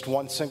just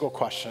one single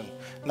question.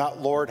 Not,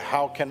 Lord,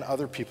 how can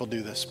other people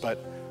do this? But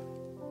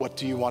what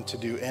do you want to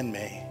do in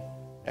me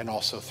and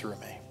also through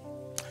me?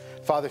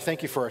 Father,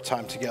 thank you for our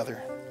time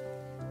together.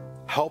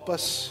 Help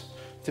us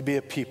to be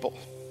a people,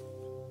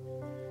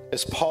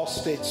 as Paul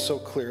states so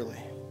clearly,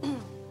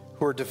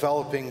 who are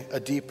developing a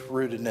deep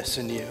rootedness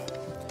in you.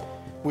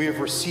 We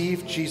have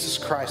received Jesus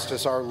Christ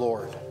as our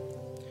Lord.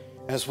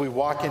 And as we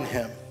walk in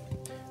him,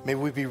 may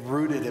we be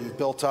rooted and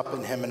built up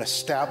in him and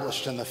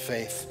established in the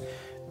faith,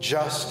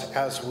 just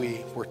as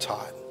we were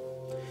taught.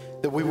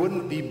 That we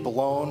wouldn't be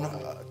blown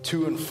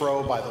to and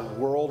fro by the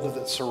world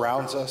that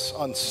surrounds us,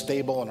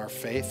 unstable in our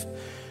faith,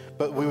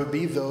 but we would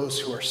be those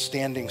who are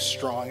standing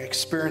strong,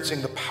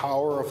 experiencing the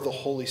power of the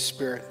Holy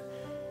Spirit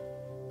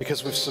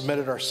because we've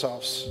submitted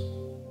ourselves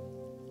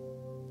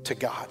to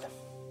God.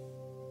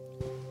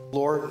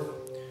 Lord,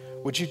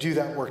 would you do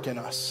that work in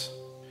us?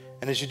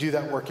 And as you do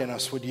that work in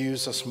us, would you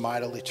use us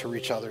mightily to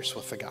reach others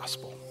with the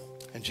gospel?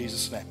 In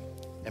Jesus' name,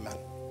 amen.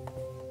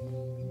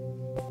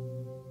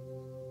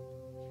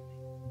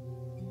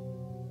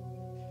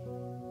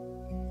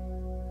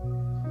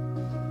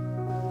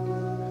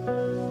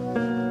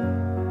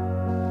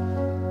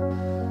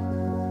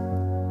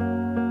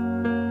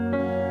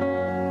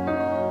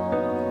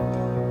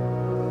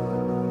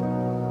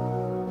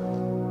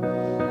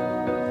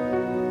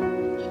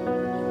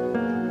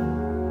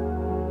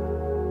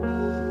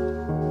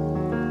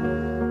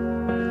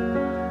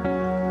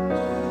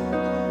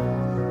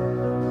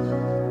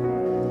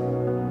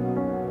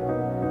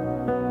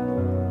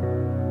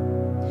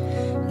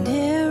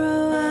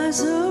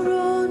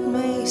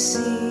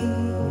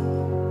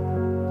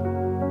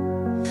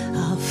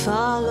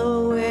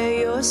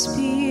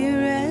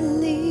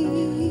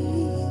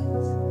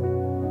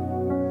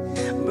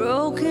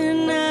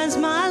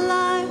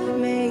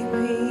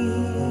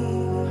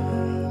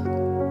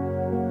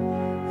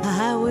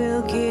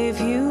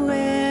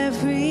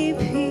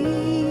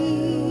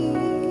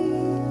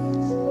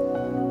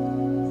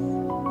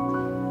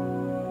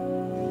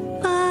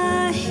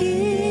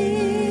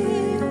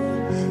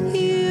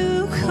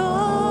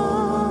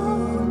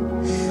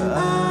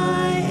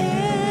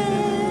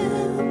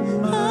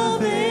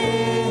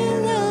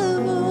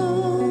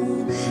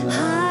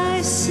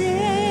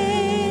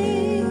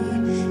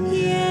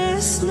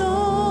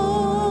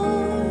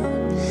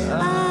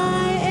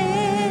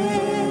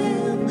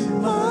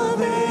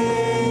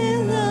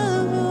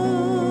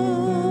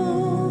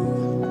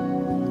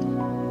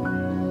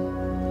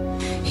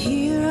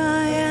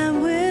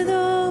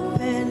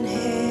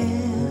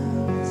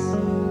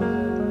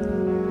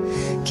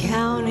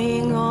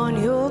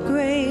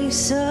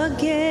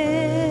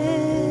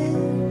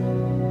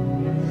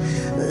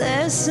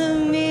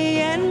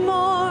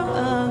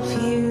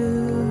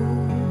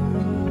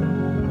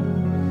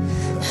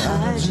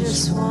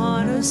 just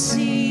want to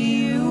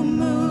see you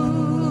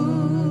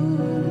move.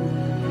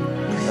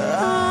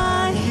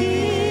 I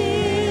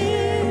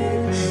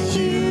hear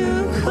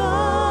you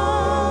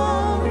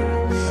call.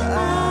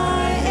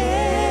 I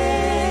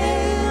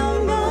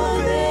am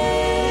available.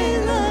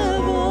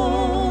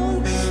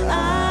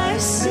 I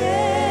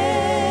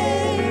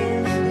say,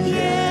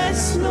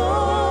 yes,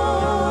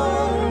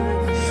 Lord.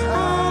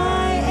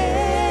 I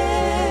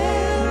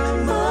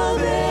am available.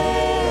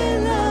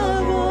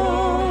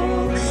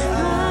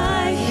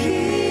 I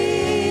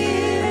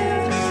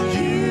hear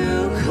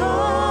you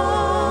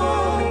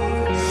call.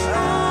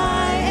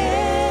 I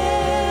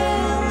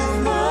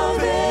am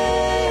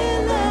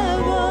available.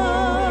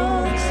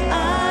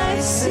 I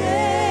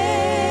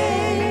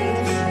say,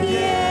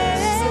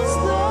 yes,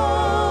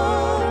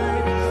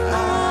 Lord. I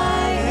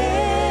am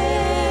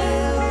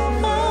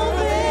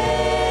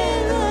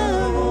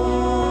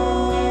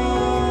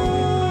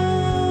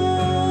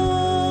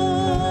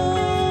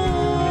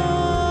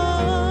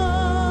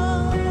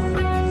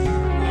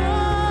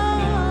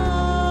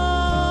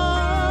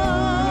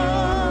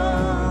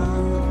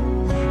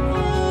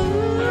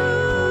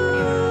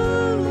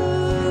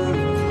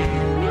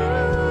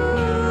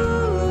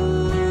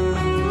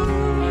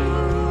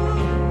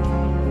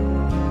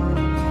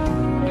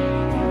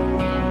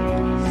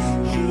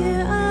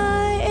Here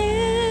I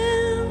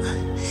am,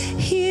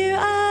 here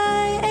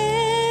I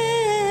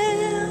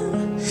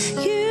am.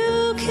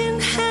 You can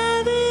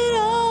have it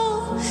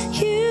all,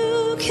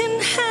 you can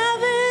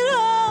have it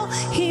all.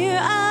 Here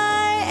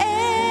I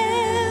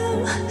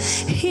am,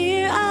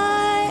 here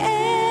I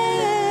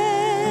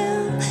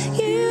am.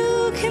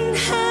 You can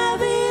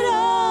have it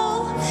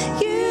all,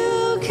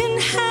 you can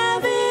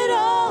have it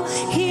all.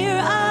 Here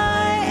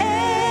I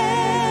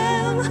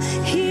am,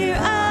 here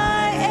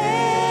I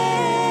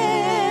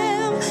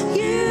am.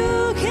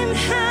 You can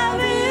have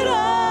it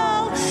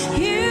all,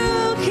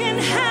 you can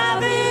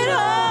have it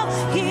all.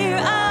 Here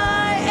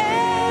I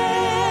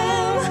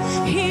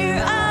am,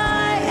 here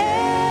I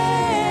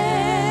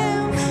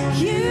am.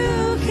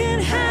 You can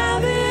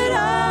have it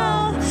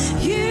all,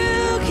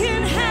 you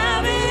can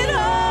have it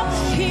all.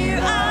 Here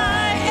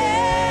I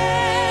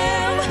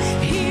am,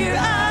 here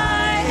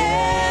I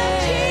am.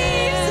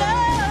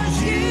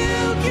 Jesus,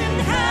 you can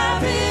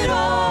have it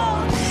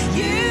all,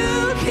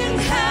 you can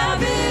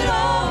have it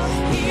all.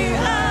 Here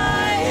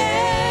I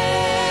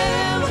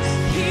am,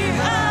 here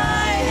I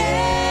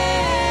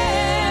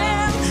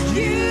am.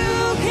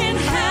 You can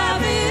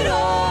have it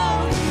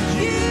all,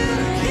 you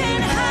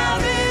can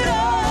have it all. You can have it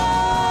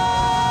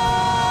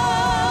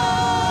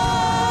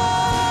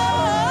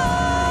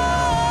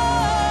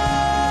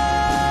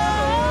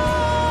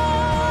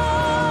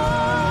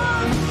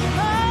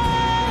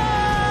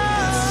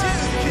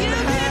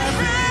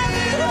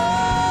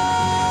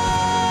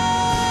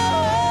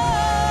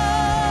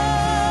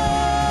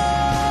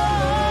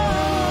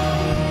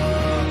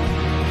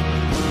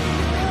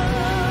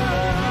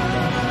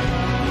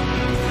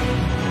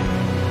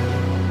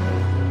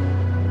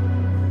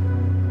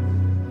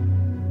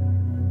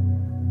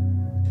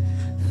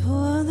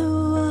For the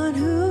one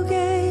who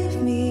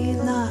gave me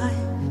life,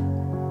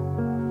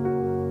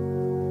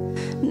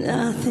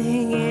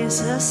 nothing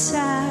is a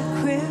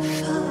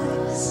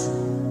sacrifice.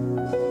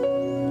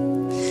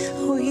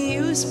 Oh,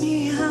 use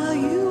me how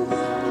you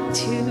want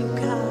to,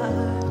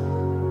 God.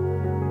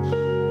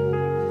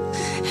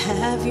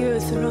 Have your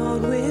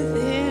throne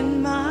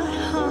within my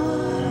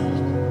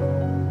heart.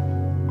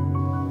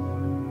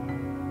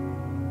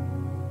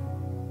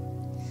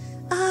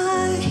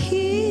 I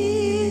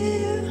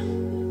hear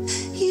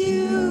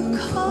you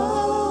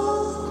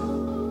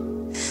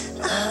call.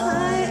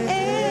 I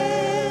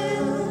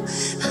am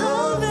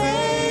available.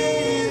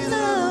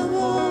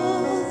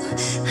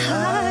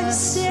 I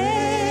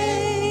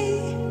say,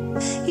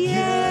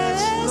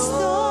 yes,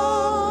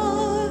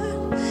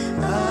 Lord.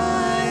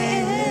 I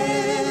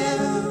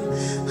am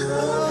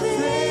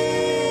available.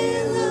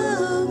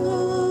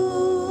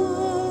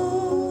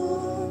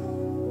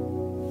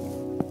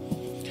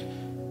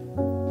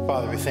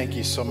 Father, we thank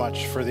you so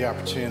much for the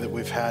opportunity that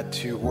we've had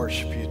to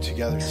worship you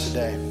together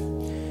today.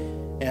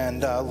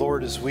 And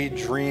Lord, as we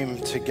dream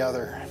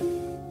together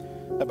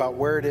about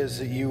where it is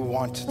that you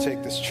want to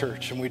take this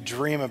church, and we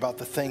dream about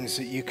the things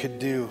that you could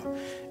do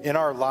in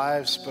our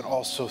lives, but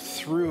also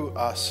through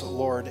us,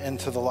 Lord,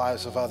 into the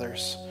lives of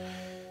others,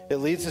 it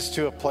leads us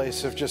to a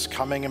place of just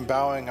coming and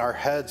bowing our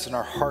heads and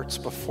our hearts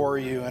before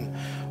you and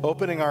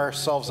opening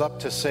ourselves up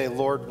to say,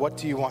 Lord, what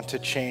do you want to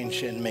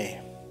change in me?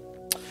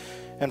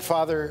 And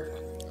Father,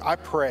 I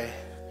pray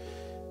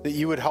that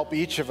you would help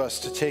each of us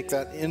to take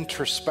that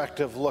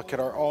introspective look at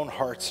our own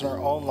hearts and our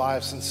own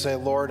lives and say,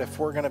 Lord, if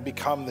we're going to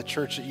become the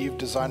church that you've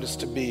designed us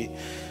to be,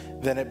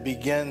 then it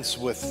begins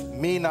with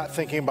me not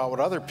thinking about what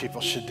other people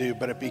should do,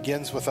 but it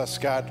begins with us,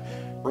 God,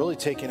 really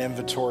taking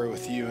inventory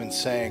with you and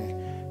saying,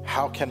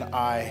 how can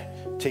I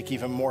take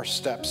even more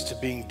steps to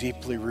being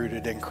deeply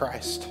rooted in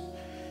Christ?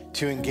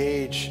 to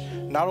engage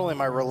not only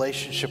my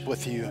relationship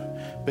with you,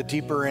 but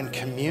deeper in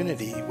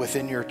community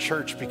within your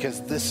church,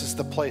 because this is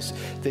the place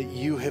that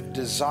you have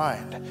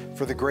designed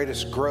for the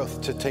greatest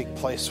growth to take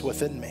place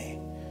within me.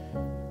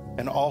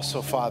 And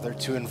also, Father,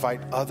 to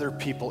invite other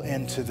people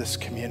into this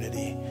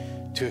community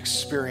to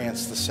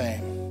experience the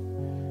same.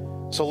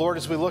 So, Lord,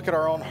 as we look at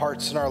our own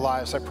hearts and our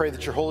lives, I pray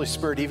that your Holy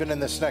Spirit, even in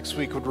this next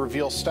week, would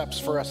reveal steps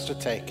for us to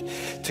take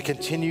to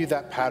continue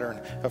that pattern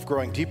of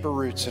growing deeper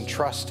roots and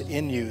trust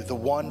in you, the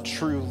one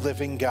true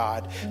living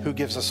God who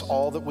gives us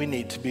all that we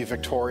need to be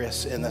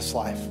victorious in this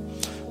life.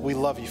 We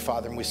love you,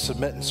 Father, and we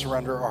submit and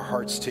surrender our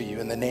hearts to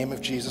you. In the name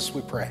of Jesus,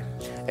 we pray.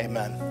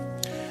 Amen.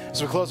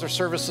 As we close our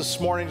service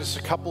this morning, just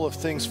a couple of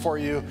things for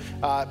you.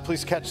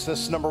 Please catch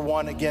this. Number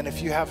one, again,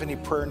 if you have any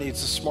prayer needs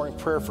this morning,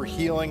 prayer for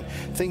healing,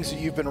 things that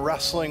you've been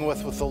wrestling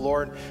with the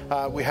Lord,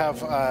 we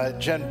have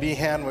Jen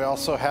Behan. We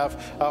also have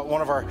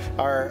one of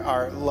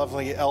our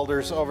lovely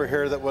elders over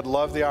here that would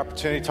love the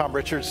opportunity, Tom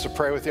Richards, to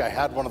pray with you. I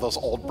had one of those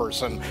old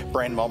person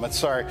brain moments.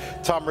 Sorry.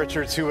 Tom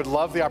Richards, who would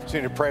love the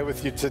opportunity to pray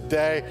with you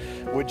today.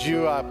 Would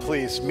you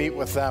please meet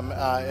with them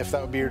if that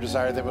would be your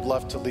desire? They would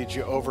love to lead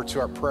you over to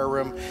our prayer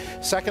room.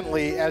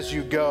 Secondly, as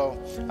you go,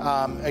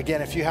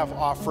 again, if you have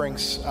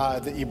offerings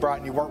that you brought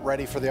and you weren't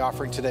ready for the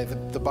offering today,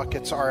 the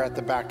buckets are at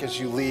the back as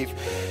you leave.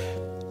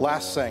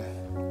 Last thing,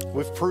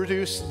 we've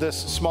produced this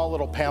small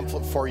little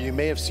pamphlet for you. You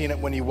may have seen it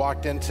when you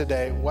walked in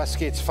today.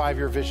 Westgate's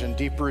 5-year vision,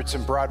 Deep Roots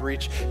and Broad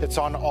Reach. It's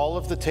on all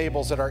of the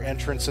tables at our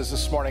entrances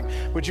this morning.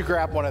 Would you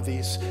grab one of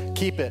these?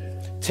 Keep it.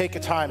 Take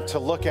a time to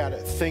look at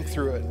it, think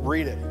through it,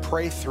 read it,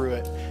 pray through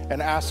it,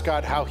 and ask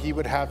God how he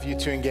would have you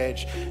to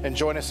engage. And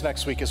join us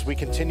next week as we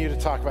continue to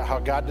talk about how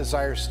God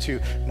desires to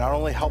not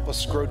only help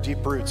us grow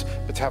deep roots,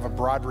 but to have a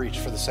broad reach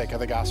for the sake of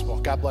the gospel.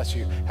 God bless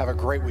you. Have a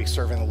great week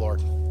serving the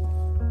Lord.